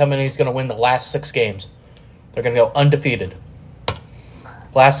is going to come in, and he's going to win the last 6 games. They're going to go undefeated.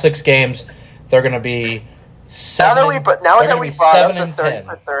 Last 6 games, they're going to be 7. Now that we brought up the 30 10.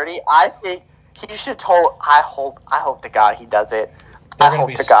 for 30, I think he should total. I hope to God he does it. They're I gonna hope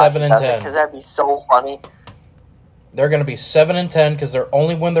be to God 7 he and does it 10. because that'd be so funny. They're going to be 7 and 10 because they're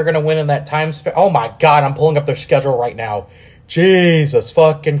only when they're going to win in that time span. Oh my God! I'm pulling up their schedule right now. Jesus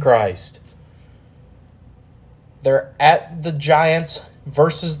fucking Christ! They're at the Giants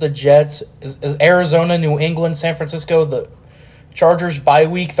versus the Jets, Arizona, New England, San Francisco, the Chargers bye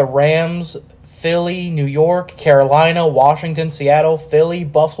week, the Rams, Philly, New York, Carolina, Washington, Seattle, Philly,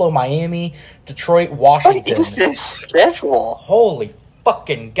 Buffalo, Miami, Detroit, Washington. What is this schedule? Holy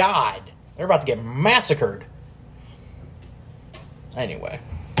fucking God! They're about to get massacred. Anyway.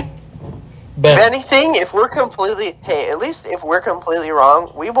 If anything, at least if we're completely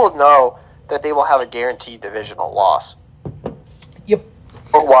wrong, we will know that they will have a guaranteed divisional loss. Yep.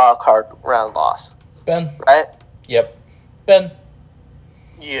 Or wild card round loss. Ben? Right? Yep. Ben?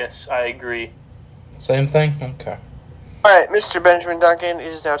 Yes, I agree. Same thing? Okay. Alright, Mr. Benjamin Duncan, it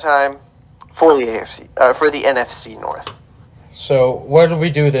is now time for the NFC North. So, when we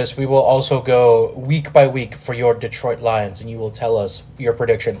do this, we will also go week by week for your Detroit Lions, and you will tell us your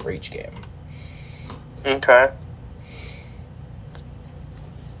prediction for each game. Okay.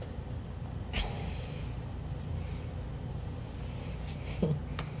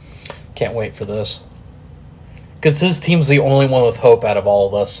 Can't wait for this. Because his team's the only one with hope out of all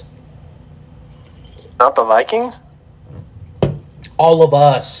of us. Not the Vikings? All of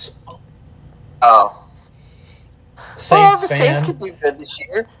us. Oh. Saints the fan. Saints could do good this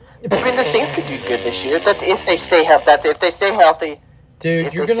year. I mean, the Saints could do good this year. That's if they stay healthy. That's if they stay healthy. Dude,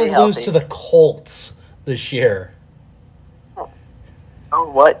 if you're they going stay to lose healthy. to the Colts this year. Oh,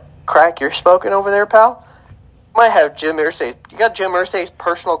 what crack you're smoking over there, pal? You might have Jim Irsay's. You got Jim Irsay's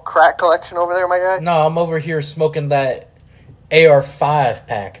personal crack collection over there, my guy? No, I'm over here smoking that AR-5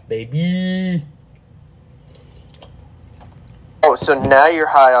 pack, baby. Oh, so now you're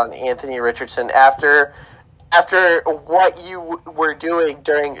high on Anthony Richardson after what you were doing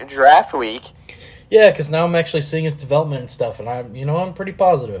during draft week. Yeah, because now I'm actually seeing his development and stuff, and I'm pretty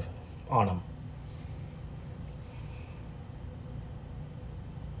positive on him.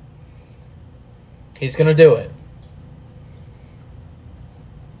 He's going to do it.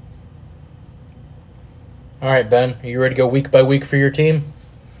 All right, Ben, are you ready to go week by week for your team?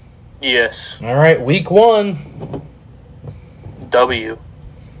 Yes. All right, week 1. W.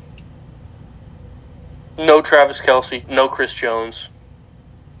 No Travis Kelce. No Chris Jones.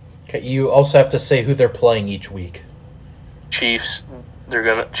 Okay, you also have to say who they're playing each week. Chiefs.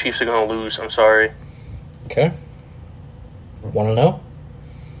 Chiefs are gonna lose. I'm sorry. Okay. Want to know?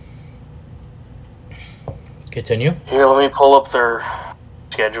 Continue. Here, let me pull up their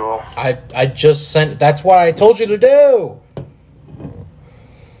schedule. I just sent. That's what I told you to do.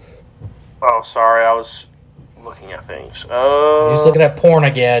 Oh, sorry. I was looking at things. He's looking at porn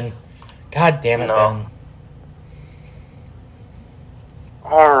again. God damn it, No. Ben.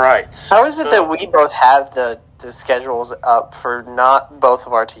 All right. How is it that we both have the schedules up for not both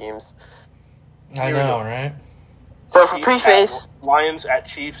of our teams? I Here we know, go. right? So for Chiefs preface, at Lions at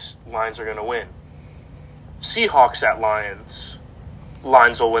Chiefs. Lions are gonna win. Seahawks at Lions.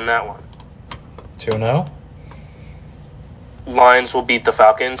 Lions will win that one. 2-0, Lions will beat the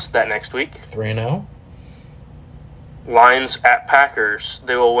Falcons that next week. 3-0, Lions at Packers.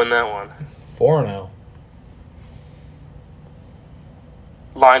 They will win that one. 4-0.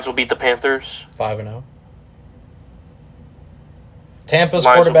 Lions will beat the Panthers. 5-0. Tampa's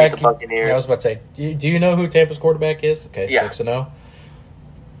Lions will quarterback. beat the Buccaneers. Yeah, I was about to say. Do you know who Tampa's quarterback is? Okay, Yeah. 6-0.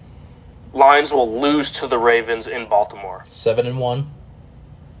 Lions will lose to the Ravens in Baltimore. 7-1.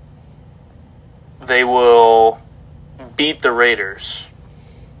 They will beat the Raiders.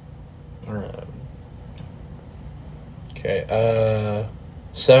 Okay.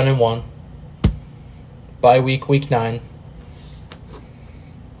 7-1. Bye week 9.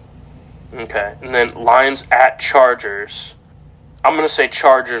 Okay, and then Lions at Chargers. I'm going to say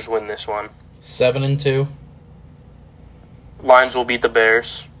Chargers win this one. 7-2. Lions will beat the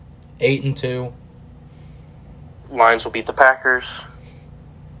Bears. 8-2. Lions will beat the Packers.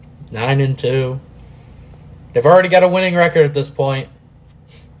 9-2. They've already got a winning record at this point.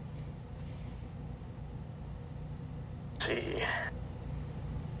 Let's see.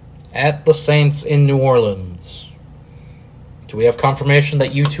 At the Saints in New Orleans. Do we have confirmation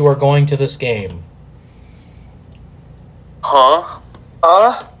that you two are going to this game? Huh?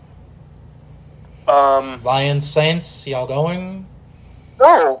 Lions, Saints, y'all going?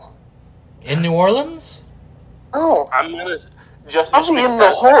 No. In New Orleans? No. I'm gonna just. I'll be in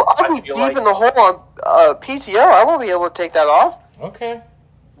the hole. I'll be deep in the hole on PTO. I won't be able to take that off. Okay.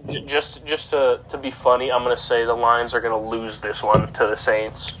 Just to be funny, I'm gonna say the Lions are gonna lose this one to the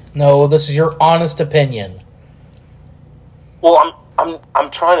Saints. No, this is your honest opinion. Well,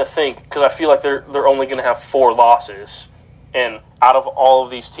 I'm trying to think because I feel like they're only gonna have 4 losses, and out of all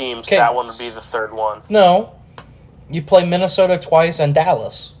of these teams, Okay. that one would be the third one. No. You play Minnesota twice and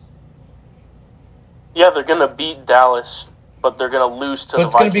Dallas. Yeah, they're gonna beat Dallas, but they're gonna lose to But the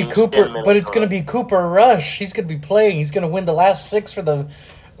it's going to Vikings. be Cooper. in But it's going to Minnesota. be Cooper Rush. He's going to be playing. He's going to win the last 6 for the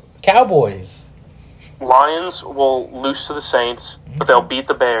Cowboys. Lions will lose to the Saints, but they'll beat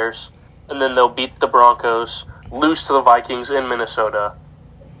the Bears, and then they'll beat the Broncos, lose to the Vikings in Minnesota,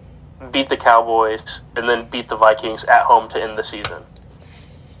 beat the Cowboys, and then beat the Vikings at home to end the season.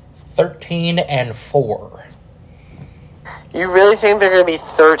 13-4. You really think they're going to be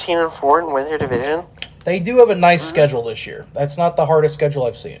 13-4 and win their division? They do have a nice schedule this year. That's not the hardest schedule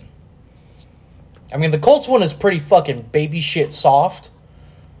I've seen. I mean, the Colts one is pretty fucking baby shit soft.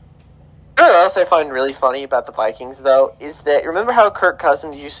 You know what else I find really funny about the Vikings, though, is that, remember how Kirk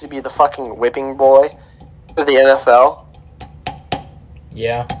Cousins used to be the fucking whipping boy for the NFL?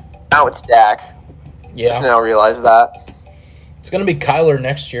 Yeah. Now it's Dak. Yeah. Just now realize that. It's going to be Kyler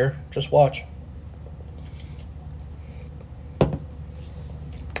next year. Just watch.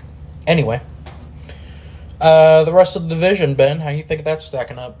 Anyway. The rest of the division, Ben, how you think that's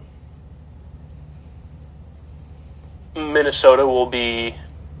stacking up? Minnesota will be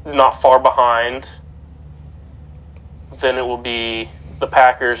not far behind. Then it will be the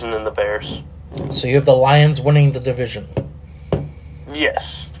Packers and then the Bears. So you have the Lions winning the division.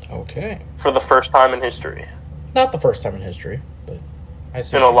 Yes, Okay. for the first time in history. Not the first time in history, but I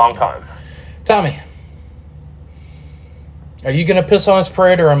see. In what a you long mean. time. Tommy, are you going to piss on his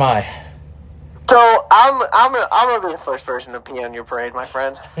parade or am I? So, I'm gonna be the first person to pee on your parade, my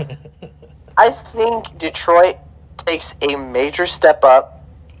friend. I think Detroit takes a major step up.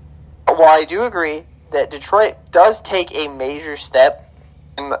 While I do agree that Detroit does take a major step,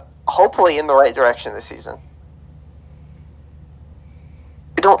 hopefully in the right direction this season,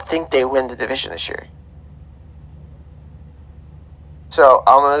 I don't think they win the division this year. So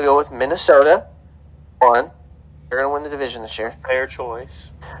I'm going to go with Minnesota. 1. They're going to win the division this year. Fair choice.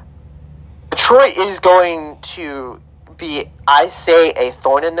 Detroit is going to be, I say, a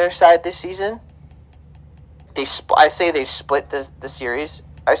thorn in their side this season. I say they split the series.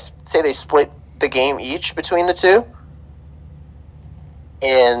 I say they split the game each between the two.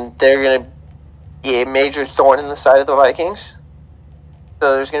 And they're going to be a major thorn in the side of the Vikings.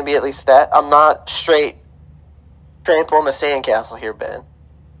 So there's going to be at least that. I'm not straight trampling the sandcastle here, Ben.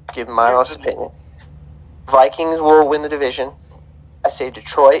 Giving my honest opinion. Vikings will win the division. I say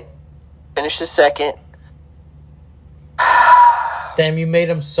Detroit finishes second. Damn, you made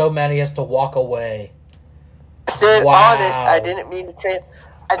him so mad he has to walk away. I said Wow. honest. I didn't mean to trample.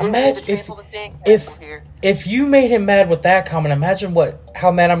 I didn't mean to trample the sandcastle here. If you made him mad with that comment, imagine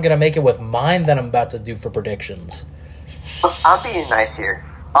how mad I'm going to make it with mine that I'm about to do for predictions. I'm being nice here.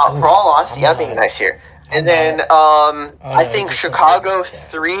 For all honesty, I'm being nice here. And then I think just Chicago don't think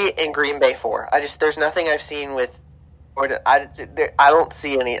 3 and Green Bay 4. There's nothing I've seen with, I don't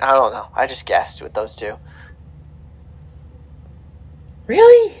see any. I don't know. I just guessed with those two.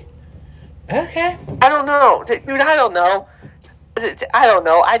 Really? Okay. I don't know, dude. I don't know. I don't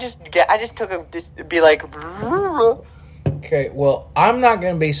know. I just took him to be like. Okay, well, I'm not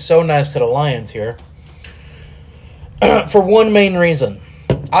going to be so nice to the Lions here. For one main reason.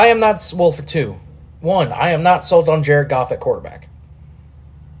 I am not, well, for two. One, I am not sold on Jared Goff at quarterback.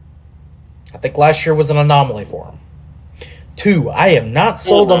 I think last year was an anomaly for him. Two, I am not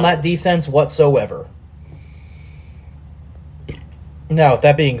sold on that defense whatsoever. Now, with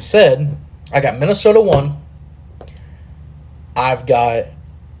that being said, I got Minnesota 1. I've got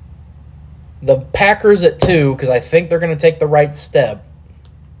the Packers at 2 because I think they're going to take the right step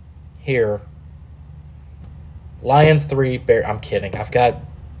here. Lions 3, Bears. I'm kidding. I've got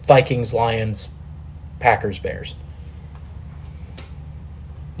Vikings, Lions, Packers, Bears.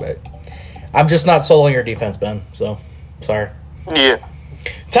 But I'm just not sold on your defense, Ben. So, sorry. Yeah.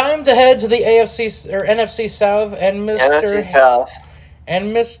 Time to head to the AFC or NFC South and NFC South.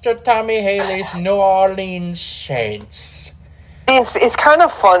 And Mr. Tommy Haley's New Orleans Saints. It's kind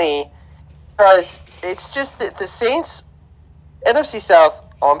of funny because it's just that the Saints, NFC South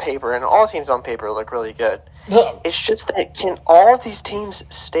on paper, and all teams on paper look really good. It's just that can all of these teams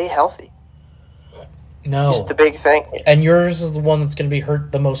stay healthy? No. It's the big thing. And yours is the one that's going to be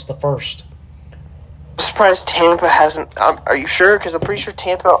hurt the most the first. I'm surprised Tampa hasn't. Are you sure? Because I'm pretty sure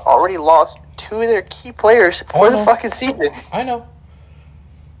Tampa already lost 2 of their key players for the fucking season. I know.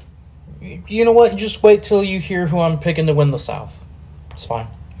 You know what? You just wait till you hear who I'm picking to win the South. It's fine.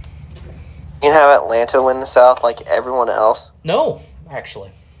 You can have Atlanta win the South like everyone else. No,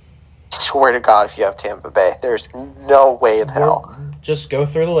 actually. Swear to God, if you have Tampa Bay, there's no way in hell. Just go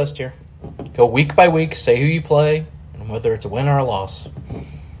through the list here. Go week by week, say who you play, and whether it's a win or a loss.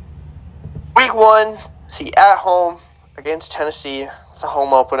 Week 1, see at home against Tennessee. It's a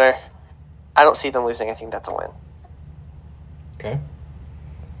home opener. I don't see them losing. I think that's a win. Okay.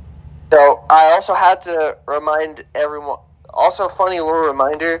 So I also had to remind everyone. Also, a funny little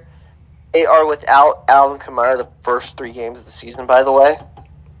reminder: they are without Alvin Kamara the first 3 games of the season. By the way,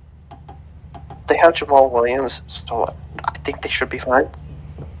 they have Jamal Williams, so I think they should be fine.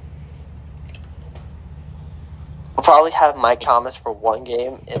 We'll probably have Mike Thomas for 1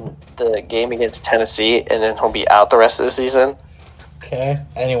 game in the game against Tennessee, and then he'll be out the rest of the season. Okay.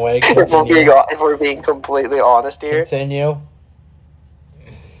 Anyway, if we're being completely honest here. Continue.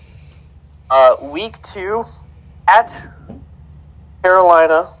 Week 2 at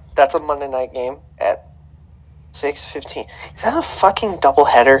Carolina. That's a Monday night game at 6:15. Is that a fucking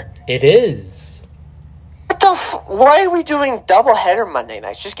doubleheader? It is. What the? Why are we doing doubleheader Monday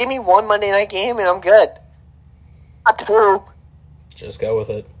nights? Just give me 1 Monday night game and I'm good. Not 2. Just go with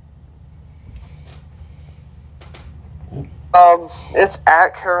it. It's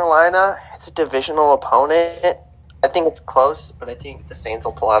at Carolina. It's a divisional opponent. I think it's close, but I think the Saints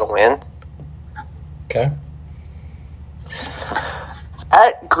will pull out a win. Okay.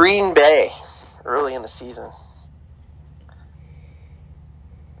 At Green Bay, early in the season.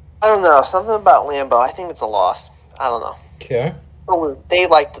 I don't know. Something about Lambeau. I think it's a loss. I don't know. Okay.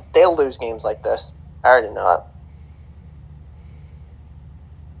 They'll lose games like this. I already know it.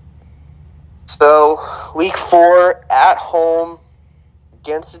 So, week 4 at home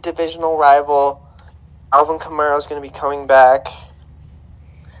against a divisional rival. Alvin Kamara is going to be coming back.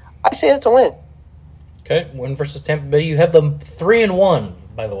 I say it's a win. Okay, win versus Tampa Bay. You have them 3-1,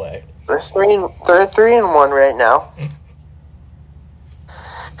 by the way. They're 3-1 right now.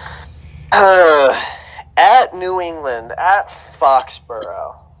 At New England, at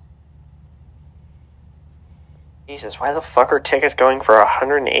Foxborough. Jesus, why the fuck are tickets going for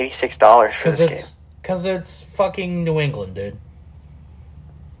 $186 for this game? Because it's fucking New England, dude.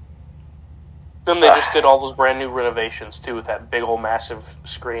 Then they just did all those brand new renovations, too, with that big old massive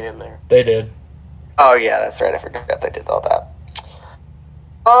screen in there. They did. Oh, yeah, that's right. I forgot they did all that.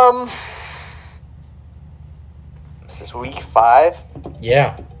 This is week 5?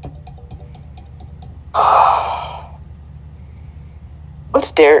 Yeah.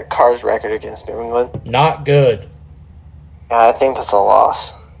 What's Derek Carr's record against New England? Not good. Yeah, I think that's a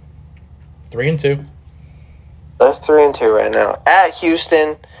loss. 3-2. They're 3-2 right now. At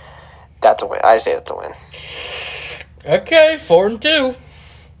Houston, that's a win. I say that's a win. Okay, 4-2.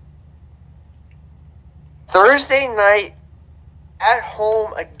 Thursday night at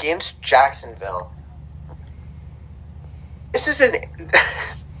home against Jacksonville. This is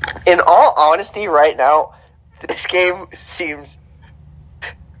in all honesty right now, this game seems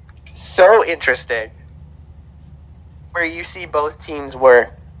so interesting. Where you see both teams were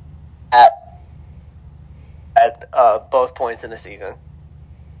at both points in the season.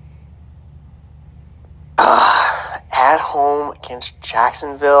 At home against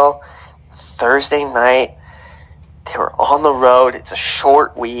Jacksonville, Thursday night. They were on the road. It's a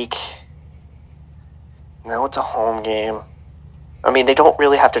short week. Now it's a home game. I mean, they don't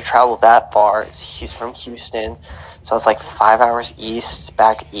really have to travel that far. He's from Houston. So it's like 5 hours east,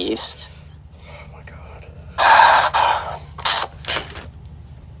 back east. Oh my god.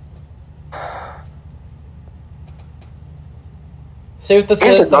 See what this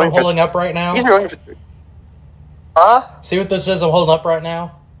is that I'm holding up right now? Huh? See what this is I'm holding up right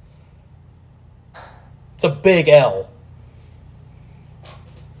now? It's a big L.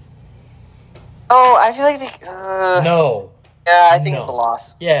 Oh, I feel like No. Yeah, I think it's a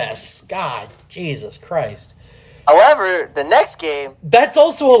loss. Yes. God, Jesus Christ. However, the next game... That's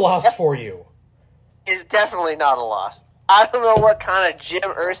also a loss for you. Is definitely not a loss. I don't know what kind of Jim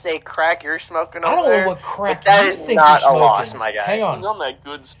Irsay crack you're smoking over there. I don't know what crack that you is think not you're a smoking. loss, my guy. Hang on. He's on that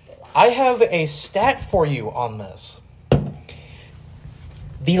good stuff. I have a stat for you on this.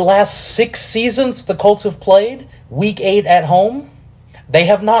 The last 6 seasons the Colts have played, Week 8 at home, they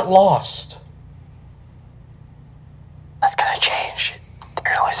have not lost. That's gonna change.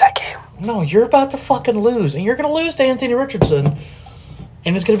 They're gonna lose that game. No, you're about to fucking lose, and you're gonna lose to Anthony Richardson,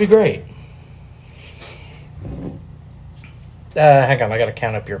 and it's gonna be great. Hang on, I gotta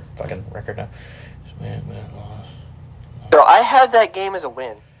count up your fucking record now. So I have that game as a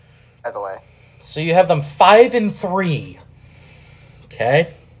win, by the way. So you have them 5-3.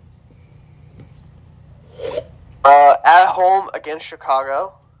 Okay. At home against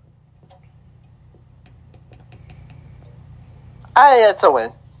Chicago. It's a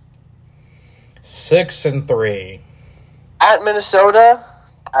win. 6-3. At Minnesota,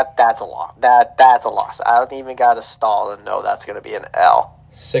 that's a loss. That's a loss. I don't even got to stall and know that's going to be an L.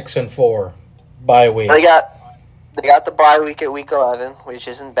 6-4. Bye week. They got the bye week at week 11, which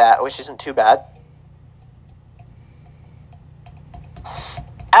isn't bad. Which isn't too bad.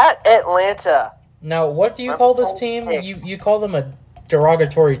 At Atlanta. Now, what do you call this team? You call them a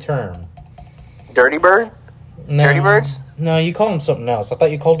derogatory term. Dirty Bird? No, Dirty Birds? No, you call them something else. I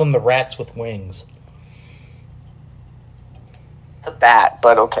thought you called them the rats with wings. It's a bat,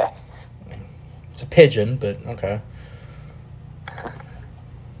 but okay. It's a pigeon, but okay.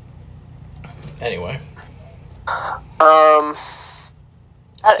 Anyway. At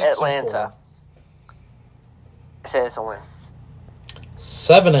Atlanta. I say it's a win.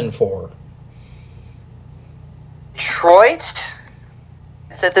 7-4. Detroit?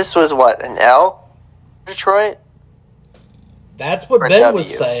 I said this was what, an L? Detroit? That's what Or Ben W.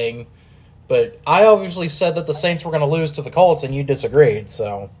 was saying, but I obviously said that the Saints were going to lose to the Colts, and you disagreed,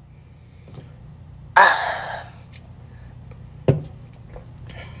 so... I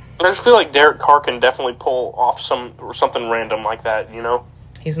just feel like Derek Carr can definitely pull off something random like that, you know?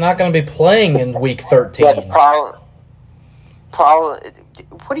 He's not going to be playing in Week 13. Yeah, the problem.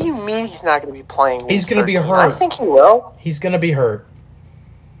 What do you mean he's not going to be playing? He's going to be 13? hurt. I think he will. He's going to be hurt.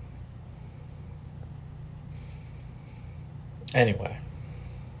 Anyway.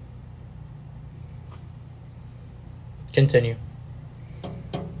 Continue.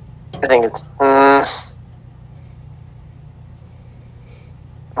 I think it's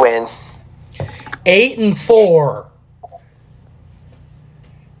win. 8-4.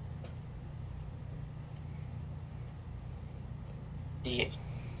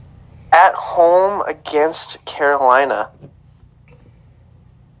 At home against Carolina.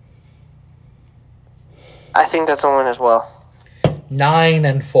 I think that's a win as well.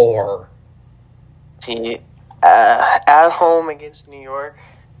 9-4. See, at home against New York.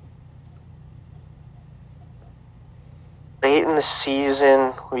 Late in the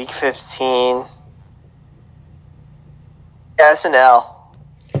season, week 15. Yeah, it's an L.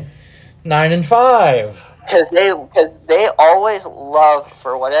 9-5. Because they always love,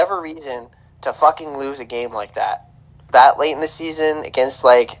 for whatever reason, to fucking lose a game like that. That late in the season against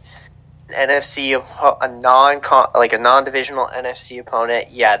like an NFC, a non-divisional NFC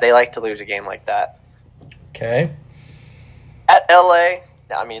opponent. Yeah, they like to lose a game like that. Okay. At LA,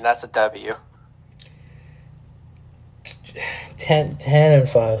 I mean that's a W.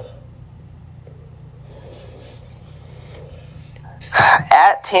 10-5.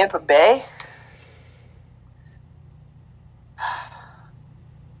 At Tampa Bay.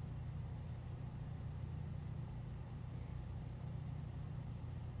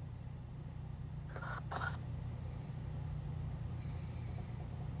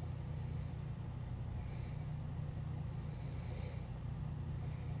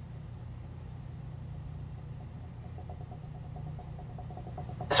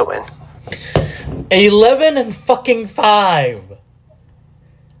 It's a win. 11-5.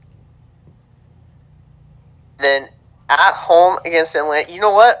 Then at home against Atlanta. You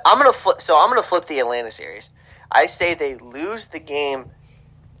know what? I'm gonna flip the Atlanta series. I say they lose the game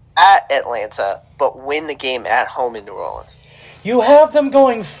at Atlanta, but win the game at home in New Orleans. You have them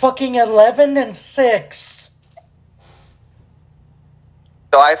going fucking 11-6.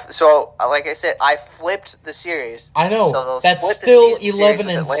 Like I said, I flipped the series. I know. So they'll That's split the still season series 11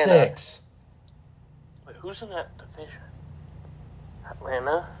 with and Atlanta. 6. Wait, who's in that division?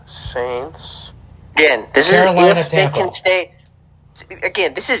 Atlanta, Saints. Again, this Carolina, is if Tampa. they can stay.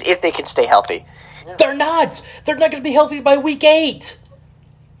 Again, this is if they can stay healthy. They're not. They're not going to be healthy by week 8.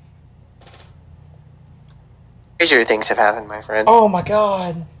 Crazier things have happened, my friend. Oh my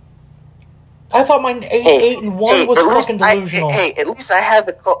god. I thought my 8-1 was at least fucking delusional. at least I had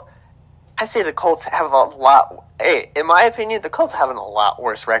the Colts. I'd say the Colts have a lot. Hey, in my opinion, the Colts having a lot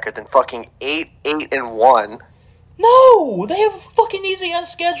worse record than fucking 8-1. No, they have a fucking easy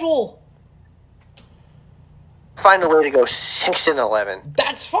ass schedule. Find a way to go 6-11.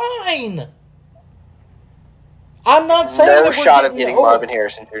 That's fine. I'm not saying No that we're shot of getting old. Marvin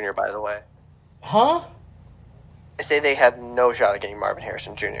Harrison Jr. By the way, Huh? I say they have no shot of getting Marvin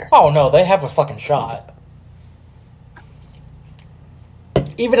Harrison Jr. Oh no, they have a fucking shot.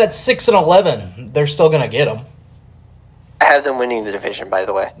 Even at 6-11, they're still gonna get them. I have them winning the division. By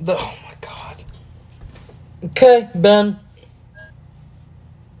the way, Oh my god. Okay, Ben.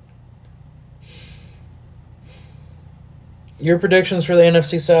 Your predictions for the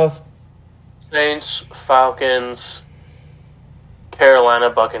NFC South? Saints, Falcons, Carolina,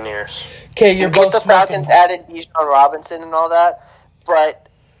 Buccaneers. Okay, you're you get both the smoking. Falcons added Bijan Robinson and all that, but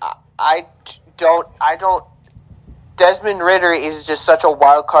I don't. Desmond Ritter is just such a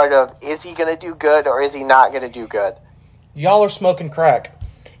wild card of is he going to do good or is he not going to do good? Y'all are smoking crack.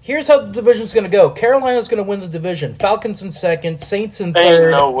 Here's how the division's going to go. Carolina's going to win the division. Falcons in second, Saints in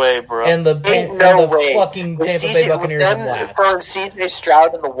third, Ain't no way, bro. and the Ain't no way. fucking With Tampa Bay CJ Buccaneers with in them last. throwing CJ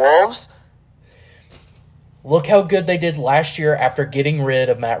Stroud and the Wolves. Look how good they did last year after getting rid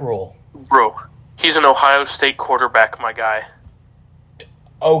of Matt Rule. Bro, he's an Ohio State quarterback, my guy.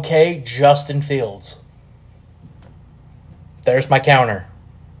 Okay, Justin Fields. There's my counter.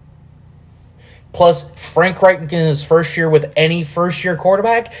 Plus, Frank Reich in his first year with any first-year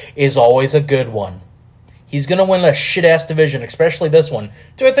quarterback is always a good one. He's going to win a shit-ass division, especially this one.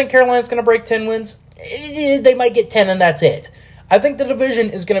 Do I think Carolina's going to break 10 wins? They might get 10 and that's it. I think the division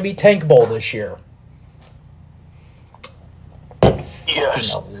is going to be Tank Bowl this year.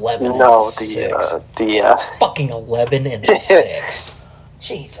 Yes. Fucking 11 and No, 6. the 11 and 6.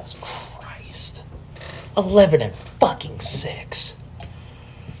 Jesus Christ. 11 and fucking 6.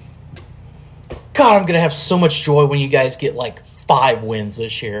 God, I'm going to have so much joy when you guys get like 5 wins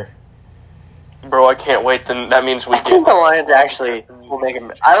this year. Bro, I can't wait. Then that means we I think get. the Lions actually will make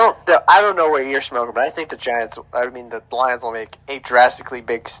him. I don't know where you're smoking, but I think the Lions will make a drastically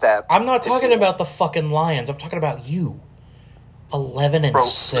big step. I'm not this talking season. about the fucking Lions. I'm talking about you. 11 and Bro,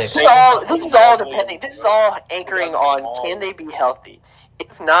 6. This is all depending. This is all anchoring on can they be healthy.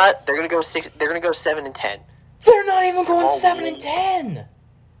 If not, they're gonna go 6. They're gonna go 7-10. They're not even going 7 and 10.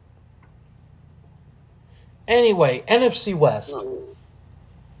 Anyway, NFC West.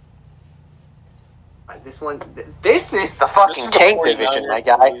 This is the fucking tank division, my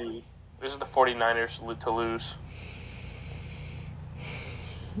guy. This is the 49ers to lose.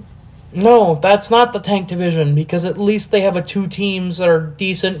 No, that's not the tank division because at least they have 2 teams that are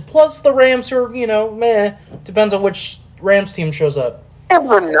decent. Plus the Rams who are, meh. Depends on which Rams team shows up.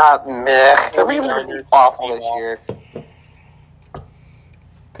 Rams are not meh. The Rams are gonna be awful this year.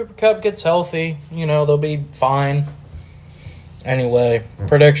 Cooper Kupp gets healthy. They'll be fine. Anyway,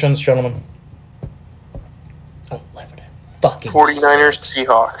 predictions, gentlemen. 11 and fucking 49ers, 6.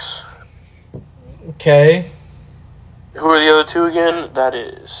 Seahawks. Okay. Who are the other two again? That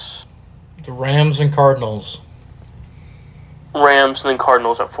is The Rams and Cardinals. Rams and then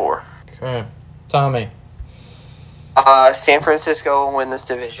Cardinals at 4. Okay. Tommy. San Francisco will win this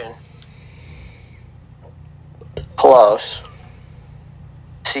division. Close.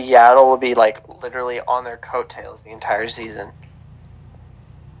 Seattle will be literally on their coattails the entire season.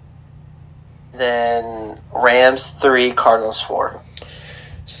 Then Rams 3, Cardinals 4.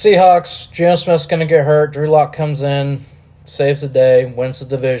 Seahawks. Geno Smith's going to get hurt. Drew Lock comes in, saves the day, wins the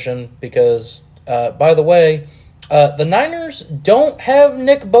division because, by the way, the Niners don't have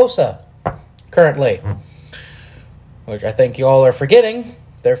Nick Bosa currently, which I think you all are forgetting.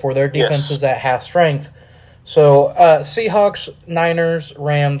 Therefore, their defense Yes. is at half strength. So, Seahawks, Niners,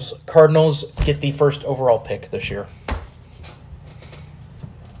 Rams, Cardinals get the first overall pick this year.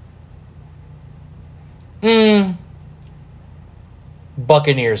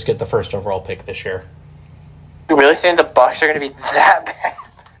 Buccaneers get the first overall pick this year. You really think the Bucs are going to be that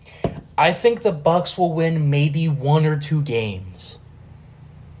bad? I think the Bucs will win maybe 1 or 2 games.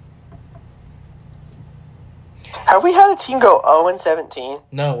 Have we had a team go 0-17?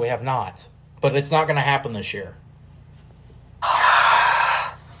 No, we have not. But it's not going to happen this year.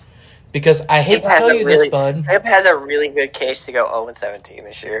 Because I hate to Tampa has tell a you really- this, bud. Tampa has a really good case to go 0-17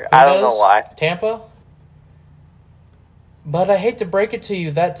 this year. Who I don't does? know why. Tampa? But I hate to break it to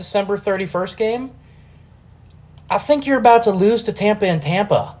you, that December 31st game, I think you're about to lose to Tampa in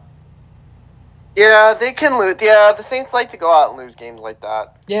Tampa. Yeah, they can lose. Yeah, the Saints like to go out and lose games like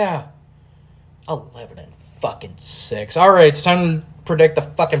that. Yeah. 11-6. All right, it's time to predict the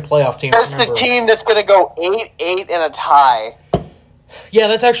fucking playoff team. There's the team that's going to go 8-8 and a tie. Yeah,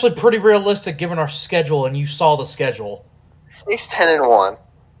 that's actually pretty realistic given our schedule, and you saw the schedule. 6-10-1.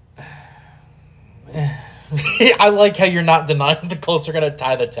 I like how you're not denying the Colts are going to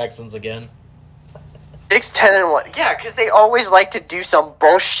tie the Texans again. 6-10-1. Yeah, because they always like to do some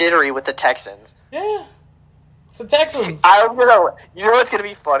bullshittery with the Texans. Yeah. It's the Texans. You know what's going to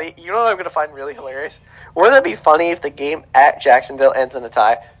be funny? You know what I'm going to find really hilarious? Wouldn't it be funny if the game at Jacksonville ends in a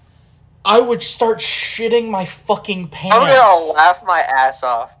tie? I would start shitting my fucking pants. I'm going to laugh my ass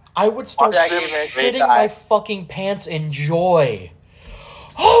off. I would start That game ends in a shitting tie. my fucking pants in joy.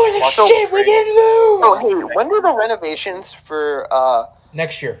 Holy Also, shit, we didn't lose! Oh, hey, when do the renovations for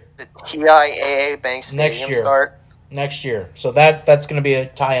Next year. the TIAA Bank Next Stadium year. start? Next year. So that's going to be a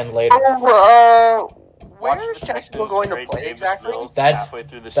tie-in later. Where is Jacksonville going to play exactly? That's- halfway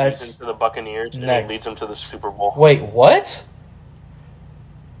through the that's season to the Buccaneers, and next. it leads them to the Super Bowl. Wait, what?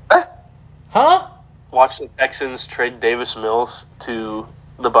 Huh? Watch the Texans trade Davis Mills to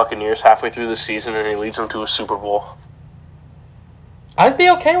the Buccaneers halfway through the season, and he leads them to a Super Bowl. I'd be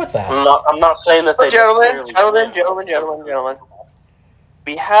okay with that. I'm not saying that they necessarily win. Gentlemen.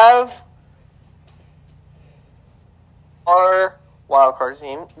 We have our wildcard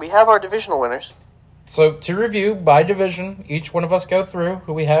team. We have our divisional winners. So, to review, by division, each one of us go through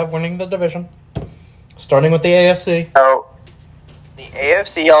who we have winning the division. Starting with the AFC. So, the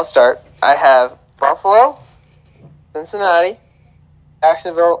AFC, I'll start. I have Buffalo, Cincinnati,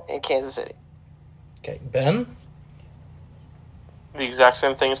 Jacksonville, and Kansas City. Okay, Ben. The exact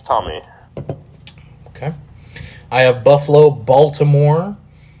same thing as Tommy. Okay. I have Buffalo, Baltimore,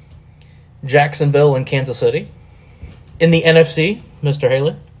 Jacksonville, and Kansas City. In the NFC, Mr.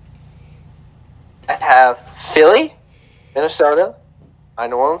 Haley. I have Philly, Minnesota, my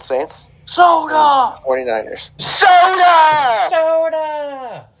New Orleans Saints, Soda! 49ers. Soda!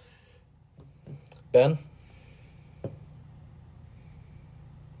 Soda! Ben.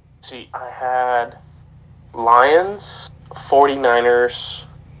 See, I had Lions, 49ers,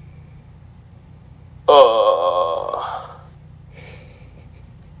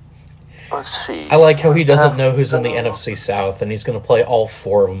 let's see. I like how he doesn't know who's in the NFC South, and he's going to play all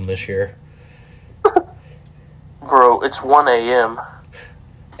four of them this year. Bro, it's 1 a.m.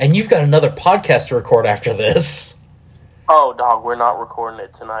 And you've got another podcast to record after this. Oh, dog, we're not recording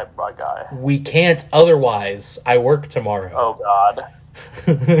it tonight, my guy. We can't otherwise. I work tomorrow. Oh, God.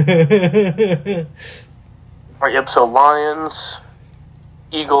 All right, yep, so Lions,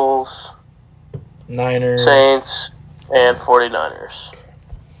 Eagles, Niners. Saints, and 49ers.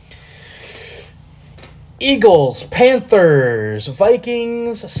 Eagles, Panthers,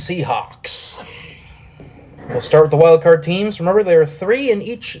 Vikings, Seahawks. We'll start with the wildcard teams. Remember, there are 3 in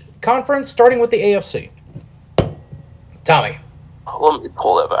each conference, starting with the AFC. Tommy. Let me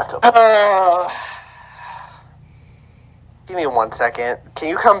pull that back up. Give me 1 second. Can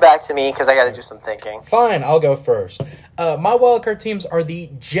you come back to me? Because I got to do some thinking. Fine, I'll go first. My wildcard teams are the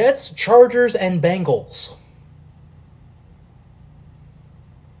Jets, Chargers, and Bengals.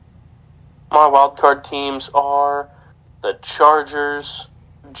 My wildcard teams are the Chargers,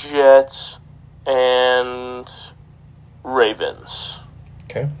 Jets, and Ravens.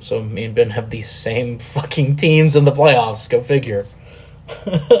 Okay, so me and Ben have these same fucking teams in the playoffs. Go figure.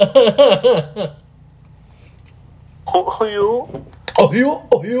 Oh, you?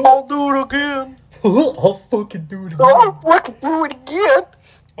 Oh, you. I'll do it again. I'll fucking do it again. Oh, fucking do it again.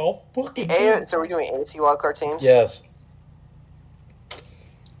 I'll fucking do it. So we're doing AFC wildcard teams? Yes.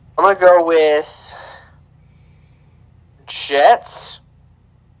 I'm going to go with Jets,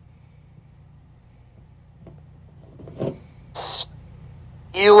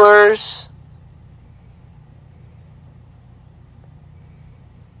 Steelers,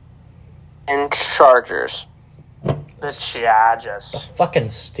 and Chargers. The Chargers. Fucking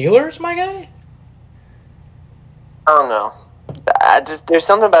Steelers, my guy? I don't know. There's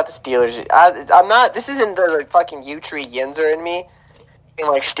something about the Steelers. I'm not. This isn't the fucking U-Tree Yinzer in me. Being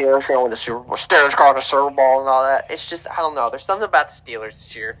like Steelers going to the Super Bowl. Steelers going to the Super Bowl and all that. It's just, I don't know. There's something about the Steelers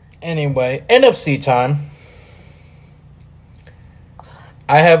this year. Anyway, NFC time.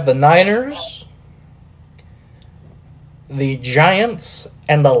 I have the Niners, the Giants,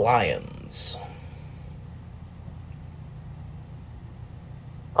 and the Lions.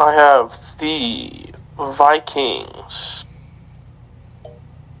 I have the Vikings,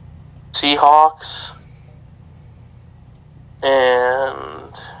 Seahawks,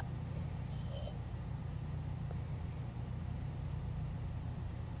 and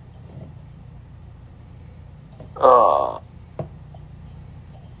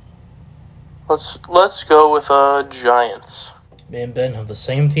let's go with Giants. Me and Ben have the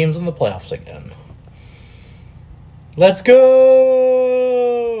same teams in the playoffs again. Let's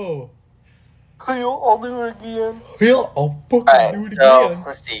go! I'll do it again. Yeah, I'll fucking Alright, do it so, again.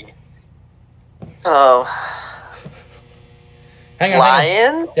 let's see. Oh, Hang on.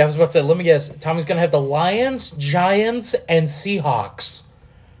 Lion? Yeah, I was about to say, let me guess. Tommy's going to have the Lions, Giants, and Seahawks.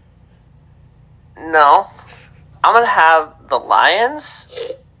 No. I'm going to have the Lions,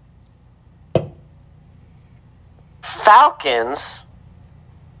 Falcons,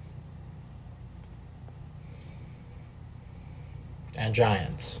 And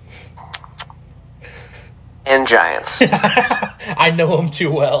Giants. and Giants. I know them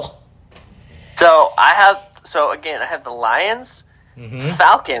too well. So, I have the Lions,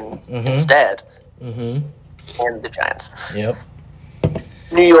 Falcons instead, and the Giants. Yep.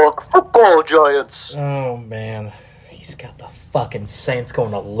 New York Football Giants. Oh, man. He's got the fucking Saints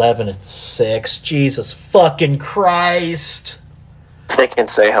going 11-6. Jesus fucking Christ. If they can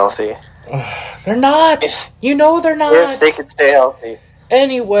stay healthy. They're not. You know they're not. If they can stay healthy.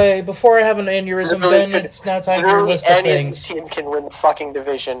 Anyway, before I have an aneurysm, Literally Ben, could- it's now time for your Literally list of any of these things. teams can win the fucking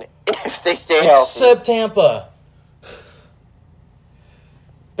division if they stay healthy. Except Tampa.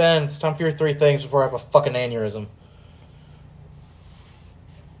 Ben, it's time for your 3 things before I have a fucking aneurysm.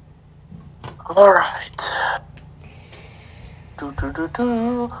 Alright. You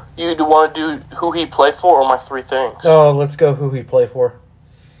want to do who he play for or my 3 things? Oh, let's go who he play for.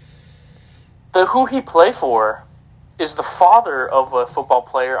 The who he play for is the father of a football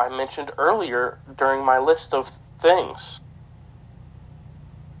player I mentioned earlier during my list of things.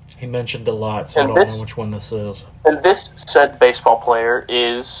 He mentioned a lot, so And I don't this- know which one this is. And this said baseball player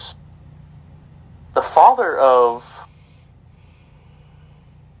is the father of...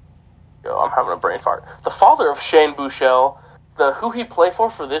 Oh, I'm having a brain fart. The father of Shane Buechele. The who he play for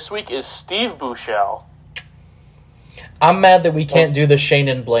this week is Steve Buechele. I'm mad that we can't do the Shane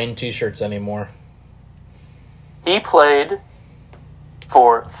and Blaine t-shirts anymore. He played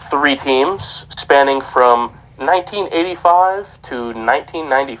for 3 teams, spanning from 1985 to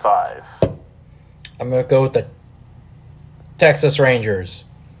 1995. I'm going to go with the Texas Rangers.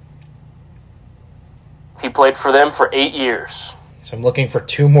 He played for them for 8 years. So I'm looking for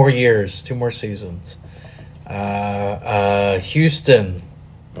 2 more years, 2 more seasons. Houston.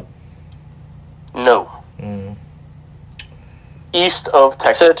 No. East of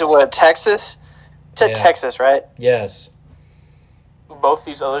Texas. So to what, Texas? It said Yeah. Texas, right? Yes. Both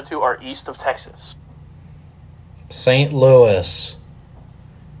these other 2 are east of Texas. St. Louis.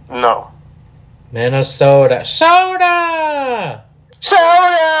 No. Minnesota. Soda!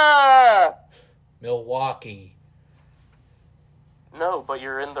 Soda! Milwaukee. No, but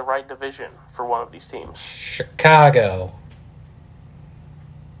you're in the right division for one of these teams. Chicago.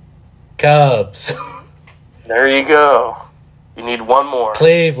 Cubs. There you go. You need one more.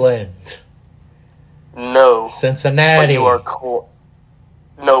 Cleveland. No. But Cincinnati. you are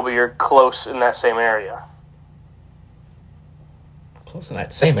No, but you're close in that same area. Close in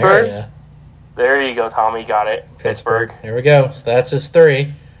that same Pittsburgh? area. There you go, Tommy. Got it. Pittsburgh. There we go. So that's his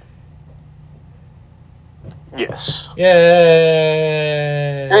 3. Yes.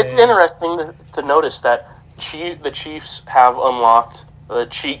 Yay! It's interesting to notice that the Chiefs have unlocked the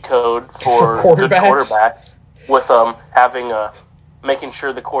cheat code for For good quarterbacks? quarterback with having making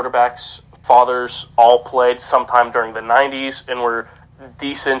sure the quarterbacks' fathers all played sometime during the 90s and were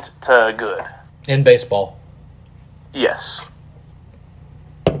decent to good. In baseball. Yes.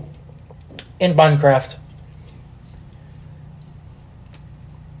 In Minecraft.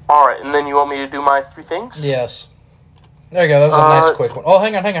 All right, and then you want me to do my 3 things? Yes. There you go. That was a nice quick one. Oh,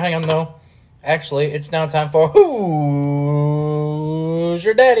 hang on. No. Actually, it's now time for Who's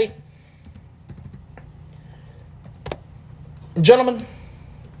Your Daddy? Gentlemen,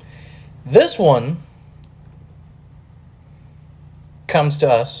 this one comes to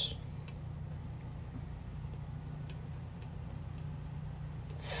us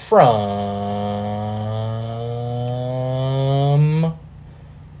from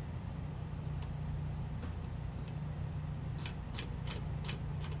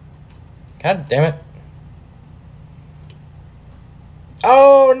God damn it.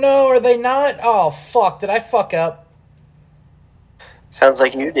 Oh no, are they not? Oh fuck, did I fuck up? Sounds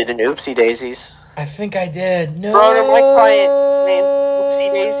like you did an oopsie daisies. I think I did. No. Brother, my client named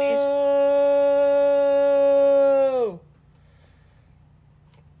Whoopsie daisies.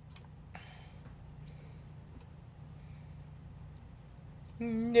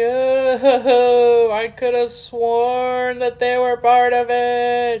 No, I could have sworn that they were part of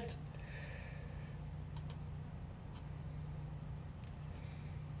it.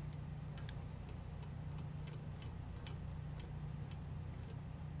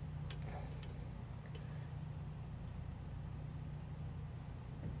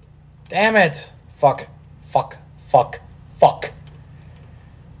 Damn it. Fuck.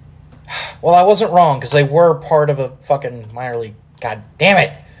 Well, I wasn't wrong, because they were part of a fucking minor league. God damn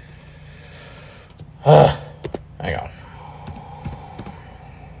it. Hang on.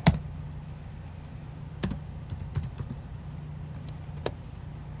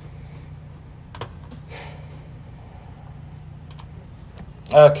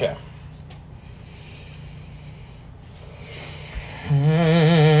 Okay.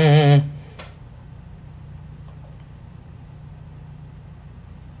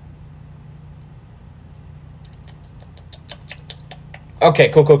 Okay,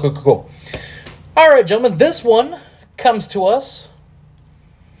 cool. All right, gentlemen, this one comes to us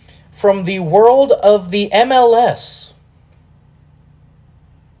from the world of the MLS.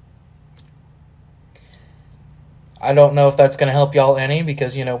 I don't know if that's going to help y'all any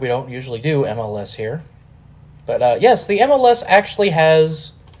because, we don't usually do MLS here. But, yes, the MLS actually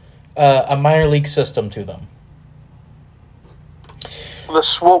has a minor league system to them. The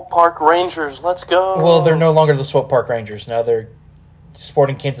Swope Park Rangers, let's go. Well, they're no longer the Swope Park Rangers. Now they're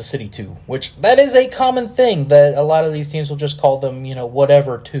Sporting Kansas City 2, which that is a common thing that a lot of these teams will just call them,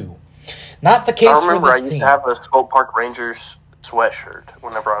 whatever 2. Not the case for this team. I remember I used to have a Swope Park Rangers sweatshirt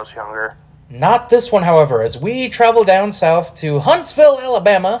whenever I was younger. Not this one, however, as we travel down south to Huntsville,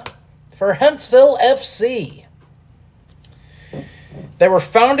 Alabama for Huntsville FC. They were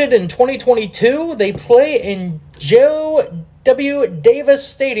founded in 2022. They play in Joe W. Davis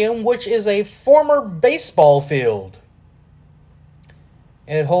Stadium, which is a former baseball field.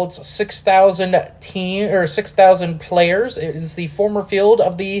 It holds 6,000 players. It is the former field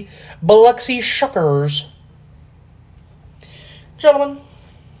of the Biloxi Shuckers. Gentlemen,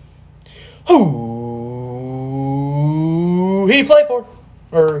 who he play for?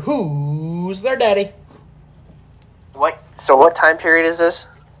 Or who's their daddy? What? So what time period is this?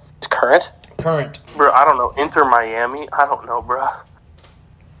 It's current? Current. Bro, I don't know. Inter Miami? I don't know, bro.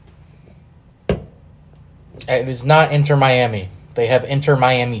 It is not Inter Miami. They have Inter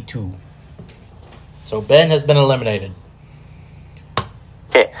Miami 2. So Ben has been eliminated.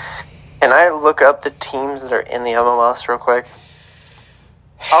 Okay. Can I look up the teams that are in the MLS real quick?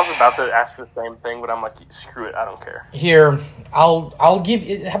 I was about to ask the same thing, but I'm like, screw it, I don't care. Here, I'll give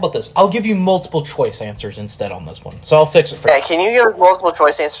you. How about this? I'll give you multiple choice answers instead on this one. So I'll fix it for you. Yeah, can you give us multiple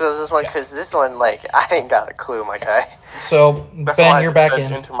choice answers to this one? Because this one, I ain't got a clue, my guy. So That's Ben, you're back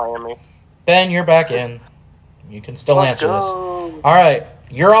in. Inter Miami. Ben, you're back in. You can still Let's answer go. this. All right.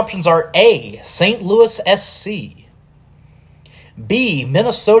 Your options are A, St. Louis SC. B,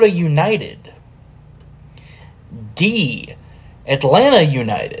 Minnesota United. D, Atlanta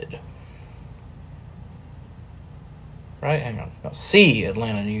United. Right? Hang on. No, C,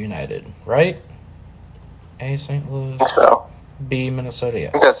 Atlanta United. Right? A, St. Louis. So, B, Minnesota.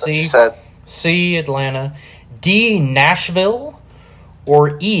 Yeah. that's what you said. C, Atlanta. D, Nashville.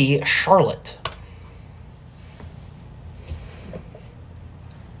 Or E, Charlotte.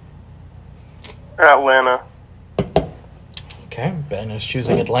 Atlanta. Okay, Ben is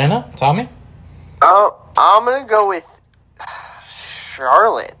choosing Atlanta. Tommy? I'm going to go with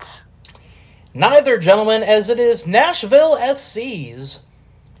Charlotte. Neither, gentlemen, as it is Nashville SC's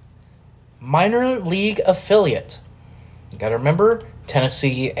minor league affiliate. You gotta remember,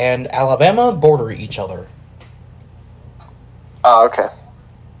 Tennessee and Alabama border each other. Oh, okay.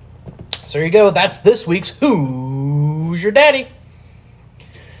 So there you go. That's this week's Who's Your Daddy?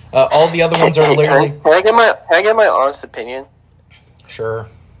 All the other ones are literally... Can I get my honest opinion? Sure.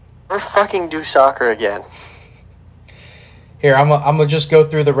 We're fucking do soccer again. Here, I'm gonna just go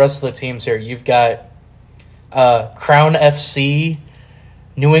through the rest of the teams here. You've got Crown FC,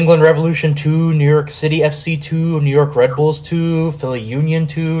 New England Revolution 2, New York City FC 2, New York Red Bulls 2, Philly Union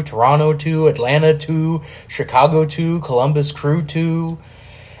 2, Toronto 2, Atlanta 2, Chicago 2, Columbus Crew 2,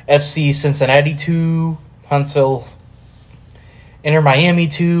 FC Cincinnati 2, Huntsville, Inter Miami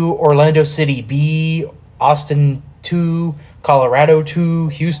 2, Orlando City B, Austin 2, Colorado 2,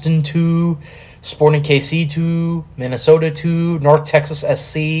 Houston 2, Sporting KC 2, Minnesota 2, North Texas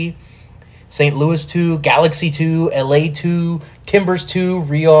SC, St. Louis 2, Galaxy 2, LA 2, Timbers 2,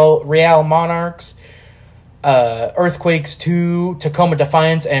 Real Monarchs, Earthquakes 2, Tacoma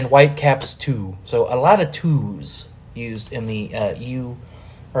Defiance, and Whitecaps 2. So a lot of 2s used in the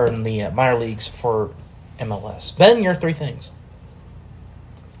in the minor leagues for MLS. Ben, your 3 things.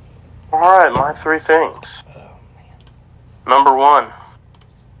 All right, my 3 things. Oh, man. Number 1.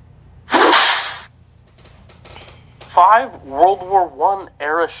 5 World War I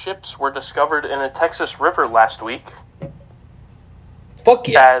era ships were discovered in a Texas river last week. Fuck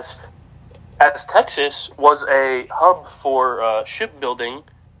yeah. As Texas was a hub for shipbuilding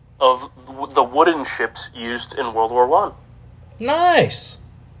of the wooden ships used in World War I. Nice.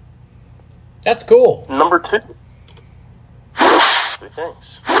 That's cool. Number 2. 3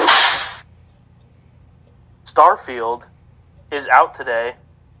 things. Starfield is out today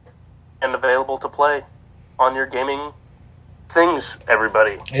and available to play on your gaming things,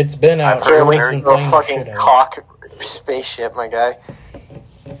 everybody. It's been out. I've heard Can't wait Everyone's for been a playing the fucking shit out. cock spaceship, my guy.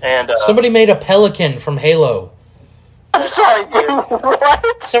 And Somebody made a pelican from Halo. I'm sorry, dude.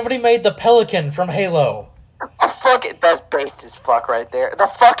 What? Somebody made the pelican from Halo. That's based as fuck right there. The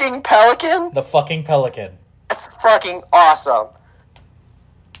fucking pelican? The fucking pelican. That's fucking awesome.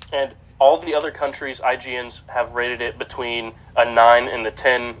 And all the other countries' IGNs have rated it between a 9 and a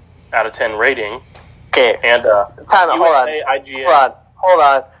 10 out of 10 rating. Okay. And Time out. USA IGN. Hold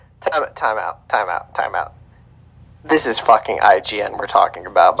on. Time out. This is fucking IGN we're talking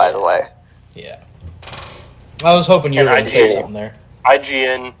about, by the way. Yeah. I was hoping you were And going to say IGN. something there.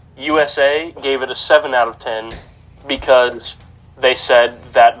 IGN USA gave it a 7 out of 10 because they said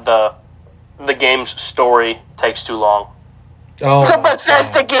that the game's story takes too long. Oh, It's a my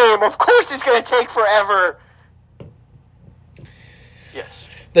Bethesda God. game. Of course it's going to take forever. Yes.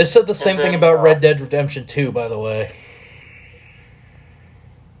 They said the same then, thing about Red Dead Redemption 2, by the way.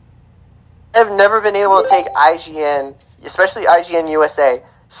 I've never been able to take IGN, especially IGN USA,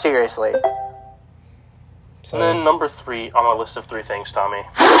 seriously. So, And then number 3 on my list of 3 things, Tommy.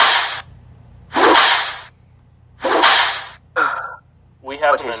 We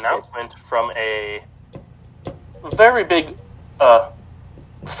have What an is it? announcement from a very big,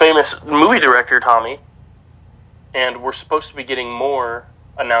 famous movie director, Tommy. And we're supposed to be getting more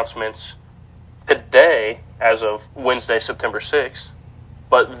announcements today, as of Wednesday, September 6th.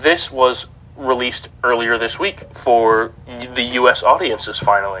 But this was released earlier this week for the U.S. audiences,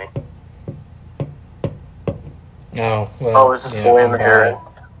 finally. oh, well. Oh, is this yeah, Boy in I'm the Heron?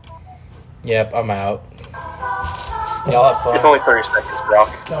 out. Yep, I'm out. Y'all have fun. It's only 30 seconds,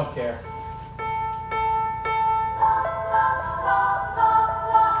 Brock. Don't care.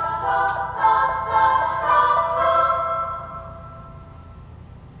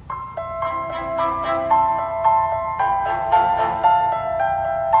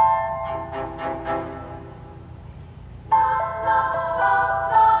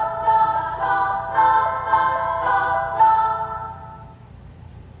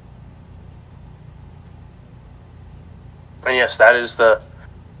 And yes, that is the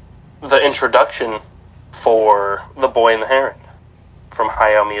introduction for The Boy and the Heron from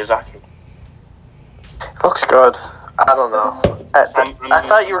Hayao Miyazaki. Looks good. I don't know. I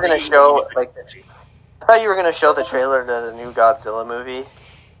thought you were going to show, like, I thought you were going to show the trailer to the new Godzilla movie.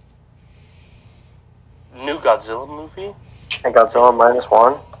 New Godzilla movie? And Godzilla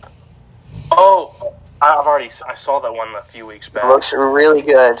 -1. Oh, I saw that one a few weeks back. It looks really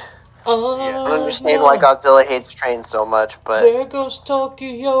good. Oh, I don't understand why Godzilla hates trains so much, but There goes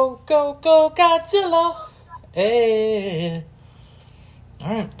Tokyo, go, go, Godzilla. Hey.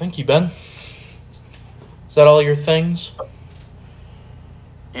 Alright, thank you, Ben. Is that all your things?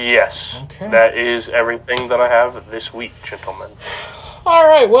 Yes. Okay. That is everything that I have this week, gentlemen.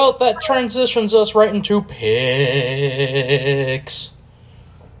 Alright, well, that transitions us right into picks.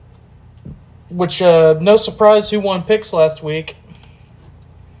 Which, no surprise who won picks last week.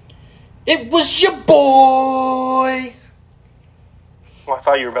 It was your boy! Well, I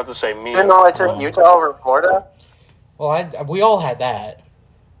thought you were about to say me. even though I took Utah over Florida, Well, we all had that.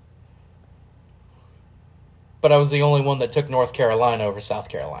 But I was the only one that took North Carolina over South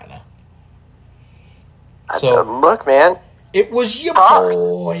Carolina. So, look, man, it was your Fuck.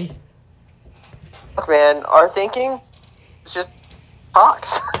 boy! our thinking is just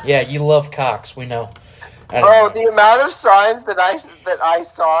Hawks. Yeah, you love Cox, we know. I don't Bro, know. the amount of signs that I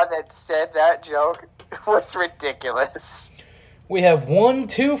saw that said that joke was ridiculous. We have 1,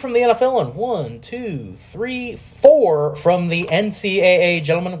 2 from the NFL and 1, 2, 3, 4 from the NCAA.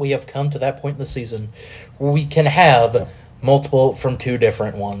 Gentlemen, we have come to that point in the season where we can have multiple from 2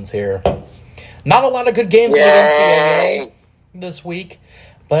 different ones here. Not a lot of good games in the NCAA Yay! this week,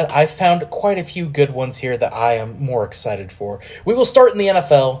 but I found quite a few good ones here that I am more excited for. We will start in the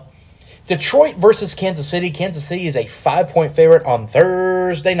NFL Detroit versus Kansas City. Kansas City is a 5-point favorite on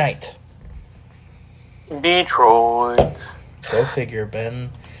Thursday night. Detroit. Go figure,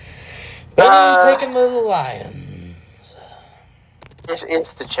 Ben. Ben taking the Lions.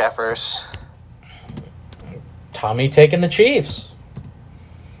 It's the Cheffers. Tommy taking the Chiefs.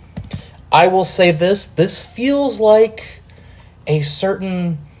 I will say this. This feels like a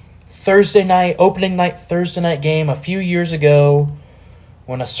certain opening night Thursday night game a few years ago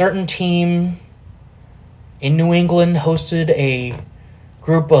when a certain team in New England hosted a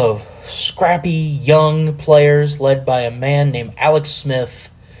group of scrappy young players led by a man named Alex Smith,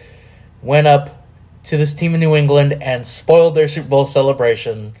 went up to this team in New England and spoiled their Super Bowl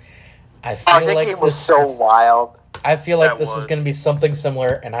celebration. I feel that like game was so wild. I feel like That this is was. going to be something similar,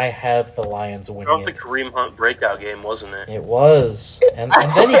 and I have the Lions That winning was the it. Kareem Hunt breakout game, wasn't it? It was. And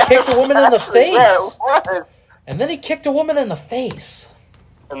then he kicked a woman in the Actually, face. yeah, it was. And then he kicked a woman in the face.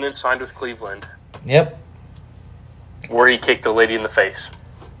 And then signed with Cleveland, Yep. where he kicked the lady in the face.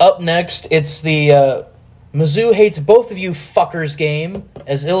 Up next, it's the Mizzou hates both of you fuckers game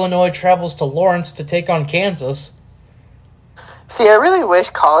as Illinois travels to Lawrence to take on Kansas. See, I really wish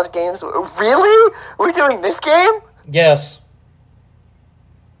college games. Really? We're doing this game? Yes.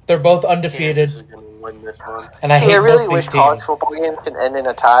 They're both undefeated. Kansas is going to win this one. And I See, hate I really both wish these college teams. football games can end in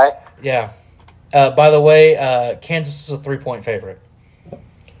a tie. Yeah. By the way, Kansas is a 3-point favorite.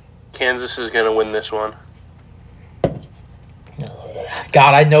 Kansas is going to win this one.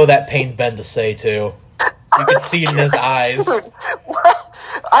 God, I know that pained Ben to say, too. You can see it in his eyes. What?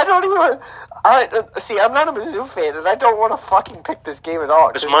 I don't even. See, I'm not a Mizzou fan, and I don't want to fucking pick this game at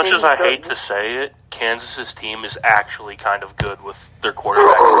all. As This much game as is I gonna- hate to say it, Kansas's team is actually kind of good with their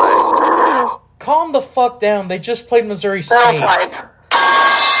quarterback play. Calm the fuck down. They just played Missouri They'll State. fight.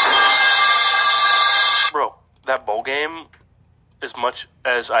 Bro, that bowl game, as much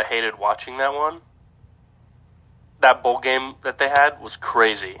as I hated watching that one, that bowl game that they had was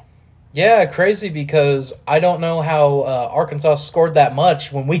crazy. Yeah, crazy because I don't know how Arkansas scored that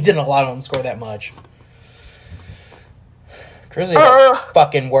much when we didn't allow them to score that much. Crazy how it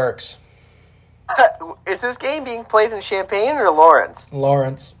fucking works. Is this game being played in Champaign or Lawrence?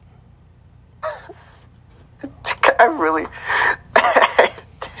 Lawrence. I really.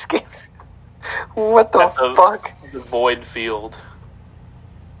 This game's. What the At the- fuck? The void field.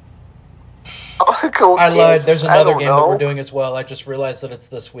 Go I lied. Kansas. There's I another don't game that know. we're doing as well. I just realized that it's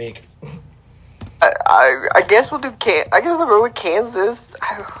this week. I guess we'll do. I guess I'll go with Kansas.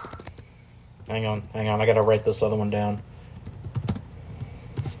 Hang on. I gotta write this other one down.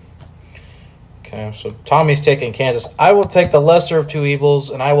 Okay, so Tommy's taking Kansas. I will take the lesser of two evils,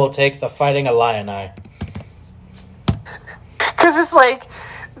 and I will take the Fighting Illini. Because it's like.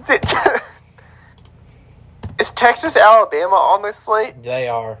 Is Texas, Alabama on the slate? They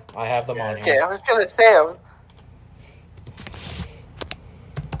are. I have them on Okay, here. I was gonna say.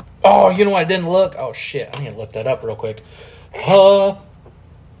 Oh, you know what? I didn't look. Oh, shit. I need to look that up real quick. I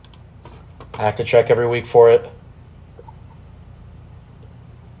have to check every week for it.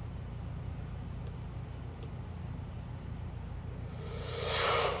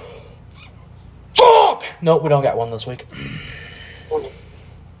 Fuck! Nope, we don't got one this week.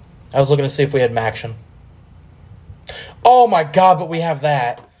 I was looking to see if we had Maction. Oh my god, but we have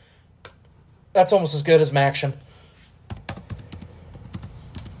that. That's almost as good as Maction.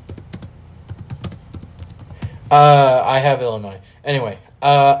 I have Illinois. Anyway,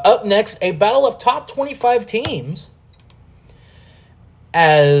 up next, a battle of top 25 teams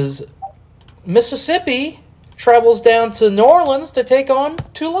as Mississippi travels down to New Orleans to take on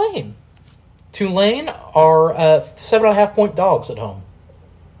Tulane. Tulane are 7.5 point dogs at home.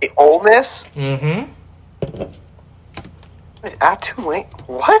 The Ole Miss Mm-hmm. is at Tulane.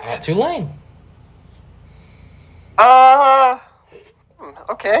 What? At Tulane.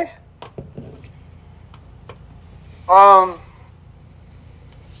 Okay.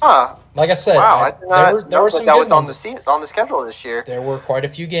 Like I said, Wow, I did not there know were that some that good was on ones. on the schedule this year. There were quite a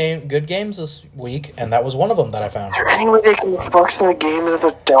few good games this week, and that was one of them that I found. Is there any way they can fuck some game into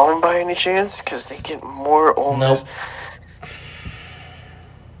the dome by any chance? Because they get more Ole Miss. Nope.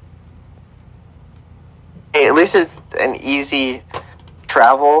 Hey, at least it's an easy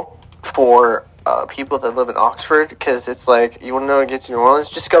travel for people that live in Oxford. Because it's like, you want to know how to get to New Orleans?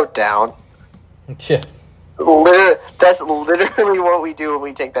 Just go down. Yeah. That's literally what we do when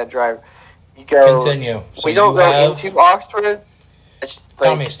we take that drive. You go. Continue. So we don't you go have- into Oxford. It's just like,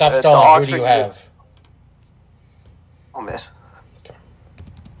 Tommy, stop to stalling. Who Oxford, do you have? Ole Miss.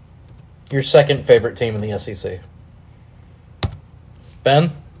 Your second favorite team in the SEC.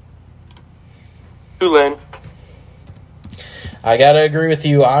 Ben? Tulane. I gotta agree with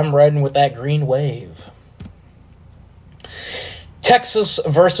you. I'm riding with that green wave. Texas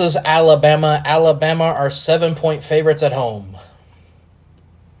versus Alabama. Alabama are 7-point favorites at home.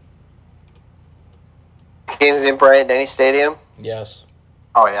 Games in Bryant-Denny Stadium? Yes.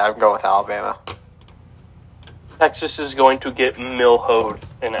 Oh, yeah, I'm going with Alabama. Texas is going to get mill-hoed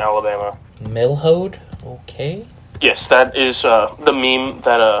in Alabama. Mill-hoed? Okay. Yes, that is the meme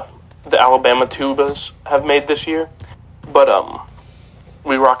that the Alabama tubas have made this year. But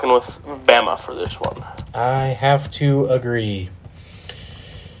we rocking with Bama for this one. I have to agree.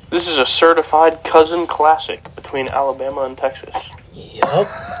 This is a certified cousin classic between Alabama and Texas. Yup.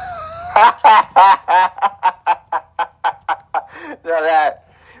 No,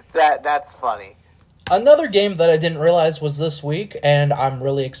 that's funny. Another game that I didn't realize was this week, and I'm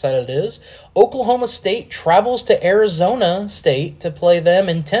really excited it is, Oklahoma State travels to Arizona State to play them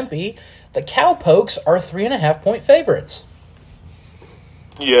in Tempe. The Cowpokes are 3.5-point favorites.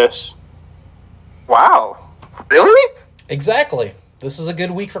 Yes. Wow. Really? Exactly. This is a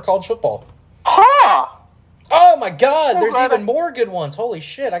good week for college football. Huh. Oh my god, there's glad even more good ones. Holy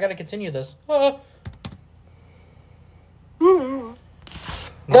shit, I gotta continue this. No.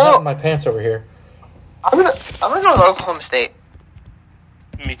 My pants over here. I'm gonna go with Oklahoma State.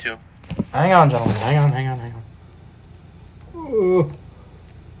 Me too. Hang on, gentlemen. Hang on. Ooh.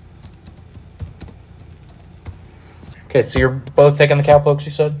 Okay, so you're both taking the Cowpokes,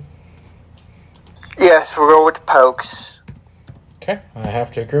 you said? Yes, we're going with the Pokes. Okay, I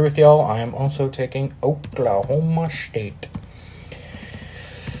have to agree with y'all. I am also taking Oklahoma State.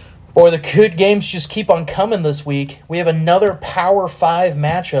 Boy, the good games just keep on coming this week. We have another Power 5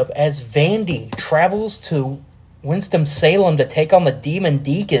 matchup as Vandy travels to Winston-Salem to take on the Demon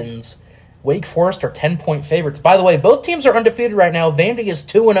Deacons. Wake Forest are 10-point favorites. By the way, both teams are undefeated right now. Vandy is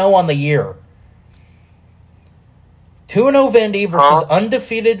 2-0 on the year. 2-0 Vandy versus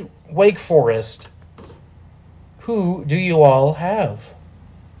undefeated Wake Forest. Who do you all have?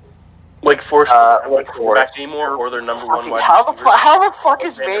 Wake Forest. Wake Forest. Anymore, or their number one wide How receiver. the fuck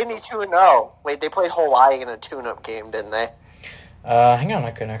is Vandy 2-0? Wait, they played Hawaii in a tune-up game, didn't they? Hang on,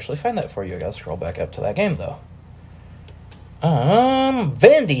 I can actually find that for you. I gotta scroll back up to that game, though.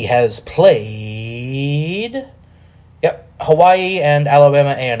 Vandy has played... Yep, Hawaii and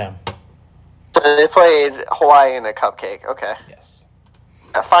Alabama A&M. So they played Hawaii in a cupcake. Okay. Yes.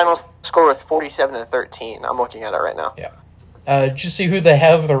 Final score was 47-13. I'm looking at it right now. Yeah. Did you see who they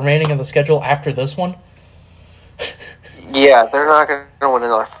have the remaining of the schedule after this one? Yeah, they're not going to win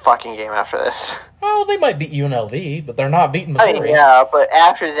another fucking game after this. Well, they might beat UNLV, but they're not beating I Missouri. mean, yeah, but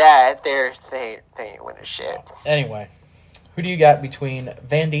after that, they ain't winning shit. Anyway, who do you got between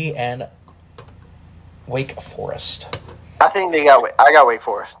Vandy and Wake Forest? I think I got Wake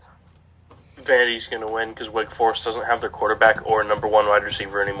Forest. Vandy's going to win because Wake Forest doesn't have their quarterback or number one wide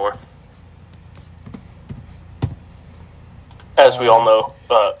receiver anymore. As we all know,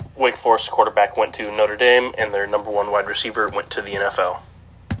 Wake Forest quarterback went to Notre Dame, and their number one wide receiver went to the NFL.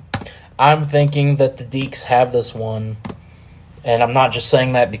 I'm thinking that the Deeks have this one, and I'm not just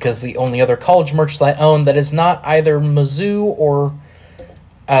saying that because the only other college merch that I own that is not either Mizzou or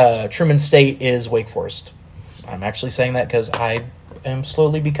Truman State is Wake Forest. I'm actually saying that because I am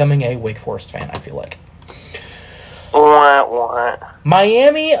slowly becoming a Wake Forest fan, I feel like. What?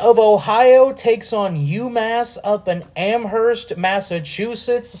 Miami of Ohio takes on UMass up in Amherst,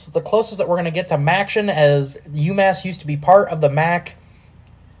 Massachusetts. This is the closest that we're going to get to MACtion, as UMass used to be part of the MAC.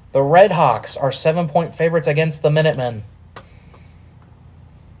 The Red Hawks are 7-point favorites against the Minutemen.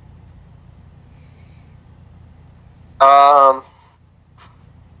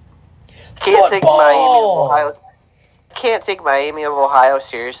 Can't take Miami of Ohio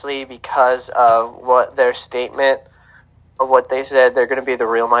seriously because of what their statement of what they said they're going to be the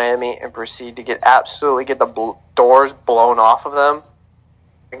real Miami and proceed to get the doors blown off of them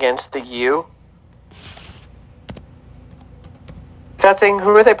against the U. That thing, who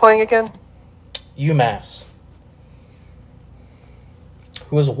are they playing again? UMass,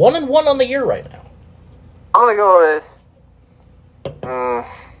 who is 1-1 on the year right now. I'm going to go with...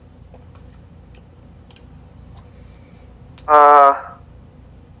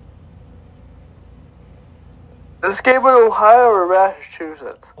 This game in Ohio or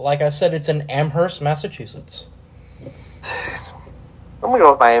Massachusetts? Like I said, it's in Amherst, Massachusetts. I'm going to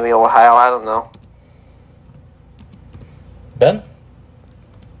go with Miami, Ohio. I don't know. Ben?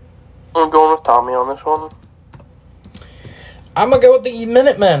 I'm going with Tommy on this one. I'm going to go with the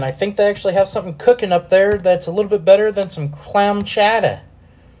Minutemen. I think they actually have something cooking up there that's a little bit better than some clam chowder.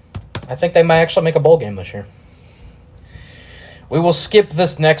 I think they might actually make a bowl game this year. We will skip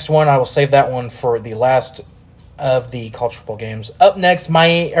this next one. I will save that one for the last of the college football games. Up next,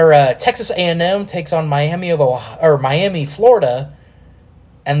 Texas A&M takes on Miami, Florida,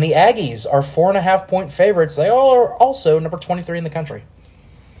 and the Aggies are 4.5-point favorites. They are also number 23 in the country.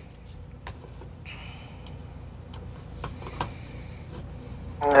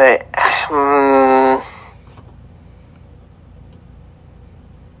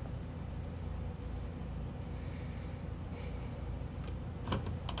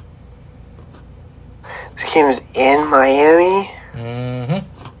 This game is in Miami? Mm-hmm.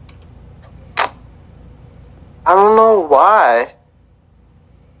 I don't know why.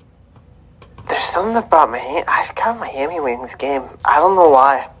 There's something about Miami. I've got Miami winning this game. I don't know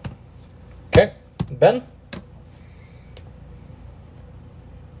why. Okay. Ben?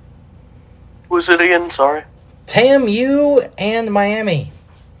 Who's it again? Sorry. TAMU and Miami.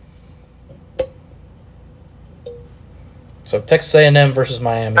 So Texas A&M versus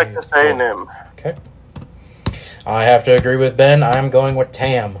Miami. Texas A&M. Okay. I have to agree with Ben. I'm going with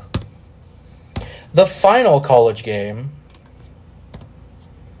TAM. The final college game.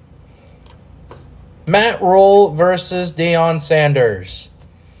 Matt Rule versus Deion Sanders.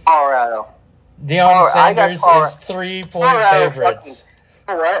 Colorado. Deion Sanders is 3-point favorites.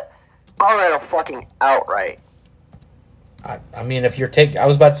 What? Colorado fucking outright. I mean, if you're I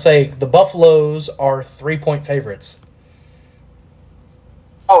was about to say, the Buffaloes are 3-point favorites.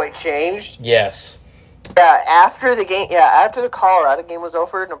 Oh, it changed? Yes. Yeah, after the Colorado game was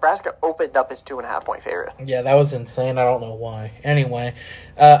over, Nebraska opened up as 2.5-point favorites. Yeah, that was insane. I don't know why. Anyway,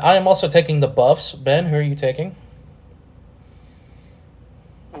 I am also taking the Buffs. Ben, who are you taking?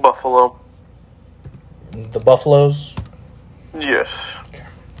 Buffalo. The Buffaloes? Yes. Okay.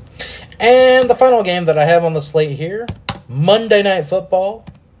 And the final game that I have on the slate here, Monday Night Football.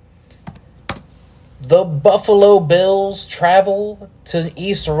 The Buffalo Bills travel to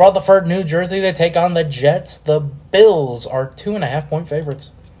East Rutherford, New Jersey to take on the Jets. The Bills are 2.5-point favorites.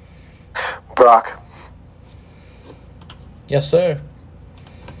 Brock. Yes, sir.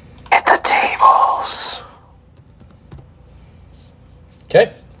 At the tables.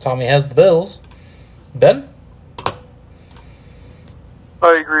 Okay, Tommy has the Bills. Ben?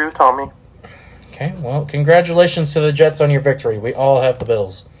 I agree with Tommy. Okay, well, congratulations to the Jets on your victory. We all have the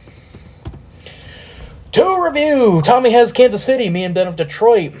Bills. To review, Tommy has Kansas City. Me and Ben have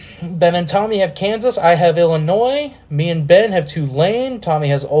Detroit. Ben and Tommy have Kansas. I have Illinois. Me and Ben have Tulane. Tommy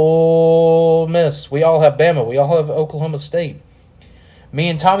has Ole Miss. We all have Bama. We all have Oklahoma State. Me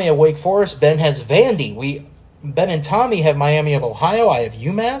and Tommy have Wake Forest. Ben has Vandy. Ben and Tommy have Miami of Ohio. I have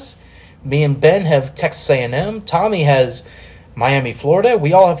UMass. Me and Ben have Texas A&M. Tommy has Miami, Florida.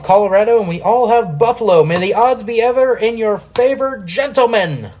 We all have Colorado, and we all have Buffalo. May the odds be ever in your favor,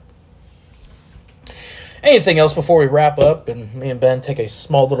 gentlemen. Anything else before we wrap up and me and Ben take a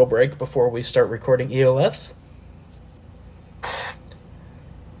small little break before we start recording EOS?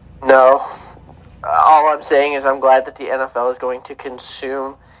 No. All I'm saying is I'm glad that the NFL is going to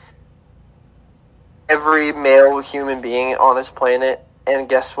consume every male human being on this planet. And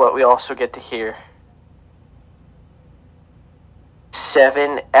guess what? We also get to hear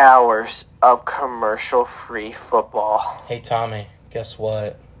 7 hours of commercial-free football. Hey, Tommy, guess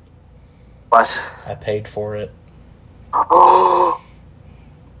what? What? I paid for it. Oh.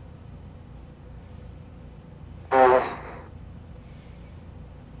 I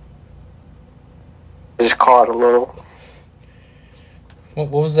just caught a little. What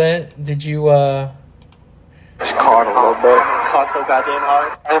was that? Did you, Just caught a little bit. Caught so goddamn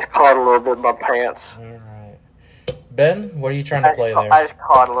hard. I just caught a little bit in my pants. Alright. Ben, what are you trying to play there? I just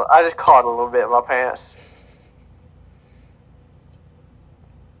caught a little bit in my pants.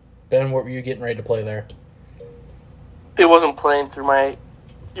 Ben, what were you getting ready to play there? It wasn't playing through my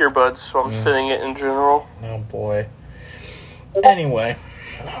earbuds, so I'm fitting it in general. Oh, boy. Anyway.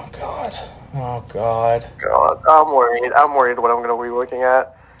 Oh, God. Oh, God. God, I'm worried. I'm worried what I'm going to be looking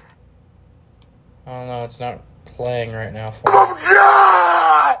at. I don't know. It's not playing right now for For the love of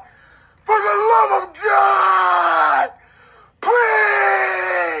God! For the love of God!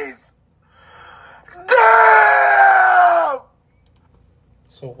 Please! Damn!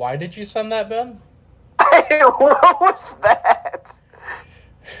 So why did you send that, Ben? What was that?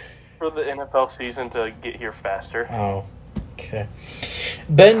 For the NFL season to get here faster. Oh, okay.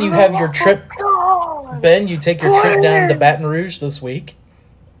 Ben, you have your trip. Ben, you take your trip down to Baton Rouge this week.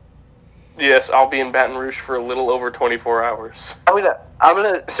 Yes, I'll be in Baton Rouge for a little over 24 hours. I'm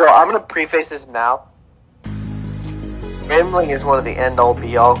gonna preface this now. Grambling is one of the end-all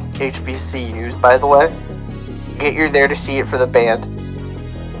be-all HBCUs, by the way. You're there to see it for the band.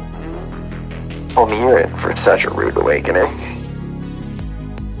 Homie, you're in for such a rude awakening.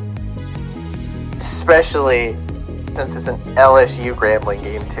 Especially since it's an LSU Grambling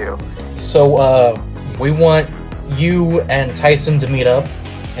game too. So, we want you and Tyson to meet up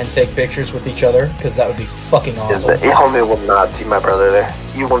and take pictures with each other, because that would be fucking awesome. The homie will not see my brother there.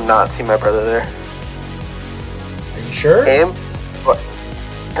 You will not see my brother there. Are you sure? Game, but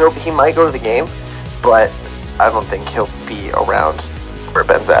he might go to the game, but I don't think he'll be around where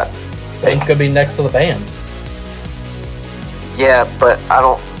Ben's at. Ben's gonna be next to the band. Yeah, but I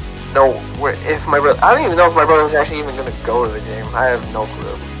don't know if my brother. I don't even know if my brother was actually even gonna go to the game. I have no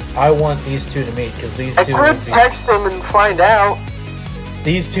clue. I want these two to meet, because these I two. could text him and find out.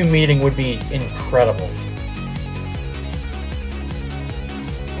 These two meeting would be incredible.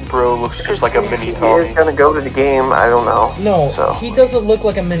 Bro looks just like a mini He Tommy. is gonna go to the game. I don't know. No, So. he doesn't look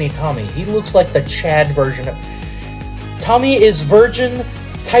like a mini Tommy. He looks like the Chad version of. Tommy is Virgin,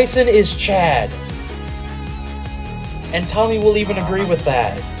 Tyson is Chad. And Tommy will even agree with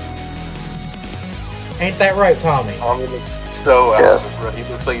that. Ain't that right, Tommy? Tommy looks so Yes. out, bro. He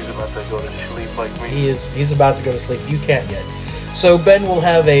looks like he's about to go to sleep like me. He's about to go to sleep. You can't yet. So Ben will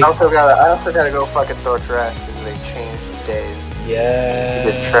have a I also gotta go fucking throw trash because they changed the days.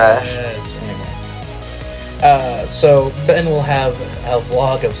 yes. trash. Anyway. So Ben will have a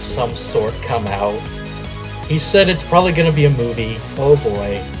vlog of some sort come out. He said it's probably gonna be a movie. Oh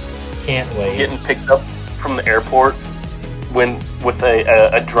boy, can't wait. Getting picked up from the airport with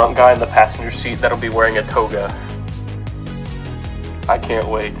a drunk guy in the passenger seat that'll be wearing a toga. I can't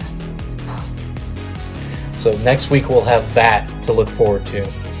wait. So next week we'll have that to look forward to.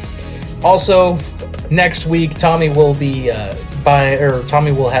 Also, next week Tommy will be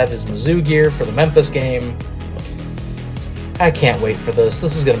Tommy will have his Mizzou gear for the Memphis game. I can't wait for this.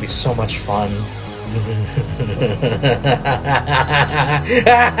 This is gonna be so much fun.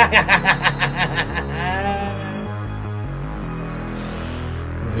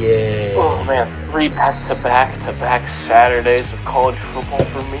 Yeah. Oh man, 3 back-to-back Saturdays of college football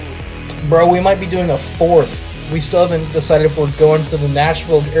for me. Bro, we might be doing a 4th. We still haven't decided if we're going to the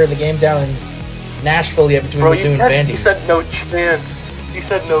Nashville or the game down in Nashville yet between Bro, Mizzou and Vandy. you said no chance. You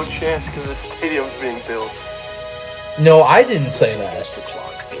said no chance because the stadium's being built. No, I didn't say that.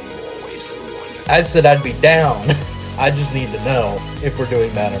 I said I'd be down. I just need to know if we're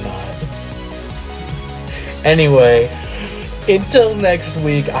doing that or not. Anyway, until next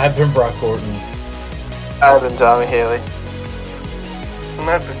week, I've been Brock Gordon. I've been Tommy Haley. And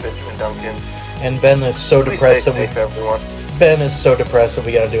I've been Benjamin Duncan. And Ben is so Please depressed stay that safe, everyone. Ben is so depressed that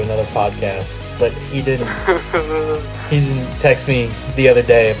we gotta do another podcast. But he didn't text me the other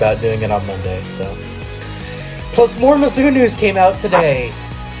day about doing it on Monday, so. Plus more Mizzou news came out today.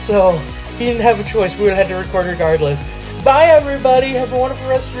 So he didn't have a choice. We would have had to record regardless. Bye everybody. Have a wonderful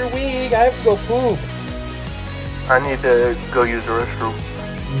rest of your week. I have to go poop. I need to go use the restroom.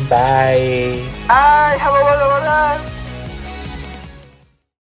 Bye. Have a wonderful time.